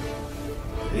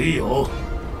没有。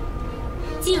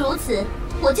既如此，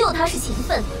我救他是情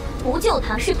分，不救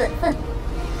他是本分。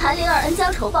韩灵儿恩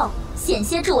将仇报，险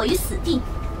些置我于死地，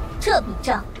这笔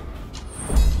账，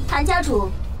韩家主，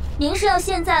您是要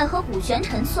现在和古玄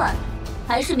尘算，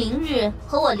还是明日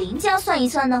和我林家算一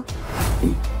算呢？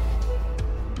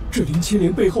这林千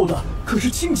莲背后的可是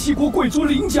清齐国贵族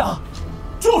林家。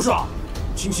就是啊，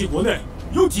清齐国内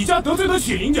有几家得罪得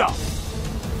起林家？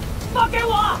放开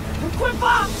我！快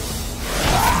放！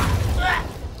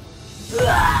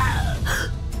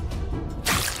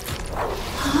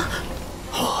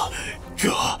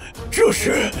这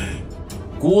是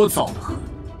聒噪的很。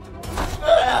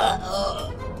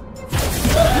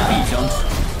不必相信，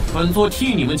本座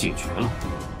替你们解决了。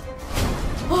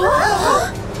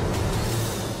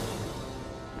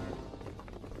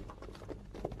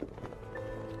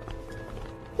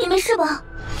你没事吧？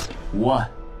无碍。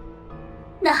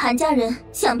那韩家人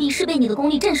想必是被你的功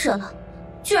力震慑了，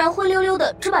居然灰溜溜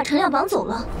的只把陈亮绑走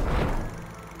了。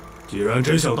既然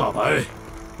真相大白，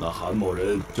那韩某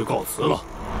人就告辞了。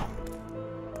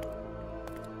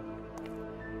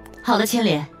好了，千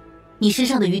莲，你身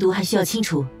上的余毒还需要清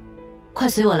除，快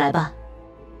随我来吧。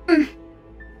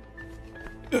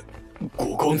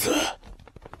古公子，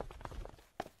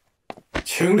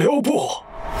请留步。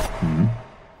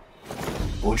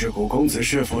不知古公子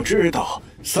是否知道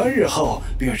，3日后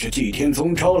便是祭天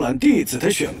宗招揽弟子的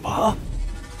选拔。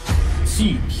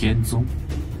祭天宗？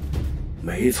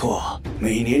没错，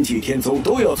每年祭天宗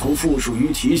都要从附属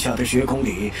于旗下的学宫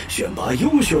里选拔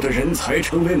优秀的人才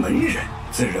成为门人。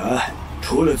自然，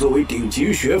除了作为顶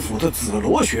级学府的紫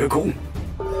罗学宫，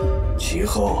其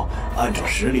后按照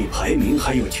实力排名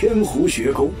还有千湖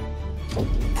学宫、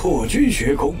破军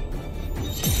学宫、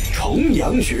重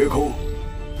阳学宫。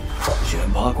选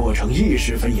拔过程亦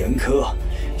十分严苛，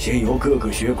先由各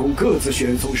个学宫各自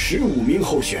选送15名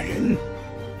候选人，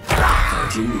在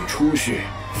经历初试、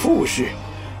复试、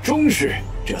中试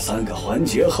这3个环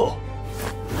节后，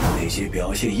那些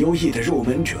表现优异的入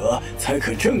门者才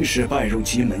可正式拜入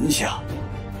其门下。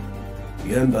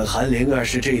原本韩灵儿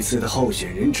是这次的候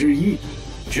选人之一，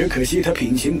只可惜他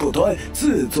品行不端，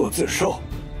自作自受。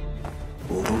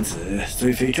五公子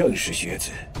虽非正式学子，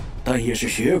但也是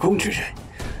学宫之人，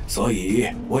所以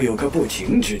我有个不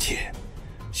情之请，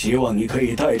希望你可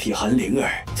以代替韩灵儿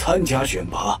参加选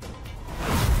拔。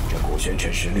这顾玄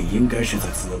琛实力应该是在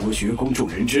紫罗学宫众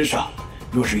人之上，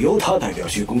若是由他代表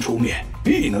学宫出面，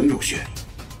必能入选。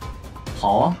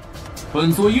好啊，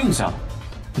本座应下了。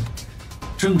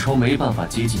正愁没办法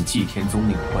接近祭天宗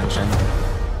那个关山。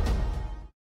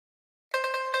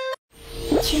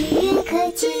去月可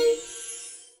见。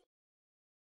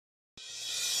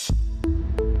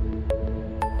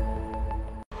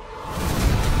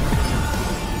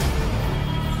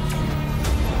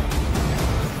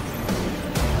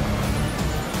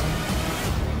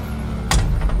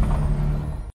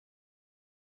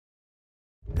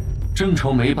正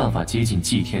愁没办法接近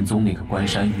祭天宗那个关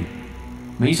山玉，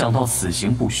没想到此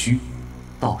行不虚，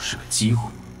倒是个机会。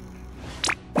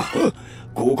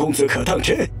古公子可当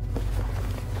真？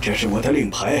这是我的令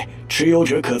牌，持有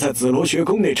者可在紫罗学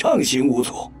宫内畅行无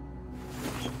阻。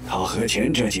考核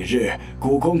前这几日，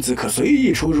古公子可随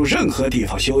意出入任何地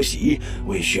方休息，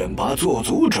为选拔做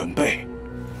足准备。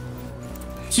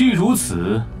既如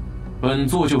此，本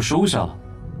座就收下了。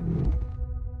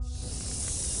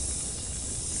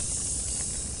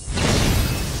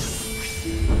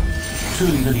这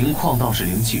里的灵矿倒是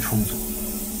灵气充足，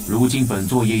如今本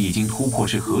座也已经突破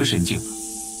至河神境了，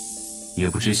也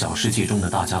不知小世界中的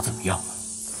大家怎么样了。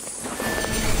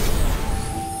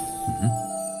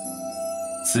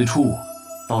此处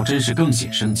倒真是更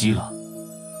显生机了。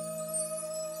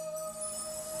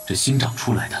这新长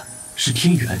出来的是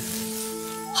天元，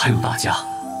还有大家，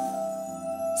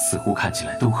似乎看起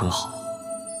来都很好。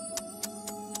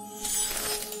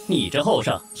你这后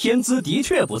生天资的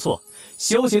确不错，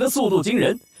修行的速度惊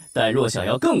人，但若想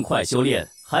要更快修炼，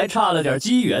还差了点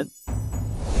机缘。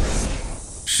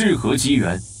是何机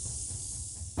缘？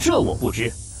这我不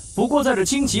知，不过在这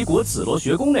青旗国紫罗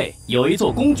学宫内有一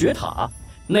座公爵塔，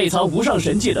内藏无上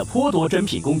神界的颇多珍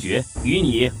品公爵，与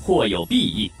你或有裨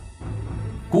益。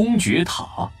公爵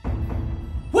塔？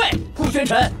喂，顾玄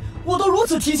琛，我都如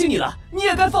此提醒你了，你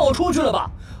也该放我出去了吧？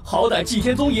好歹祭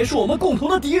天宗也是我们共同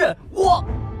的敌人，我……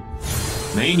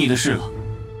没你的事了。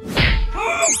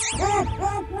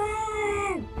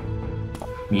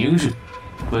明日，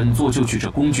本座就去这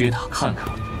公爵塔看看，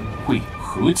会有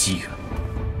何机缘。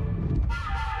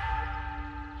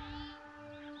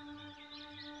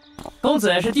公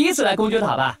子是第一次来公爵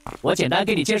塔吧？我简单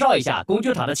给你介绍一下公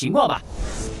爵塔的情况吧。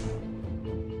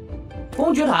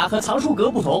公爵塔和藏书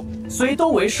阁不同，虽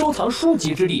都为收藏书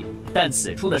籍之地，但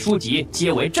此处的书籍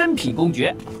皆为珍品公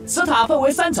爵。此塔分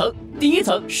为3层，第一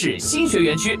层是新学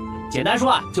园区，简单说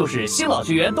啊，就是新老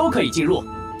学员都可以进入。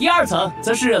第2层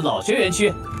则是老学园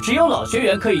区，只有老学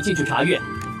员可以进去查阅。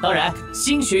当然，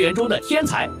新学员中的天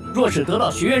才，若是得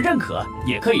到学院认可，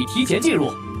也可以提前进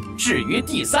入。至于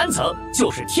第3层，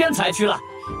就是天才区了，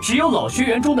只有老学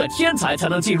员中的天才才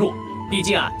能进入。毕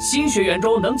竟啊，新学员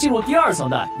中能进入第2层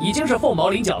的已经是凤毛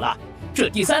麟角了，这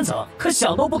第3层可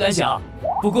想都不敢想。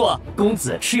不过公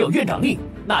子持有院长令，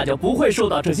那就不会受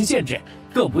到这些限制，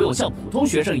更不用像普通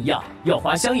学生一样要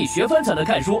花相应学分才能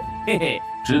看书。嘿嘿，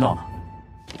知道了。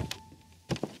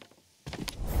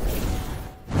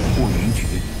破云诀、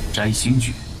摘星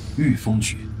诀、御风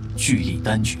诀、聚力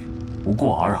丹诀，不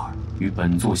过尔尔，与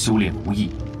本座修炼无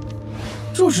异。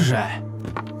这是谁？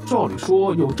照理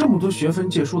说，有这么多学分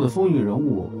借书的风云人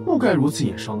物，不该如此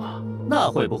野生啊！那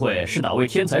会不会是哪位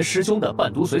天才师兄的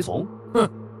伴读随从？哼，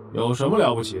有什么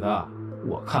了不起的？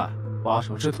我看8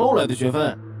成是偷来的学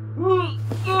分。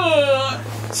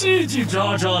叽叽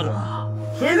喳喳的，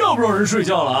还让不让人睡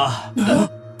觉了啊？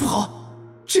不好，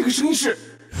这个声音是……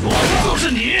说的就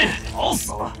是你，吵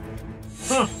死了！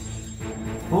哼！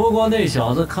不过那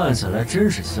小子看起来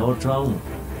真是嚣张啊，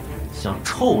像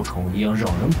臭虫一样让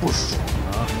人不爽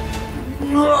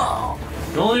啊！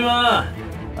兄弟们，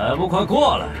还不快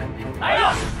过来！哎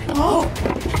呀！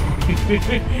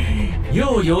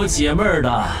又有解闷儿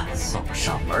的送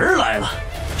上门来了。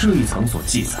这一层所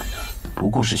记载的，不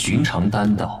过是寻常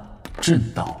丹道、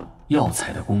阵道、药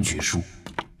材的公爵书，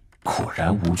果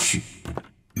然无趣。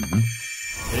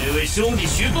这位兄弟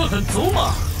学分很足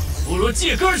嘛，不如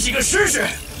借哥几个试试。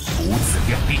不自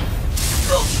量力！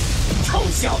臭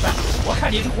小子，我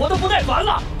看你是活得不耐烦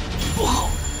了。不好！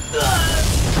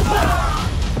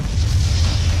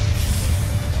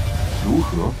如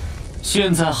何？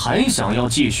现在还想要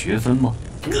借学分吗？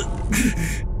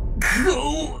可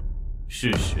恶！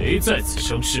是谁在此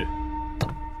生事？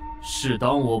是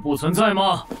当我不存在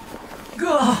吗？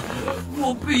哥，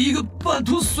我被一个半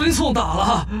途随从打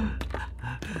了。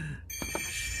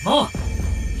什么？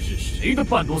是谁的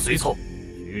半途随从？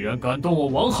居然敢动我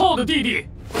王浩的弟弟！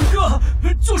哥，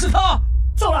就是他！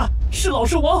糟了，是老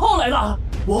师王浩来了。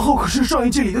王浩可是上一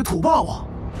届里的土霸王，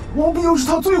王斌又是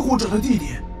他最护着的弟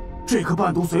弟，这个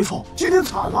半途随从今天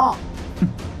惨了。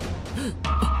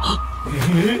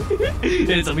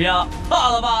怎么样，怕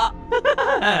了吧？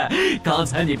刚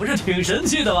才你不是挺生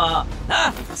气的吗？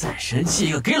啊，再生气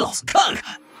一个给老子看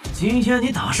看！今天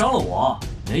你打伤了我，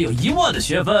没有1万的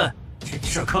学分，这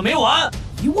事可没完。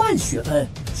1万学分，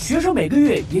学生每个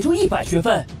月也就100学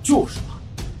分。就是嘛，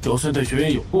就算对学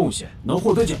员有贡献，能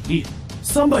获得奖励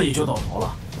，300也就到头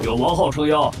了。有王浩撑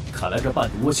腰，看来这半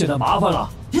途现在麻烦了。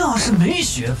要是没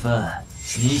学分，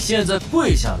你现在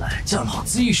跪下来叫老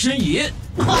子一声爷！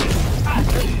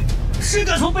谁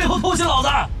敢从背后偷袭老子？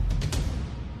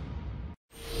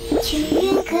全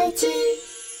员科技。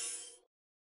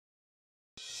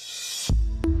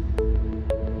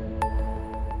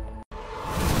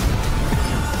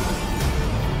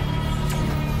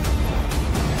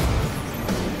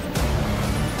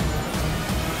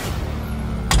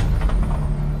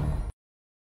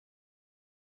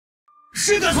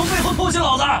谁敢从背后偷袭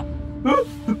老子？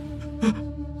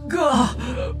哥，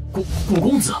古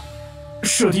公子，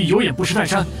舍弟有眼不识泰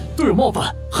山，对有冒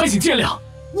犯，还请见谅。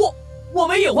我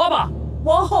没眼花吧？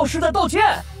王浩是在道歉。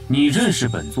你认识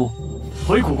本座？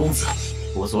回古公子，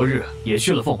我昨日也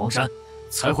去了凤凰山，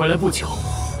才回来不久。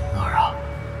那儿啊，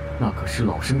那可是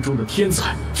老生中的天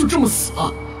才，就这么死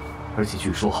了。而且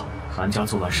据说韩家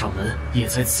昨晚上门，也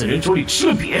在此人手里吃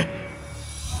了瘪。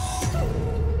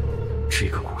这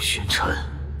个古玄尘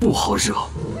不好惹。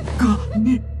哥，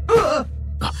你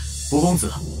古公子，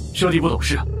舍弟不懂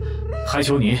事，还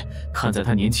求您看在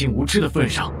他年轻无知的份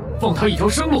上，放他一条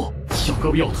生路。要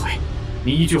胳膊要腿，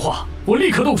您一句话，我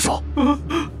立刻动手。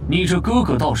你这哥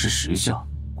哥倒是识相，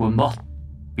滚吧，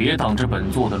别挡着本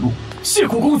座的路。谢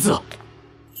古公子。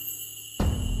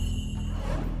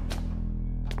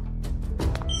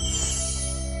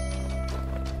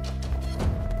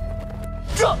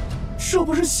这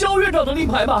不是萧院长的令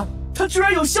牌吗？他居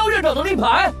然有萧院长的令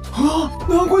牌啊！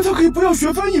难怪他可以不要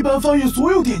学分一般翻阅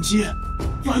所有典籍，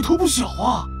来头不小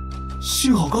啊！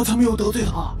幸好刚才没有得罪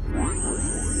他。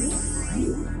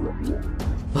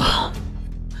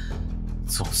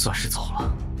总算是走了。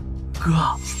哥，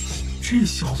这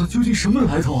小子究竟什么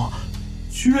来头啊？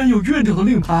居然有院长的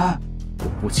令牌！我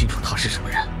不清楚他是什么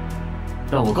人，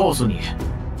但我告诉你，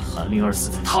韩灵儿死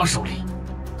在他手里，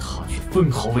他却分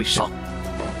毫未伤。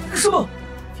什么？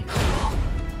你看他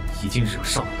已经惹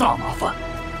上了大麻烦。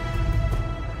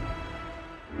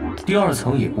第2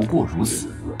层也不过如此，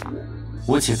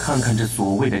我且看看这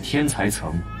所谓的天才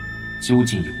层究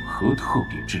竟有何特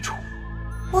别之处。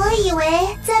我以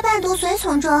为在半途随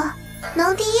从中，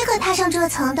能第一个踏上这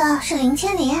层的是林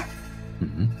千里，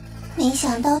没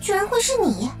想到居然会是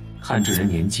你。看这人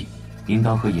年纪，应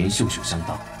当和严秀秀相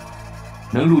当，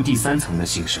能入第3层的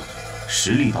新生，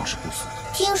实力倒是不俗。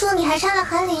听说你还杀了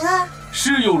韩灵儿，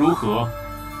是又如何？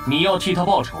你要替他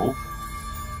报仇？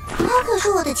他可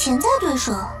是我的潜在对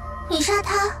手，你杀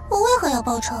他，我为何要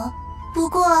报仇？不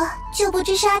过就不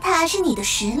知杀他是你的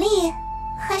实力，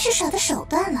还是耍的手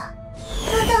段了。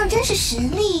他当真是实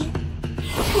力，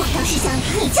我倒是想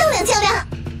与你较量较量。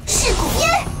是古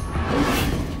烟，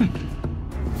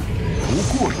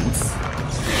不过如此。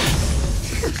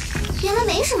哼，原来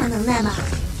没什么能耐嘛，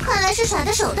看来是耍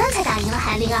的手段才打赢了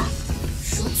韩灵儿。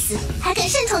如此还敢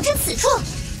擅闯至此处，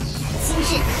今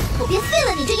日我便废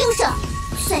了你这右手，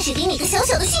算是给你个小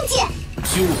小的训诫。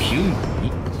就凭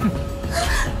你，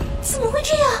怎么会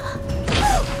这样？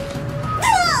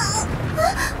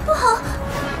不好！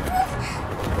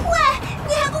喂，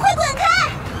你还不快滚开！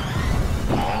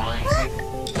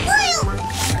哎呦，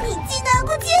你竟然不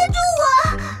接住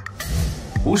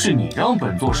我！不是你让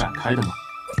本座闪开的吗？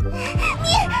你，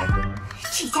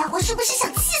这家伙是不是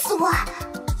想气死我？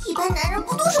一般男人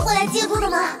不都是会来接住的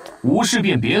吗？无事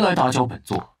便别来打搅本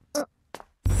座。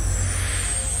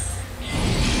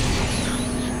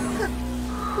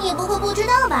你不会不知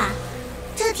道吧？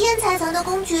这天才层的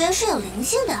公爵是有灵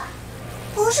性的，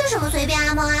不是什么随便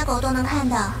阿猫阿狗都能看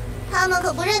到，他们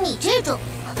可不认你这种。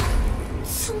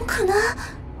怎么可能？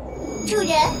主人，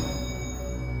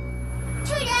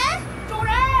主人，主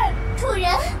人，主人！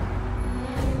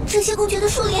这些公爵的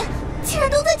数领竟然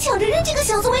都在抢着认这个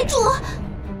小子为主。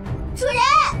主人，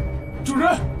主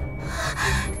人，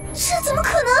这怎么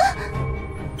可能？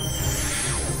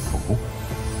哦，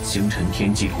星辰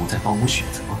天际图在帮我选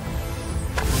择。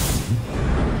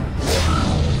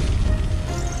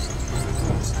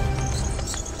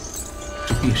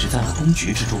便是在那公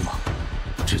爵之中吗？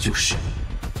这就是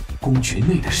公爵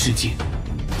内的世界。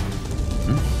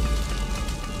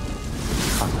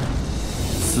看来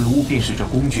此物便是这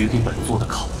公爵给本座的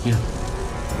考验了，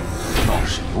倒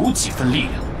是有几分力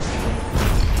量。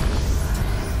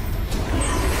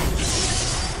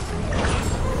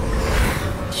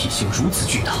体型如此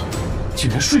巨大，竟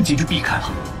然瞬间就避开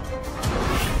了。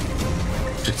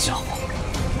这家伙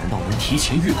难道能提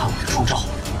前预判我的出招？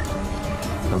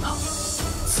等等，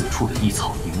此处的一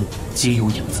草一木皆有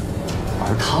影子，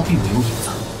而他并没有影子。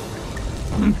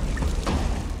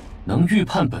能预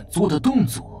判本座的动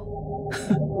作，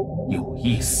哼，有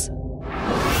意思。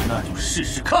那就试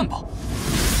试看吧。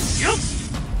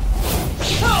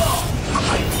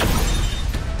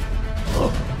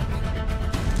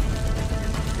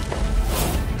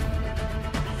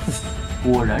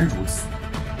果然如此，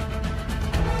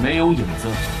没有影子，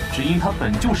只因它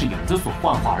本就是影子所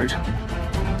幻化而成。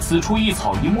此处一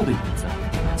草一木的影子，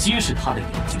皆是他的研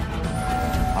究。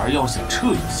而要想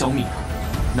彻底消灭它，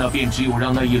那便只有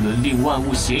让那一轮令万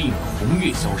物显影的红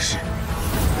月消失。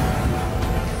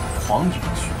狂影诀，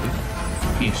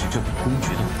便是这本公爵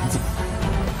的名字。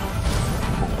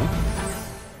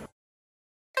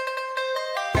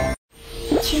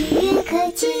情缘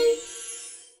可及。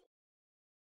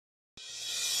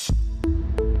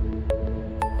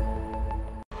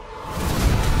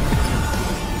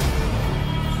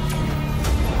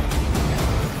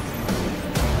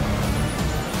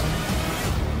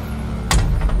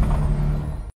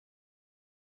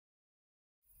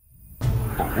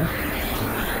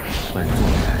本座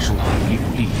能感受到有一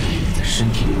股力量在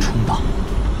身体里冲荡，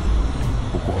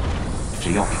不过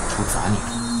只要摒除杂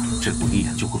念，这股力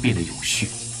量就会变得有序，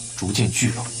逐渐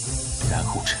聚拢，然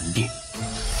后沉淀。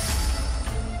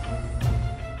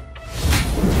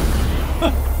哼，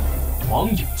狂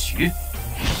影诀，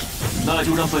那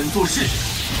就让本座试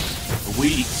试它的威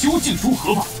力究竟如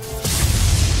何吧。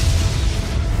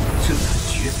这感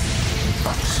觉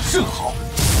倒是甚好。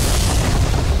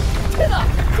天哪，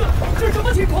这什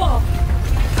么情况？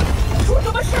出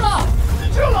什么事了？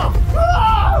这了！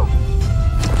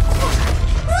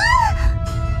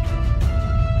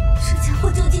这家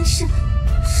伙究竟是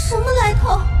什么来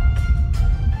头？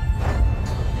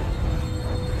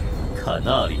看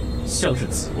那里像是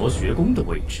紫罗学宫的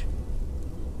位置，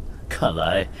看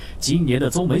来今年的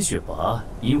宗门选拔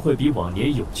应会比往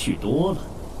年有趣多了。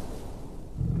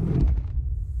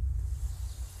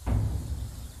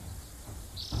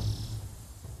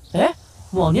哎，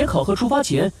往年考核出发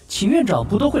前，秦院长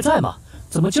不都会在吗？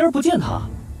怎么今儿不见他？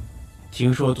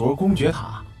听说昨儿公爵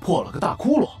塔破了个大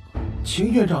窟窿，秦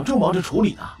院长正忙着处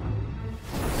理呢。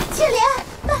青莲，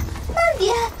慢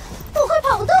点，我快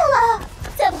跑不动了，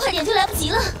再不快点就来不及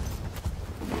了。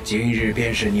今日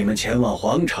便是你们前往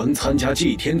皇城参加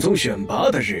祭天宗选拔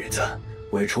的日子，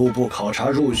为初步考察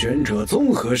入选者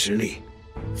综合实力。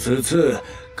此次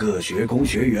各学宫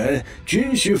学员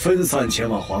均需分散前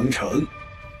往皇城。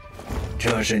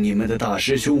这是你们的大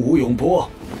师兄吴永波，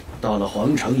到了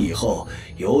皇城以后，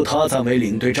由他暂为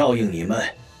领队照应你们，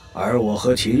而我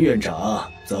和秦院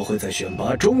长则会在选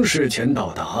拔中试前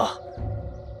到达。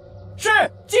是，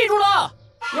记住了。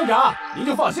院长，您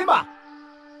就放心吧。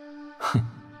哼，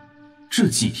这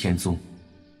祭天宗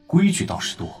规矩倒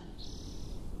是多。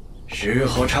时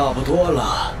候差不多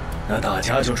了，那大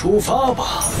家就出发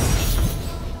吧。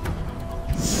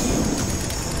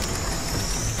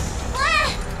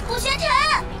古玄尘，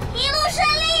一路顺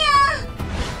利啊！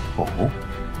哦，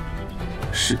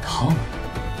是他吗？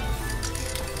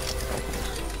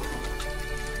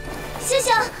秀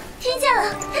秀，听见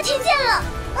了，他听见了。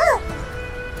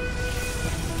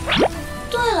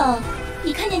对了，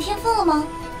你看见天风了吗？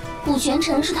古玄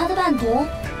尘是他的伴读，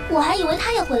我还以为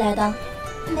他也会来的。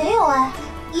没有哎，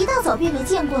一大早便没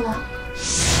见过了。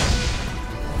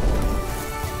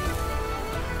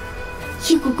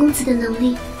一谷公子的能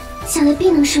力，想来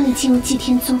必能顺利进入祭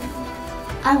天宗，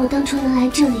而我当初能来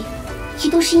这里，也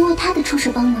都是因为他的出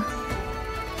手帮忙。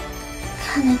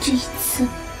看来这一次，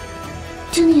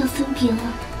真的要分别了。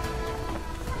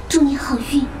祝你好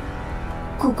运，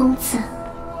谷公子。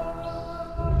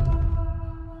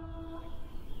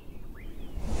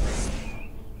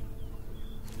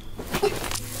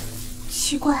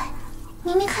奇怪，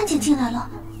明明看见进来了，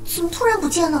怎么突然不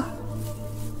见了？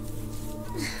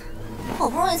好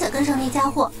不容易才跟上那家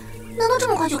伙，难道这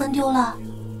么快就跟丢了？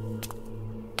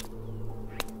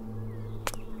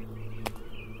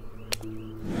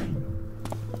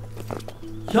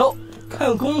哟，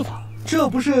看功夫，这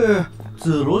不是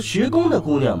紫罗学宫的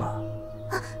姑娘吗？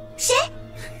啊，谁？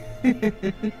嘿嘿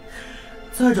嘿嘿，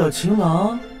在找情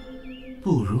郎，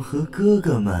不如和哥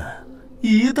哥们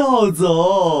一道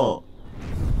走。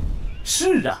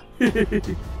是啊，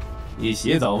你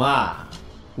洗走嘛，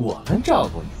我们照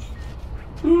顾你。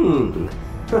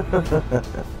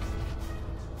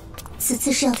此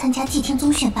次是要参加祭天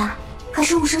宗选拔，还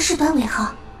是务生事端为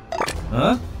好？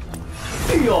哎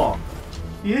呦，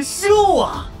别秀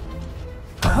啊！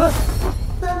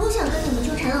本不想跟你们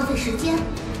纠缠浪费时间，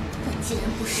但既然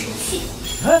不识趣，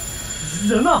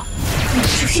人呢？那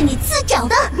就是你自找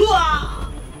的！哇，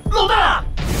老大，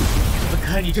我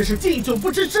看你这是敬酒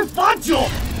不吃吃罚酒。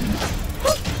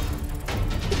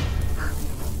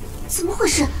怎么回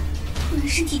事？突然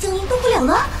身体僵硬动不了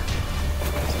了？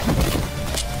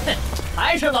哼，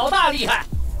还是老大厉害。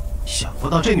想不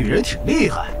到这女人挺厉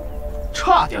害，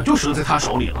差点就折在她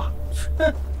手里了。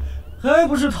哼，还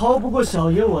不是逃不过小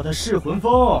爷我的噬魂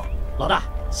风。老大，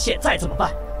现在怎么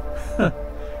办？哼，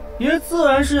爷自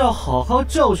然是要好好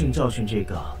教训教训这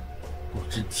个不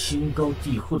知天高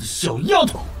地厚的小丫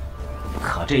头。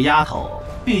可这丫头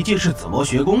毕竟是紫罗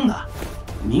学宫的，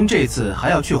您这次还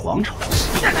要去皇城？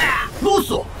啰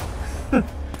嗦！哼，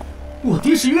我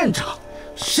爹是院长，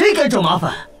谁敢找麻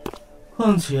烦？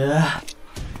况且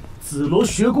紫罗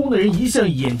学宫的人一向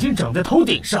眼睛长在头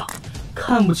顶上，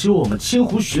看不起我们千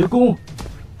湖学宫，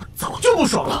我早就不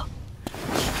爽了。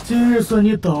今日算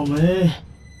你倒霉，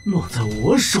落在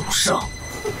我手上。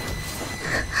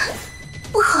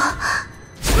不好！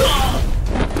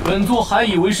本座还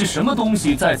以为是什么东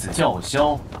西在此叫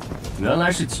嚣，原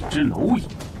来是几只蝼蚁。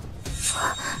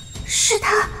是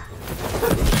他！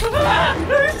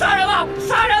杀人了！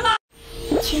杀人了！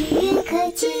全员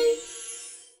可见。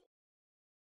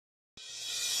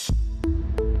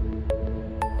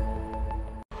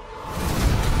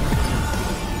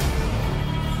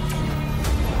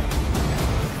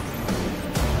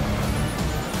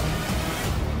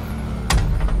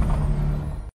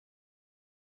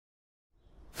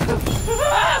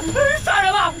杀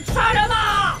人了！杀人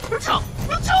了！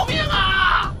救命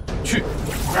啊！去！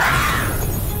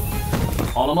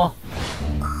好了吗？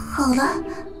好了，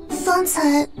方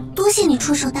才多谢你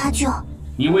出手搭救。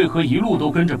你为何一路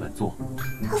都跟着本座？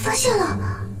他发现了。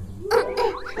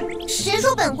谁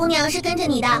说本姑娘是跟着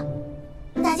你的？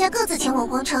大家各自前往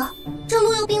皇城，这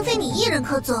路又并非你一人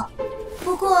可走。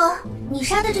不过你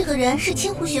杀的这个人是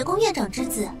千湖学宫院长之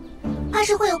子，怕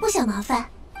是会有不小麻烦。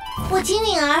我金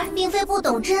允儿并非不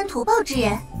懂知恩图报之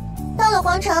人，到了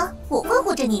皇城我会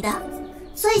护着你的。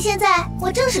所以现在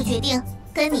我正式决定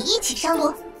跟你一起上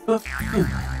路。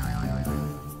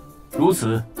如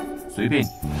此，随便你。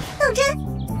当真？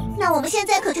那我们现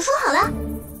在可就说好了。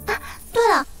啊，对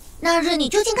了，那日你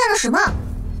究竟干了什么？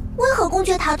为何公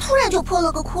爵塔突然就破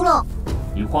了个窟窿？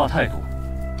你话太多。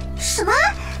什么？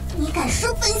你敢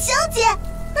生本小姐？啊！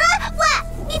喂，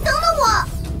你等等我！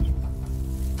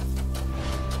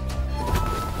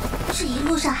这一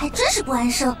路上还真是不安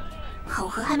生，考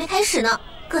核还没开始呢，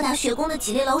各大学宫的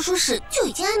几列老鼠屎就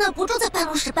已经按捺不住在办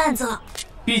公室绊子了。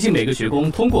毕竟每个学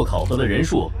宫通过考核的人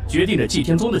数决定着祭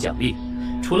天宗的奖励，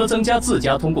除了增加自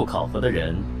家通过考核的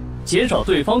人，减少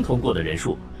对方通过的人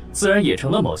数，自然也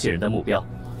成了某些人的目标。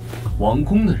王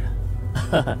宫的人，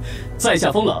哈哈，在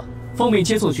下风朗，奉命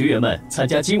接送学员们参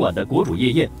加今晚的国主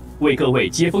夜宴，为各位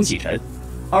接风洗尘。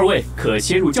二位可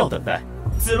先入轿等待。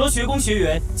紫罗学宫学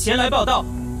员前来报道。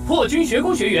破军学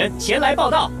宫学员前来报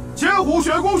道。千湖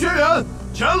学宫学员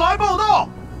前来报道。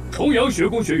重阳学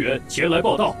宫学员前来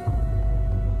报道。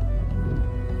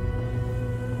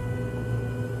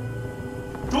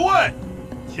诸位，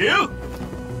请。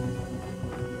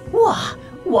哇，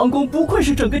王宫不愧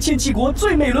是整个千骑国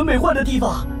最美轮美奂的地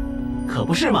方，可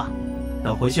不是嘛？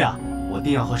等回去啊，我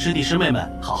定要和师弟师妹们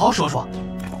好好说说。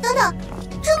等等，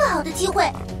这么好的机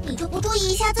会，你就不注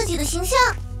意一下自己的形象？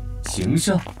形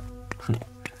象？哼，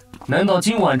难道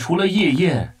今晚除了夜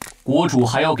宴，国主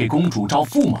还要给公主招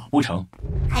驸马不成？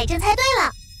还真猜对了，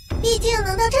毕竟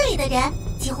能到这里的人，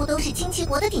几乎都是清齐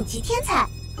国的顶级天才。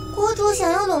国主想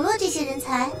要笼络这些人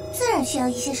才，自然需要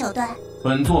一些手段。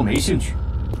本座没兴趣。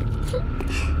哼，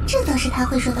这倒是他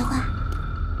会说的话。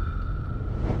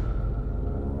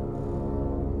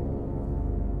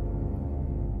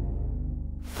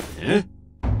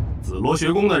紫罗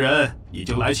学宫的人已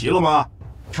经来齐了吗？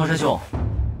长山兄，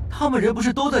他们人不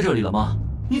是都在这里了吗？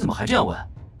你怎么还这样问？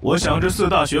我想这四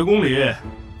大学宫里，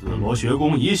紫罗学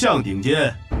宫一向顶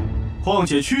尖，况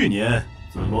且去年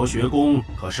紫罗学宫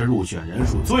可是入选人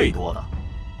数最多的，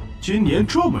今年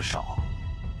这么少，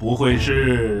不会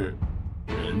是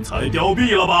人才凋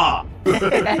敝了吧？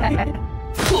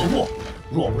可恶！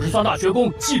若不是三大学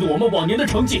宫嫉妒我们往年的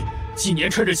成绩，今年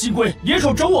趁着新规联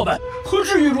手整我们，何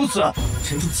至于如此？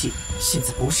沉住气，现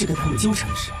在不是跟他们纠缠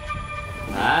的时候。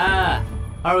哎，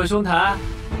二位兄台，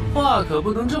话可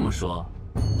不能这么说，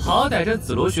好歹这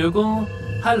紫罗学宫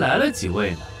还来了几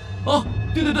位呢。哦，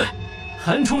对，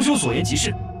韩冲兄所言极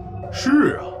是。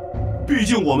是啊，毕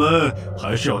竟我们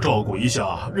还是要照顾一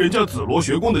下人家紫罗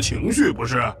学宫的情绪，不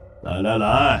是？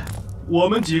来，我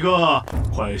们几个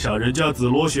快向人家紫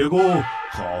罗学宫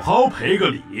好好赔个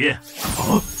礼。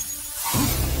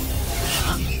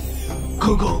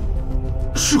刚刚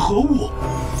是何物？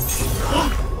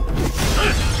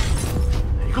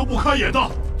哪个不开眼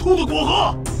的，兔子过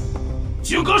河，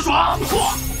金戈耍！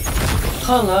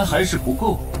看来还是不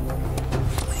够。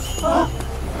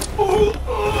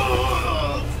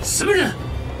什么人？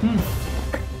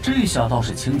这下倒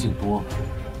是清静多了。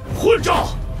混账！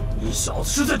你小子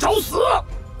是在找死！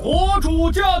国主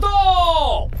驾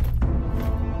到！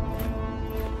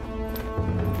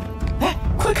哎，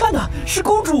快看呐，是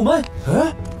公主们！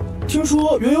哎，听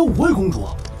说原有5位公主，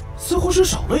似乎是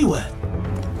少了一位。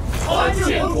参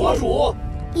见国主！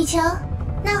你瞧，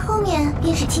那后面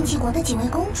便是亲戚国的几位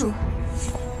公主。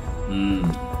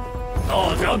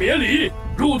大家免礼，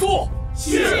入座。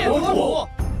谢国主。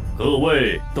各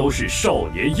位都是少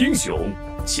年英雄，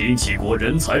亲戚国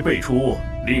人才辈出，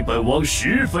令本王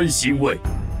十分欣慰。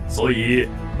所以，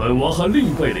本王还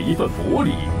另备了一份薄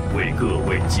礼，为各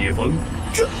位接风。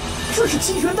这是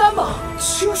清玄丹吗？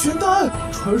清玄丹，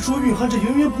传说蕴含着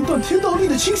源源不断天道力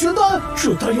的清玄丹，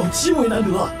这丹药极为难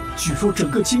得，据说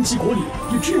整个清戚国里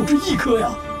也只有这1颗呀。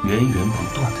源源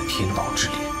不断的天道之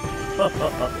力。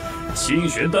清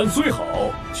玄丹虽好，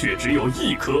却只有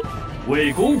1颗。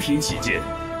为公平起见，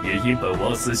也因本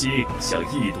王私心想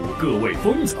一睹各位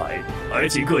风采，而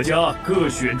请各家各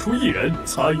选出1人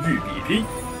参与比拼。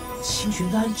清玄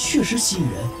丹确实吸引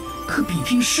人，可比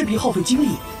拼势必耗费精力，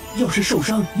要是受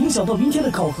伤影响到明天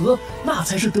的考核，那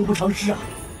才是得不偿失啊。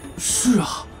是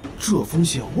啊，这风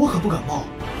险我可不敢冒。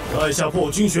在下破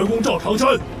军学宫赵长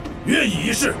山，愿意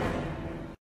一试。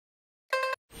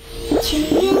全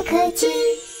员可见。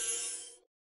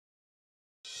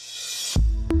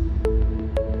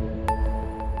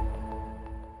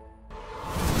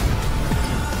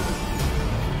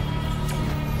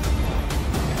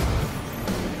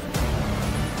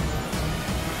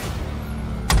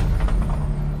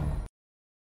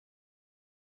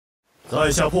在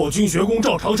下破军学宫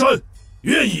赵长山，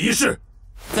愿意一试。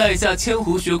在下千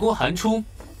湖学宫韩冲，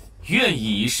愿意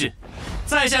一试。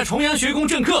在下重阳学宫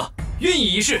郑克，愿意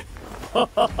一试。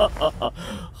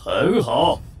很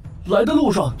好。来的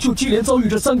路上就接连遭遇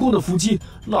这3宫的伏击，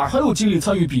哪还有精力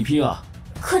参与比拼啊？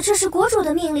可这是国主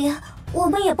的命令，我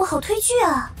们也不好推拒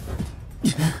啊。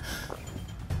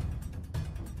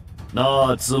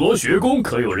那紫罗学宫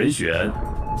可有人选？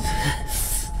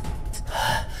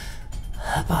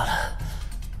罢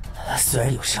了，虽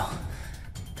然有伤，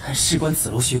但事关紫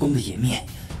罗学宫的颜面，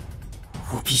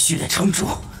我必须得撑住。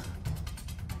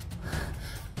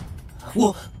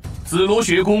我紫罗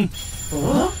学宫，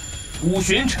武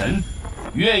玄尘，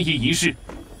愿意一试。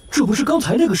这不是刚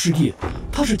才那个师弟，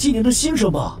他是今年的新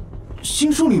生吧？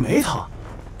新生里没他，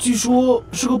据说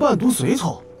是个伴读随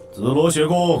从。紫罗学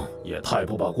宫也太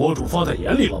不把国主放在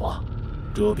眼里了吧？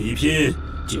这比拼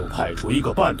就派出一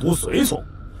个伴读随从，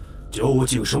究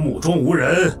竟是目中无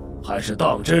人，还是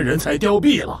当真人才凋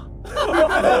敝了？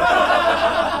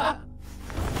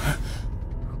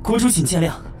国主请见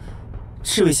谅，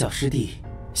这位小师弟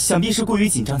想必是过于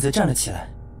紧张才站了起来。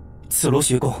紫罗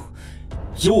学宫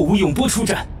由我吴永波出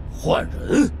战。换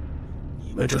人？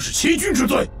你们这是欺君之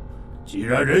罪！既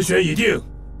然人选已定，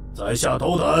在下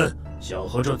斗胆想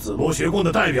和这紫罗学宫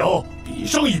的代表比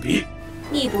上一比。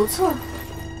你不错，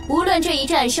无论这一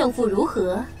战胜负如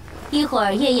何，一会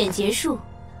儿宴宴结束，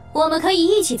我们可以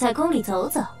一起在宫里走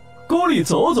走。宫里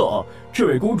走走，这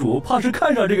位公主怕是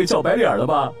看上这个叫白脸了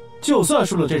吧？就算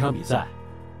输了这场比赛，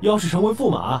要是成为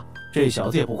驸马，这小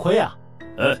子也不亏啊。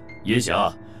烟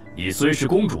霞，你虽是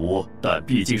公主，但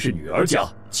毕竟是女儿家，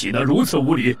岂能如此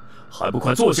无礼？还不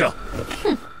快坐下！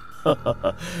哼，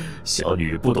小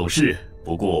女不懂事，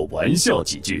不过玩笑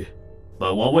几句。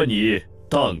本王问你，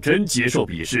当真接受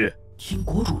比试？听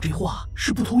国主这话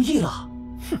是不同意了。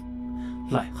哼，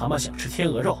癞蛤蟆想吃天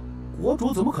鹅肉，国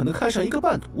主怎么可能看上一个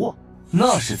伴读？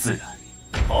那是自然。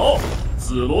好，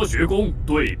紫罗学宫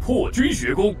对破军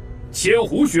学宫，千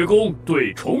湖学宫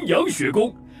对重阳学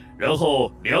宫，然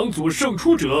后2组胜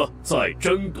出者再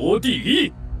争夺第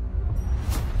1。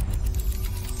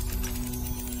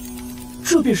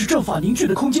这便是阵法凝聚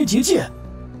的空间结界。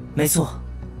没错，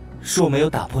若没有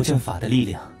打破阵法的力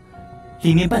量，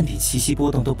里面半点气息波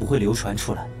动都不会流传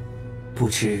出来。不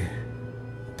知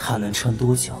它能撑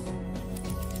多久？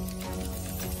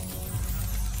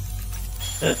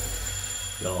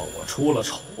要我出了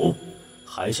丑，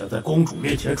还想在公主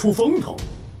面前出风头，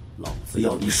老子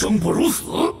要你生不如死！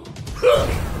哼！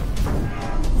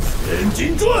千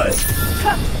金坠，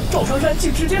看，赵长山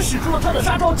竟直接使出了他的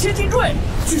杀招千金坠。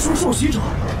据说受袭者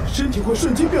身体会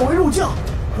瞬间变为肉酱，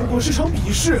不过是场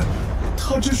比试，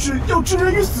他这是要置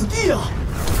人于死地啊！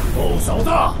臭小子，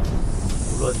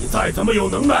无论你再怎么有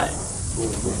能耐，入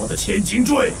我的千金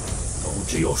坠，都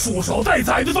只有束手待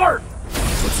宰的份儿。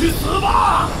去死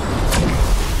吧！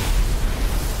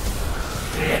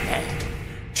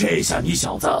这下你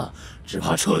小子只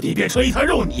怕彻底变成一滩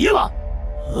肉泥了。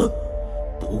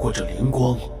不过这灵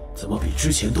光怎么比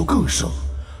之前都更盛？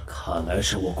看来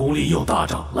是我功力又大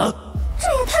涨了。这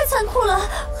也太残酷了，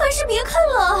还是别看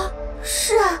了。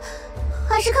是啊，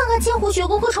还是看看千湖学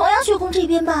宫和重阳学宫这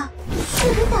边吧。这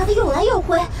人打得有来有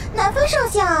回，难分上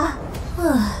下啊。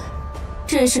唉，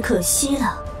真是可惜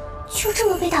了。就这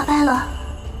么被打败了，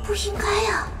不应该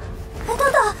呀。哎，等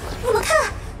等，你们看，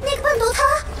那个伴读他，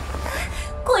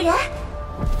果然。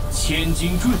千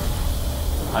金坠，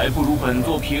还不如本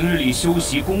座平日里修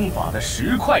习功法的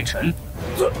10块陈。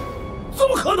怎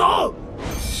么可能？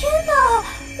天哪，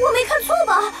我没看错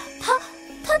吧？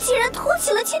他竟然托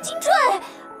起了千金坠，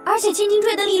而且千金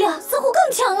坠的力量似乎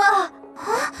更强了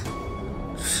啊！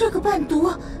这个伴读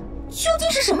究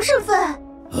竟是什么身份？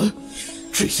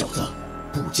这小子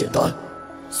不简单。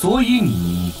所以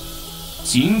你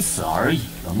仅此而已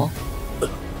了吗？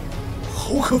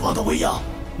好可怕的威压！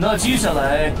那接下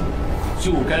来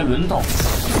就该轮到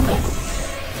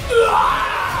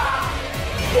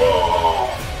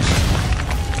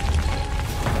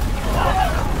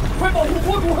快保护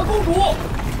国主和公主！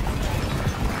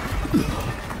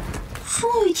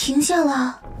终于停下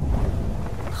了。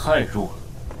太弱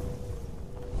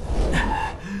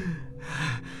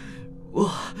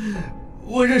了。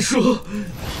我认输。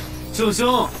舅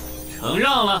兄，承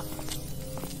让了。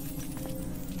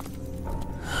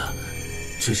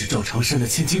这是赵长山的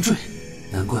千金坠，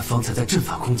难怪方才在阵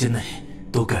法空间内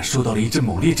都感受到了一阵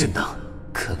猛烈震荡，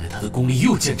看来他的功力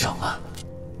又见长了。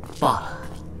罢了，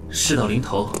事到临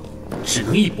头，只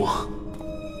能一搏。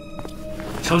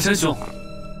长山兄，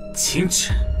请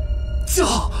旨。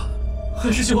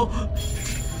还是兄，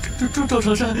赵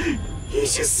长山已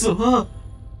经死了。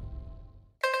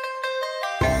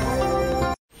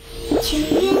全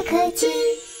员可见。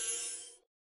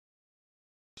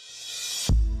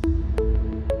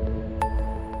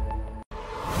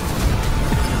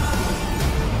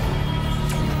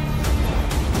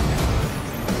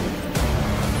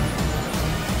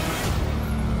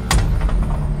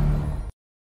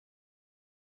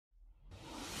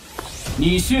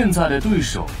你现在的对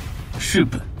手是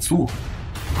本座。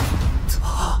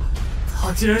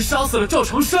他竟然杀死了赵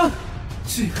长山！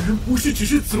这个人不是只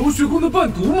是紫罗学宫的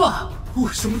伴读吗？为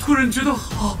什么突然觉得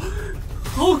好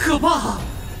可怕？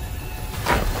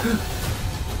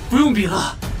不用比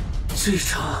了，这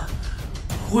场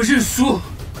我认输。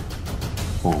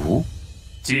哦，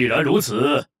既然如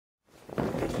此，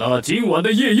那今晚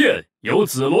的夜宴由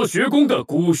紫罗学宫的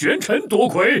古玄尘夺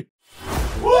魁。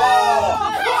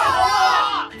哇！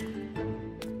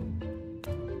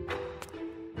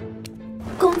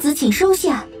公子请收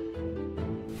下。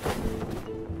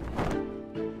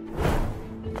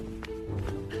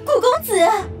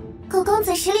古公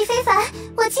子实力非凡，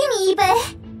我敬你一杯。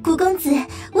古公子，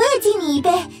我也敬你一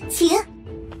杯，请。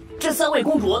这3位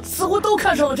公主似乎都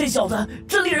看上了这小子，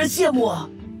真令人羡慕啊！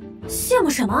羡慕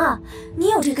什么啊？你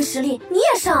有这个实力，你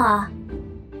也上啊！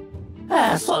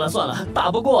哎，算了，打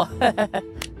不过。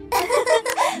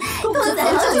公子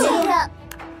很久见了。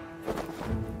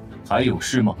还有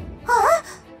事吗？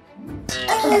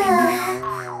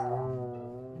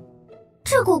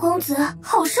这古公子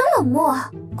好生冷漠，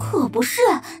可不是，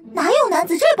哪有男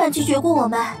子这般拒绝过我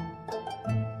们？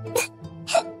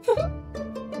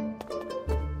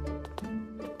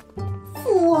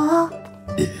父王，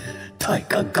太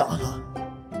尴尬了。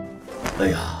哎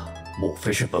呀，莫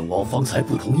非是本王方才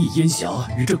不同意烟霞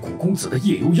与这古公子的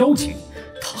夜游邀请，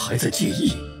他还在介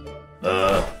意？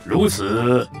如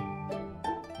此，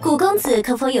古公子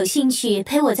可否有兴趣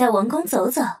陪我在王宫走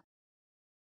走？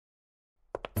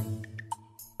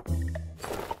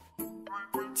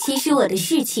其实我的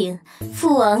事情，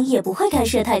父王也不会干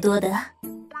涉太多的。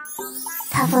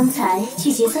他方才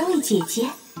拒绝3位姐姐，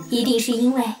一定是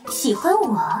因为喜欢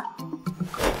我。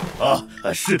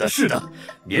是的，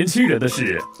年轻人的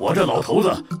事，我这老头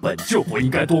子本就不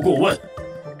应该多过问。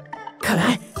看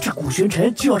来这古玄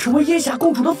尘就要成为烟霞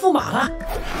公主的驸马了。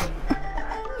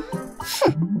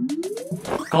哼，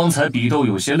刚才比斗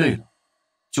有些累了，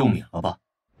就免了吧。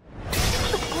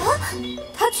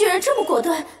他居然这么果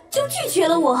断，就拒绝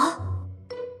了我。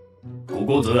古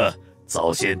公子，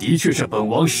早先的确是本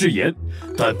王失言，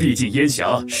但毕竟烟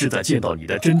霞是在见到你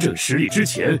的真正实力之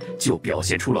前就表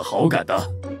现出了好感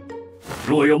的。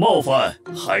若有冒犯，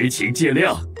还请见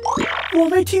谅。我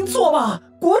没听错吧？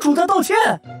国主在道歉。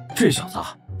这小子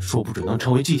说不准能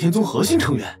成为祭天宗核心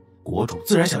成员，国主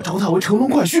自然想招他为乘龙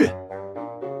快婿。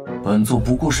本座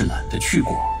不过是懒得去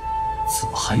过，怎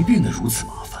么还变得如此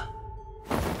麻烦？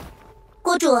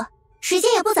国主，时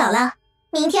间也不早了，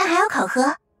明天还要考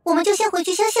核，我们就先回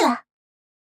去休息了。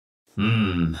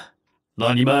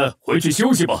那你们回去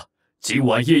休息吧，今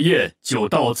晚夜宴就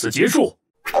到此结束。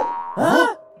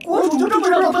国主就这么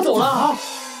让他们走了？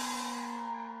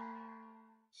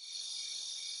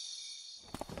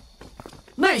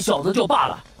那小子就罢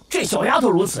了，这小丫头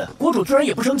如此，国主居然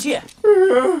也不生气。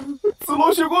紫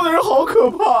罗学宫的人好可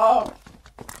怕。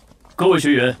各位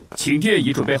学员，寝殿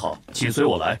已准备好，请随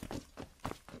我来。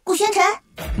顾宣辰，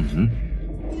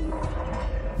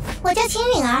我叫秦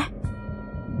允儿。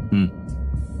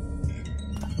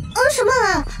什么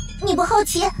啊？你不好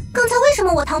奇刚才为什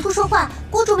么我唐突说话，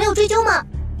国主没有追究吗？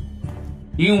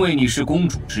因为你是公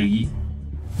主之一。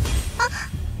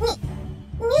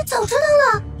你早知道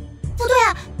了？不对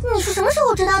啊，你是什么时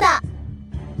候知道的？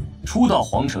初到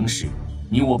皇城时，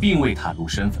你我并未袒露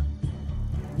身份，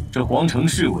这皇城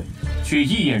侍卫却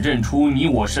一眼认出你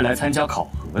我是来参加考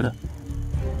核的。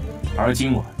而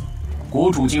今晚，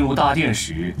国主进入大殿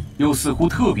时，又似乎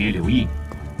特别留意你。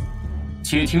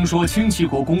且听说清齐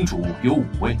国公主有5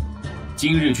位，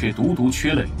今日却独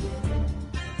缺了1。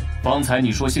方才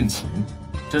你说姓秦，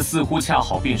这似乎恰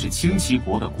好便是清齐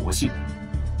国的国姓。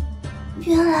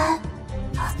原来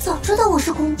他早知道我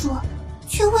是公主，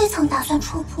却未曾打算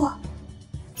戳破。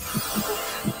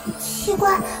奇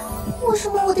怪，为什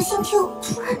么我的心跳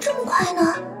突然这么快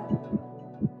呢？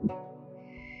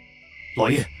老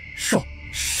爷，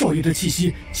少爷的气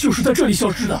息就是在这里消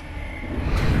失的。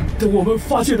等我们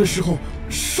发现的时候，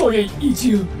少爷已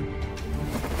经……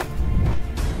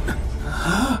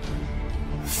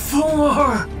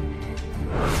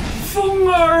风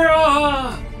儿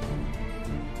啊！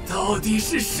到底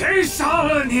是谁杀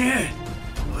了你？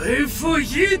为父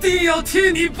一定要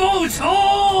替你报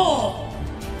仇！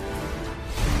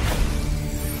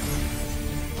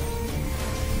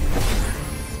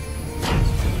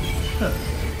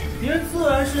爹自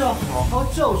然是要好好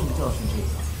教训教训这个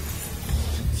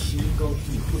天高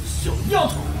地厚的小丫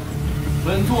头。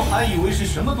本座还以为是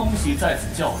什么东西在此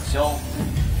叫嚣，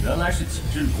原来是几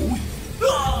只鲈鱼。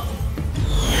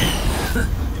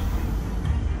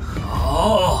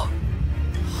好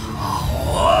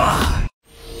啊！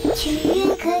全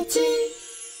员科技。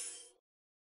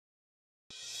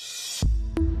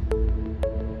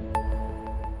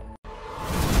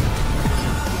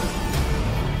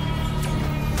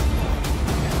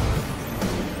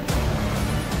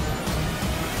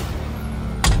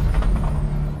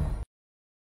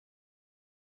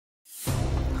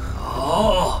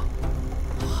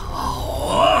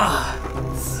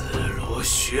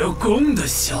学宫的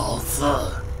小子，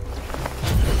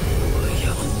我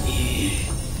要你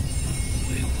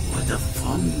为我的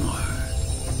风儿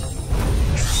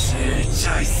血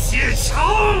债血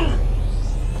偿！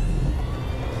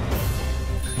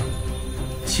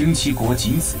清齐国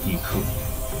仅此一颗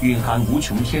蕴含无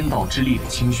穷天道之力的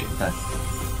清玄丹，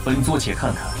本座且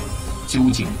看看究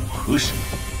竟有何神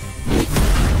通。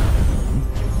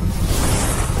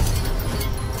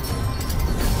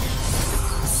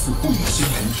似乎与星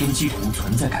辰天机图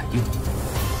存在感应，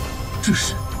这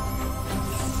是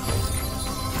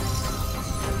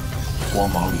光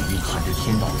芒里蕴含着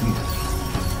天道律的力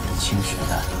量，清玄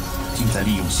丹竟在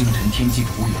利用星辰天机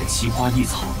图里的奇花异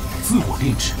草自我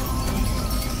炼制，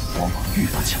光芒愈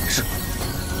发强盛。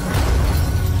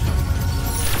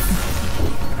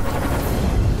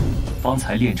方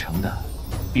才炼成的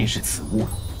便是此物了。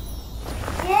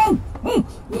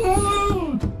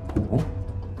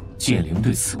剑灵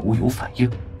对此物有反应，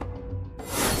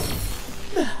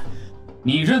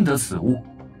你认得此物？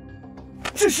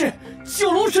这是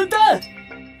九龙神丹。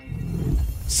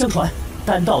相传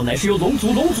丹道乃是由龙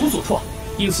族所创，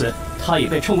因此它也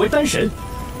被称为丹神。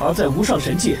而在无上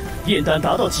神界，炼丹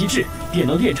达到极致，便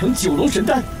能炼成九龙神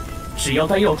丹。只要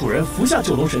丹药主人服下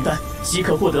九龙神丹，即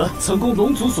可获得曾供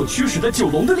龙族所驱使的九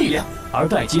龙的力量。而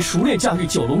待其熟练驾驭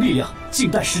九龙力量，静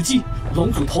待时机，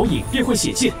龙族投影便会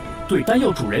显现，对丹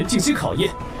药主人进行考验。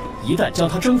一旦将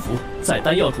它征服，在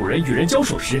丹药主人与人交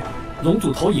手时，龙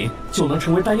族投影就能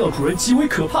成为丹药主人极为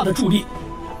可怕的助力。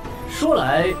说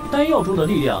来，丹药中的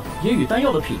力量也与丹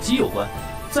药的品级有关，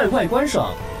在外观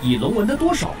上以龙纹的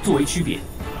多少作为区别。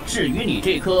至于你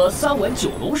这颗3纹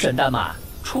九龙神丹嘛，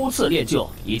初次炼就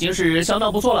已经是相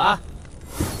当不错了啊！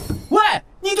喂，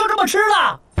你就这么吃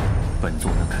了？本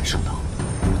座能感受到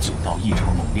有9道异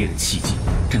常猛烈的气劲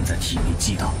正在体内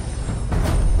激荡，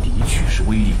的确是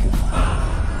威力不凡。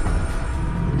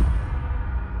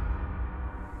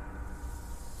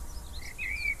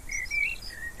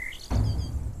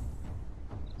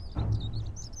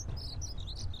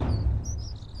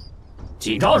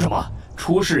紧张什么？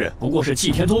出事不过是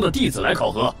祭天宗的弟子来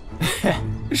考核。嘿，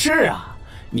是啊，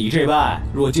你这般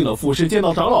若进了副师见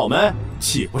到长老们，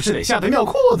岂不是得吓得尿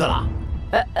裤子了？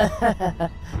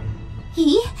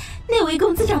咦，那位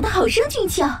公子长得好生俊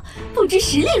俏，不知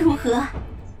实力如何？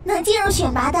能进入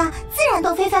选拔的，自然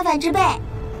都非泛泛之辈。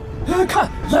看，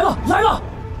来了来了！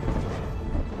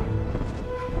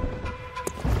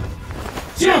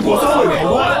见过3位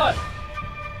考官。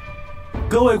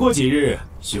各位过几日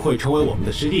许会成为我们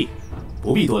的师弟，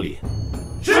不必多礼。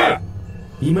是。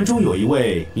你们中有一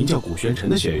位名叫古玄尘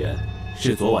的学员，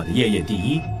是昨晚的夜宴第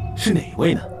1，是哪一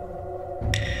位呢？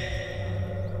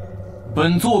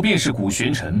本座便是古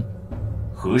玄尘，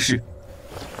何事？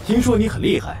听说你很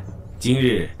厉害，今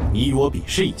日你与我比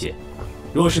试一剑，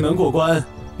若是能过关，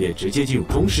便直接进入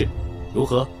中试，如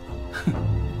何？哼，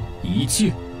一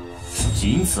剑，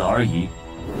仅此而已。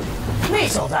那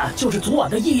小子就是昨晚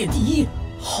的夜宴第1，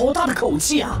好大的口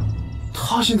气啊！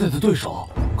他现在的对手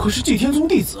可是祭天宗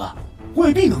弟子，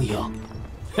未必能赢。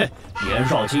嘿，年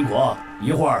少轻狂，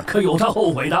一会儿可有他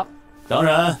后悔的。当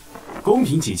然，公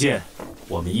平起见，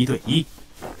我们1对1，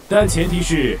但前提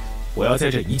是我要在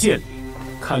这一剑里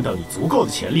看到你足够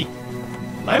的潜力。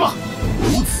来吧！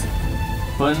如此，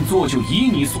本座就依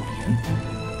你所言。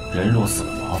人若死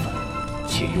了麻烦，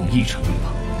且用1成1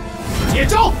吧。接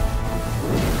招！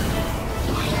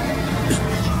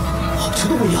好吃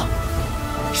的不一样。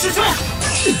师兄，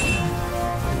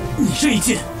你这一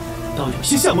剑倒有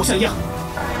些像模像样。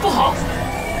不好！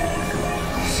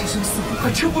师兄似乎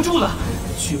快撑不住了，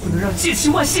绝不能让剑气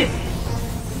外泄。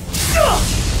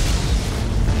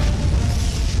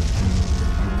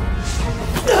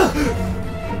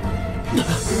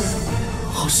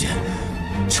好险，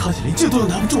差点连剑都要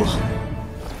拿不住了。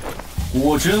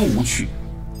果真无趣。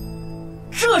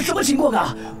这什么情况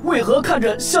啊？为何看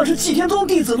着像是祭天宗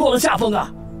弟子落了下风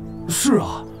啊？是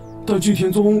啊，但祭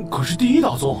天宗可是第1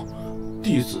大宗，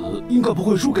弟子应该不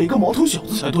会输给一个毛头小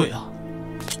子才对啊。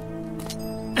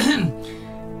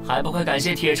还不快感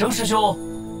谢铁城师兄！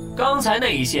刚才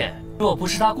那一剑，若不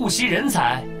是他顾惜人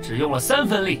才，只用了3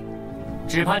分力，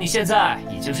只怕你现在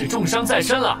已经是重伤在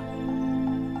身了。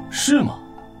是吗？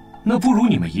那不如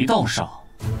你们一道上，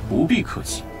不必客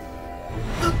气。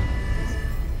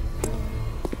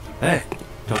哎，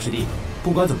赵师弟，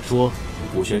不管怎么说，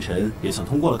古玄尘也算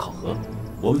通过了考核，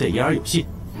我们得言而有信。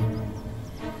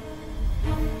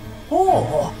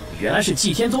哦，原来是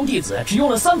祭天宗弟子，只用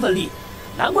了3分力，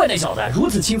难怪那小子如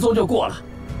此轻松就过了。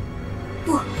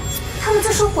不，他们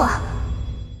在说谎。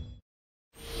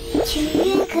全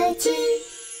员科技。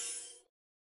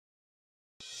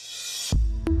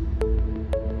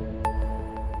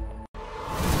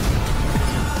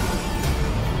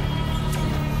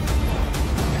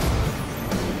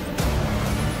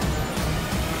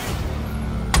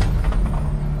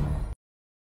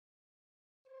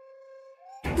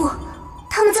不，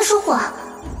他们在说谎。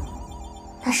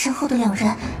那身后的2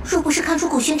人，若不是看出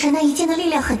古玄尘那一剑的力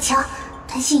量很强，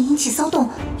担心引起骚动，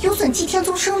有损祭天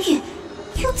宗声誉，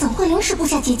又怎会临时布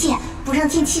下结界，不让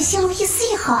剑气泄露一丝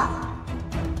一毫？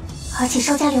而且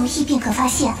稍加留意便可发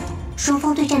现，双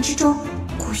方对战之中，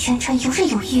古玄尘游刃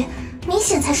有余，明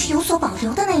显才是有所保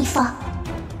留的那一方。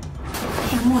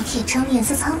而莫铁城脸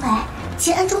色苍白，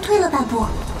且暗中退了半步，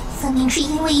分明是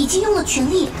因为已经用了全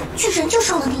力，却仍旧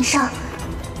受了内伤。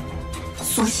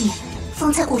所以，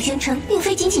方才古玄尘并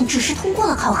非仅仅只是通过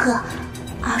了考核，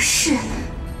而是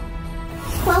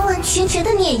完完全全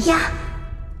的碾压。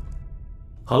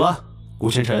好了，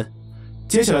古玄尘，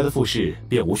接下来的复试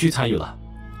便无需参与了，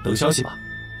等消息吧。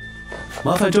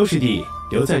麻烦周师弟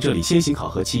留在这里先行考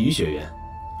核其余学员，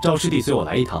赵师弟随我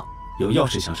来一趟，有要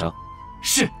事相商。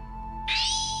是。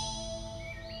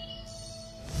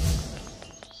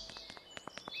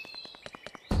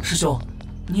师兄，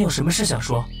你有什么事想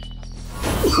说？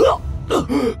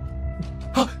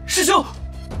师兄，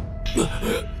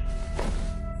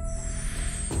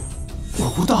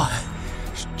我无大碍，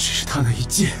只是他那一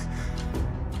剑，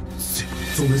虽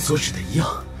与宗门所指的一样，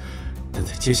但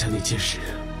在接下那剑时，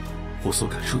我所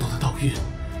感受到的道韵，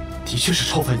的确是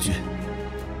超凡诀。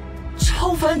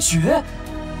超凡诀？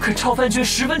可超凡诀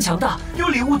十分强大，又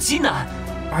领悟极难，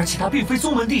而且他并非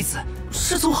宗门弟子，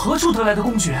是从何处得来的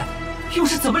公诀？又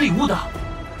是怎么领悟的？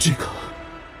这个。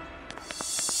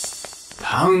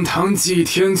堂堂祭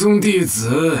天宗弟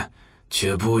子，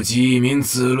却不及一名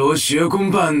紫罗学宫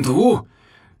伴读，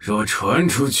若传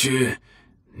出去，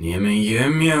你们颜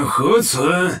面何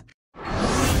存？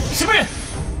什么人？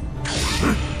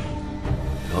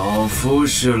老夫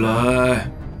是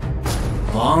来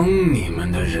帮你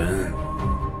们的人。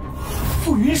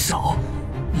傅云少，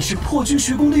你是破军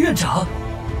学宫的院长。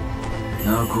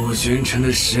那古玄尘的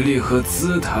实力和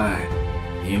姿态，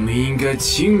你们应该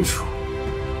清楚。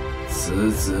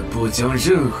此子不将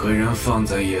任何人放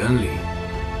在眼里，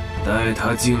待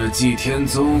他进了祭天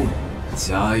宗，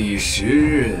假以时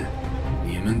日，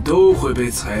你们都会被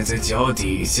踩在脚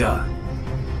底下。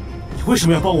你为什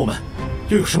么要帮我们？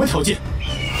又有什么条件？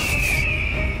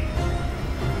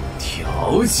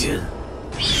条件？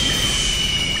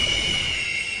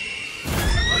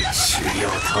我只要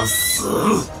他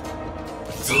死，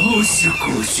都是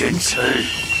古玄尘，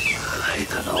害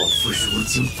得老夫如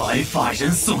今白发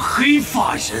人送黑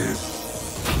发人。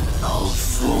老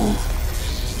夫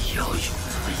要用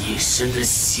他一身的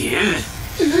血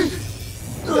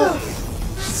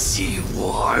祭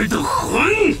我儿的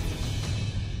魂。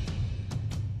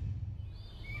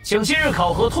请今日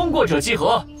考核通过者集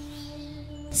合。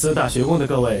4大学宫的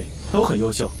各位都很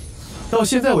优秀，到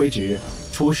现在为止，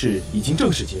初试已经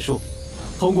正式结束，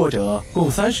通过者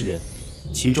共30人，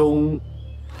其中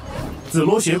紫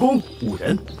罗学宫5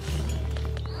人，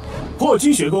破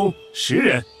军学宫10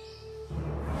人，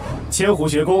千湖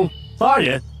学宫8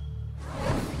人，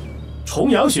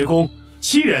重阳学宫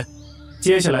7人。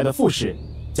接下来的复试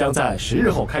将在10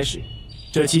日后开始，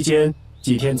这期间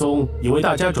祭天宗已为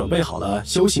大家准备好了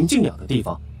修行静养的地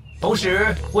方。同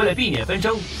时，为了避免纷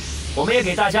争，我们也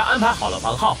给大家安排好了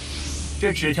房号。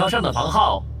这纸条上的房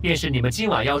号便是你们今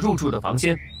晚要入住的房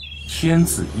间。天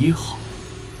字1号。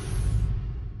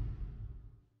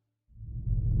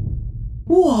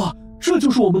哇，这就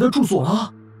是我们的住所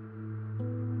了。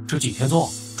这祭天宗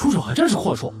出手还真是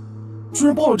阔绰，居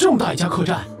然包了这么大一家客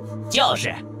栈。就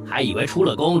是，还以为出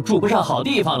了宫住不上好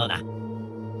地方了呢。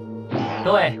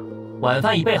各位，晚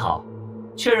饭已备好，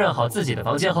确认好自己的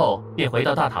房间后，便回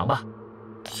到大堂吧。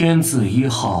天字1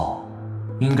号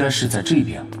应该是在这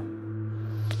边。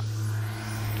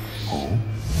哦，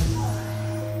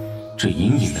这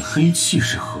隐隐的黑气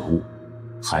是何物？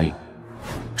还有，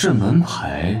这门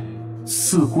牌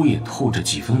似乎也透着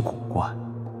几分古怪，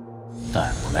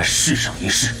带我来试上一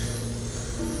试。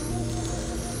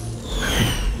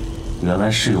原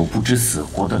来是有不知死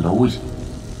活的蝼蚁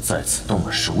在此动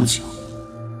了手脚，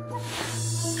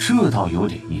这倒有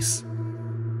点意思。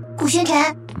古玄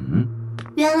尘，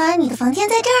原来你的房间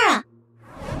在这儿啊！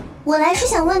我来是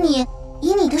想问你，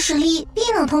以你的实力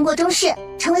必能通过中试，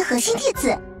成为核心弟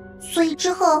子，所以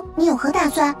之后你有何打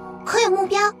算？可有目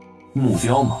标？目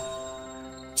标吗？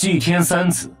祭天三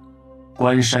子，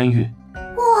关山月。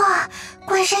哇，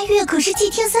关山月可是祭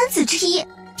天三子之一，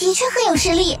的确很有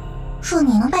实力。若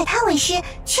你能拜他为师，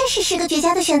确实是个绝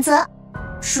佳的选择。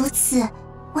如此，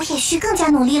我也需更加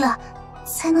努力了，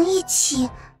才能一起。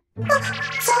糟了，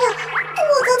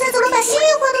我刚才怎么把心里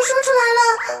话都说出来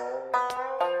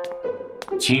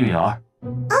了？秦允儿。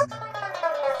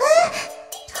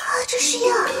他这是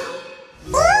要……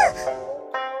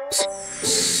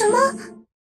什么？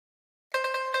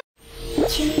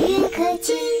全员科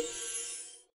技。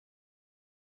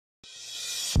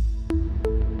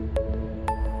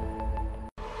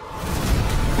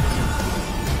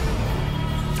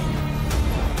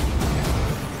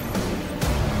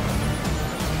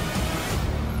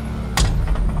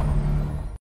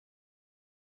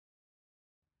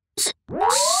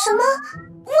什么？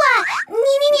喂，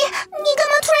你干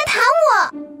嘛突然弹我？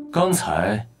刚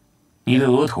才你的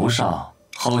额头上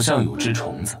好像有只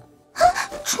虫子。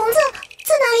虫子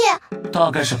在哪里？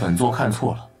大概是本座看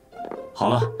错了。好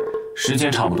了，时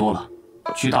间差不多了，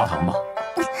去大堂吧。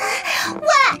喂，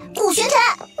古玄尘，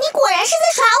你果然是在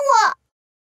耍我！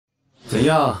怎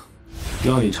样？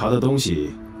要你查的东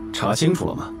西查清楚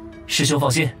了吗？师兄放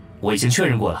心，我已经确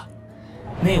认过了。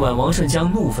那晚王顺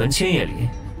江怒焚千叶林，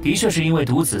的确是因为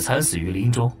独子惨死于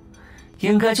林中，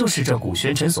应该就是这古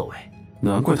玄尘所为。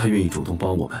难怪他愿意主动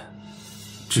帮我们，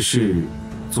只是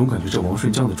总感觉这王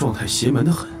顺江的状态邪门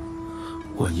得很，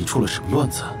万一出了什么乱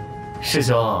子……师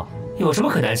兄，有什么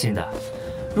可担心的？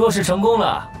若是成功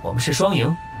了，我们是双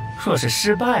赢；若是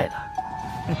失败了，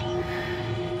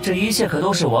这一切可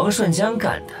都是王顺江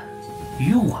干的，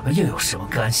与我们又有什么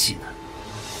干系呢？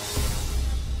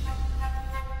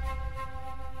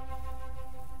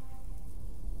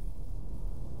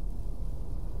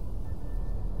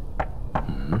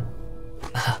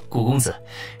古公子，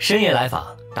深夜来访，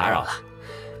打扰了。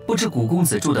不知古公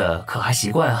子住的可还习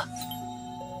惯啊？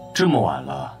这么晚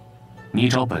了，你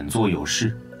找本座有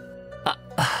事？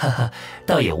哈哈，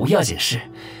倒也无要紧事，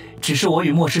只是我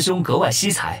与莫师兄格外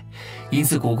惜才，因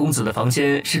此古公子的房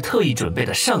间是特意准备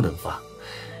的上等房，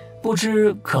不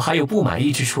知可还有不满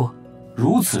意之处？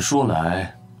如此说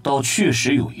来，倒确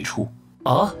实有一处。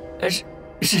哦，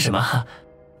是什么？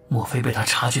莫非被他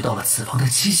察觉到了此房的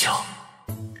蹊跷？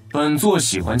本座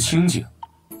喜欢清静，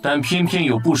但偏偏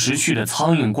有不识趣的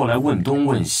苍蝇过来问东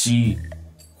问西，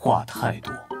话太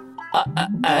多。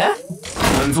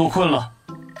本座困了，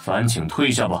烦请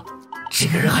退下吧。这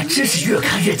个人还真是越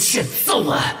看越欠揍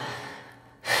啊！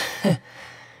哼，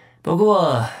不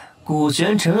过古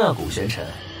玄尘啊，古玄尘，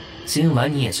今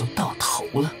晚你也就到头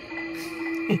了。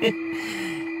嘿嘿。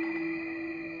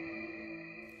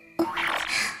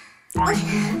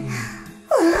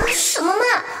什么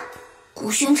嘛！古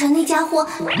玄尘那家伙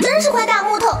真是块大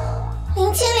木头，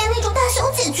林青莲那种大小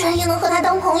姐居然也能和他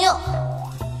当朋友，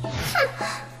哼，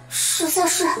实在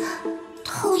是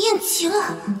讨厌极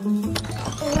了。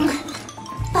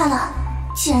罢了，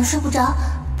既然睡不着，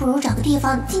不如找个地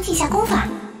方精进下功法。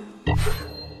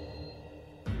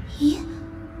咦，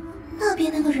那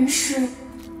边那个人是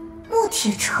莫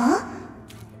铁成？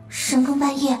深更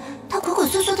半夜，他鬼鬼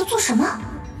祟祟的做什么？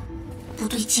不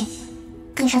对劲，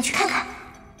跟上去看看。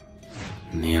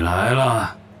你来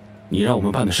了，你让我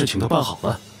们办的事情都办好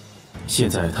了，现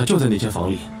在他就在那间房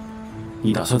里，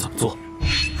你打算怎么做？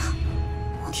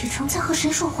莫铁成在和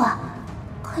谁说话？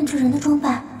看这人的装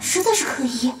扮，实在是可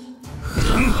疑。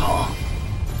很好。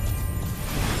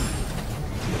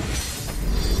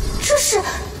这是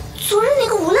昨日那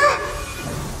个无赖。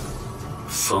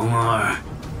风儿，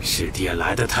是爹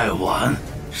来得太晚，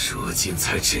如今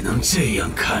才只能这样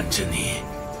看着你。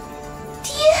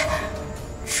爹，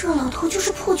这老头就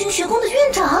是破军学宫的院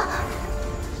长。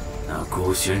那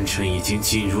古玄尘已经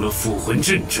进入了复魂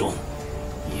阵中，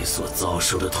你所遭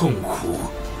受的痛苦、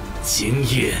经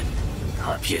验，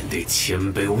他便得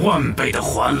千倍万倍的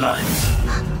还来。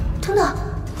等等，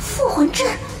复魂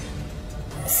阵，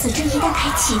此阵一旦开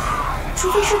启，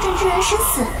除非摄阵之人身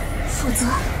死，否则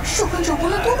受魂者无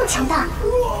论多么强大，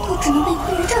都只能被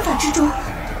困于阵法之中。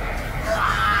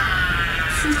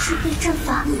须知被阵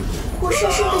法活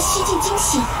生生的吸尽惊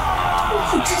血，痛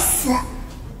苦致死。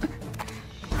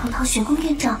堂堂玄宫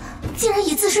院长竟然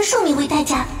以自身寿命为代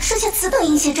价设下此等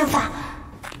阴邪阵法，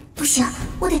不行，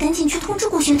我得赶紧去通知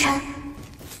古玄尘。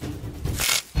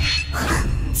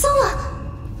糟了！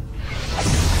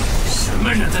什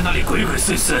么人在那里鬼鬼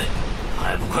祟祟？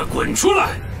还不快滚出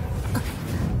来！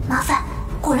麻烦，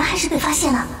果然还是被发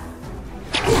现了。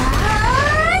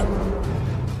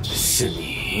是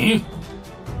你？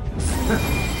哼，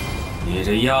你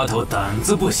这丫头胆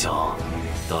子不小，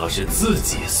倒是自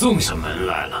己送上门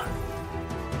来了。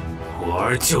我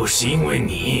儿就是因为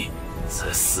你，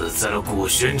才死在了古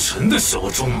玄尘的手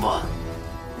中吧？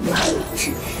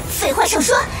废话少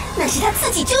说，那是他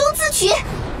自己咎由自取。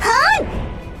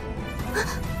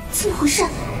怎么回事？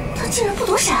他竟然不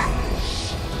躲闪！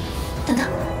等等，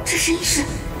这声音是……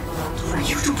突然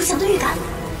有种不祥的预感。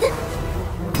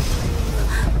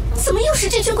怎么又是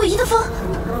这群诡异的风？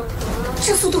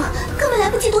这速度根本来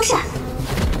不及躲闪！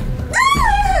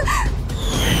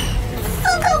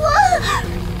放开我！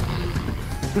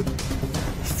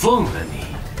放了你，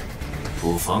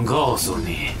不妨告诉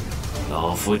你，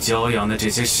老夫教养的这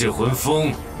些噬魂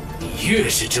风，你越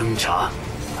是挣扎，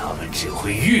他们只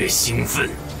会越兴奋。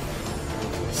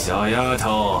小丫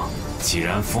头，既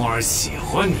然风儿喜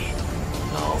欢你，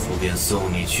老夫便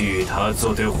送你去与他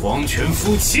做对黄泉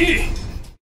夫妻。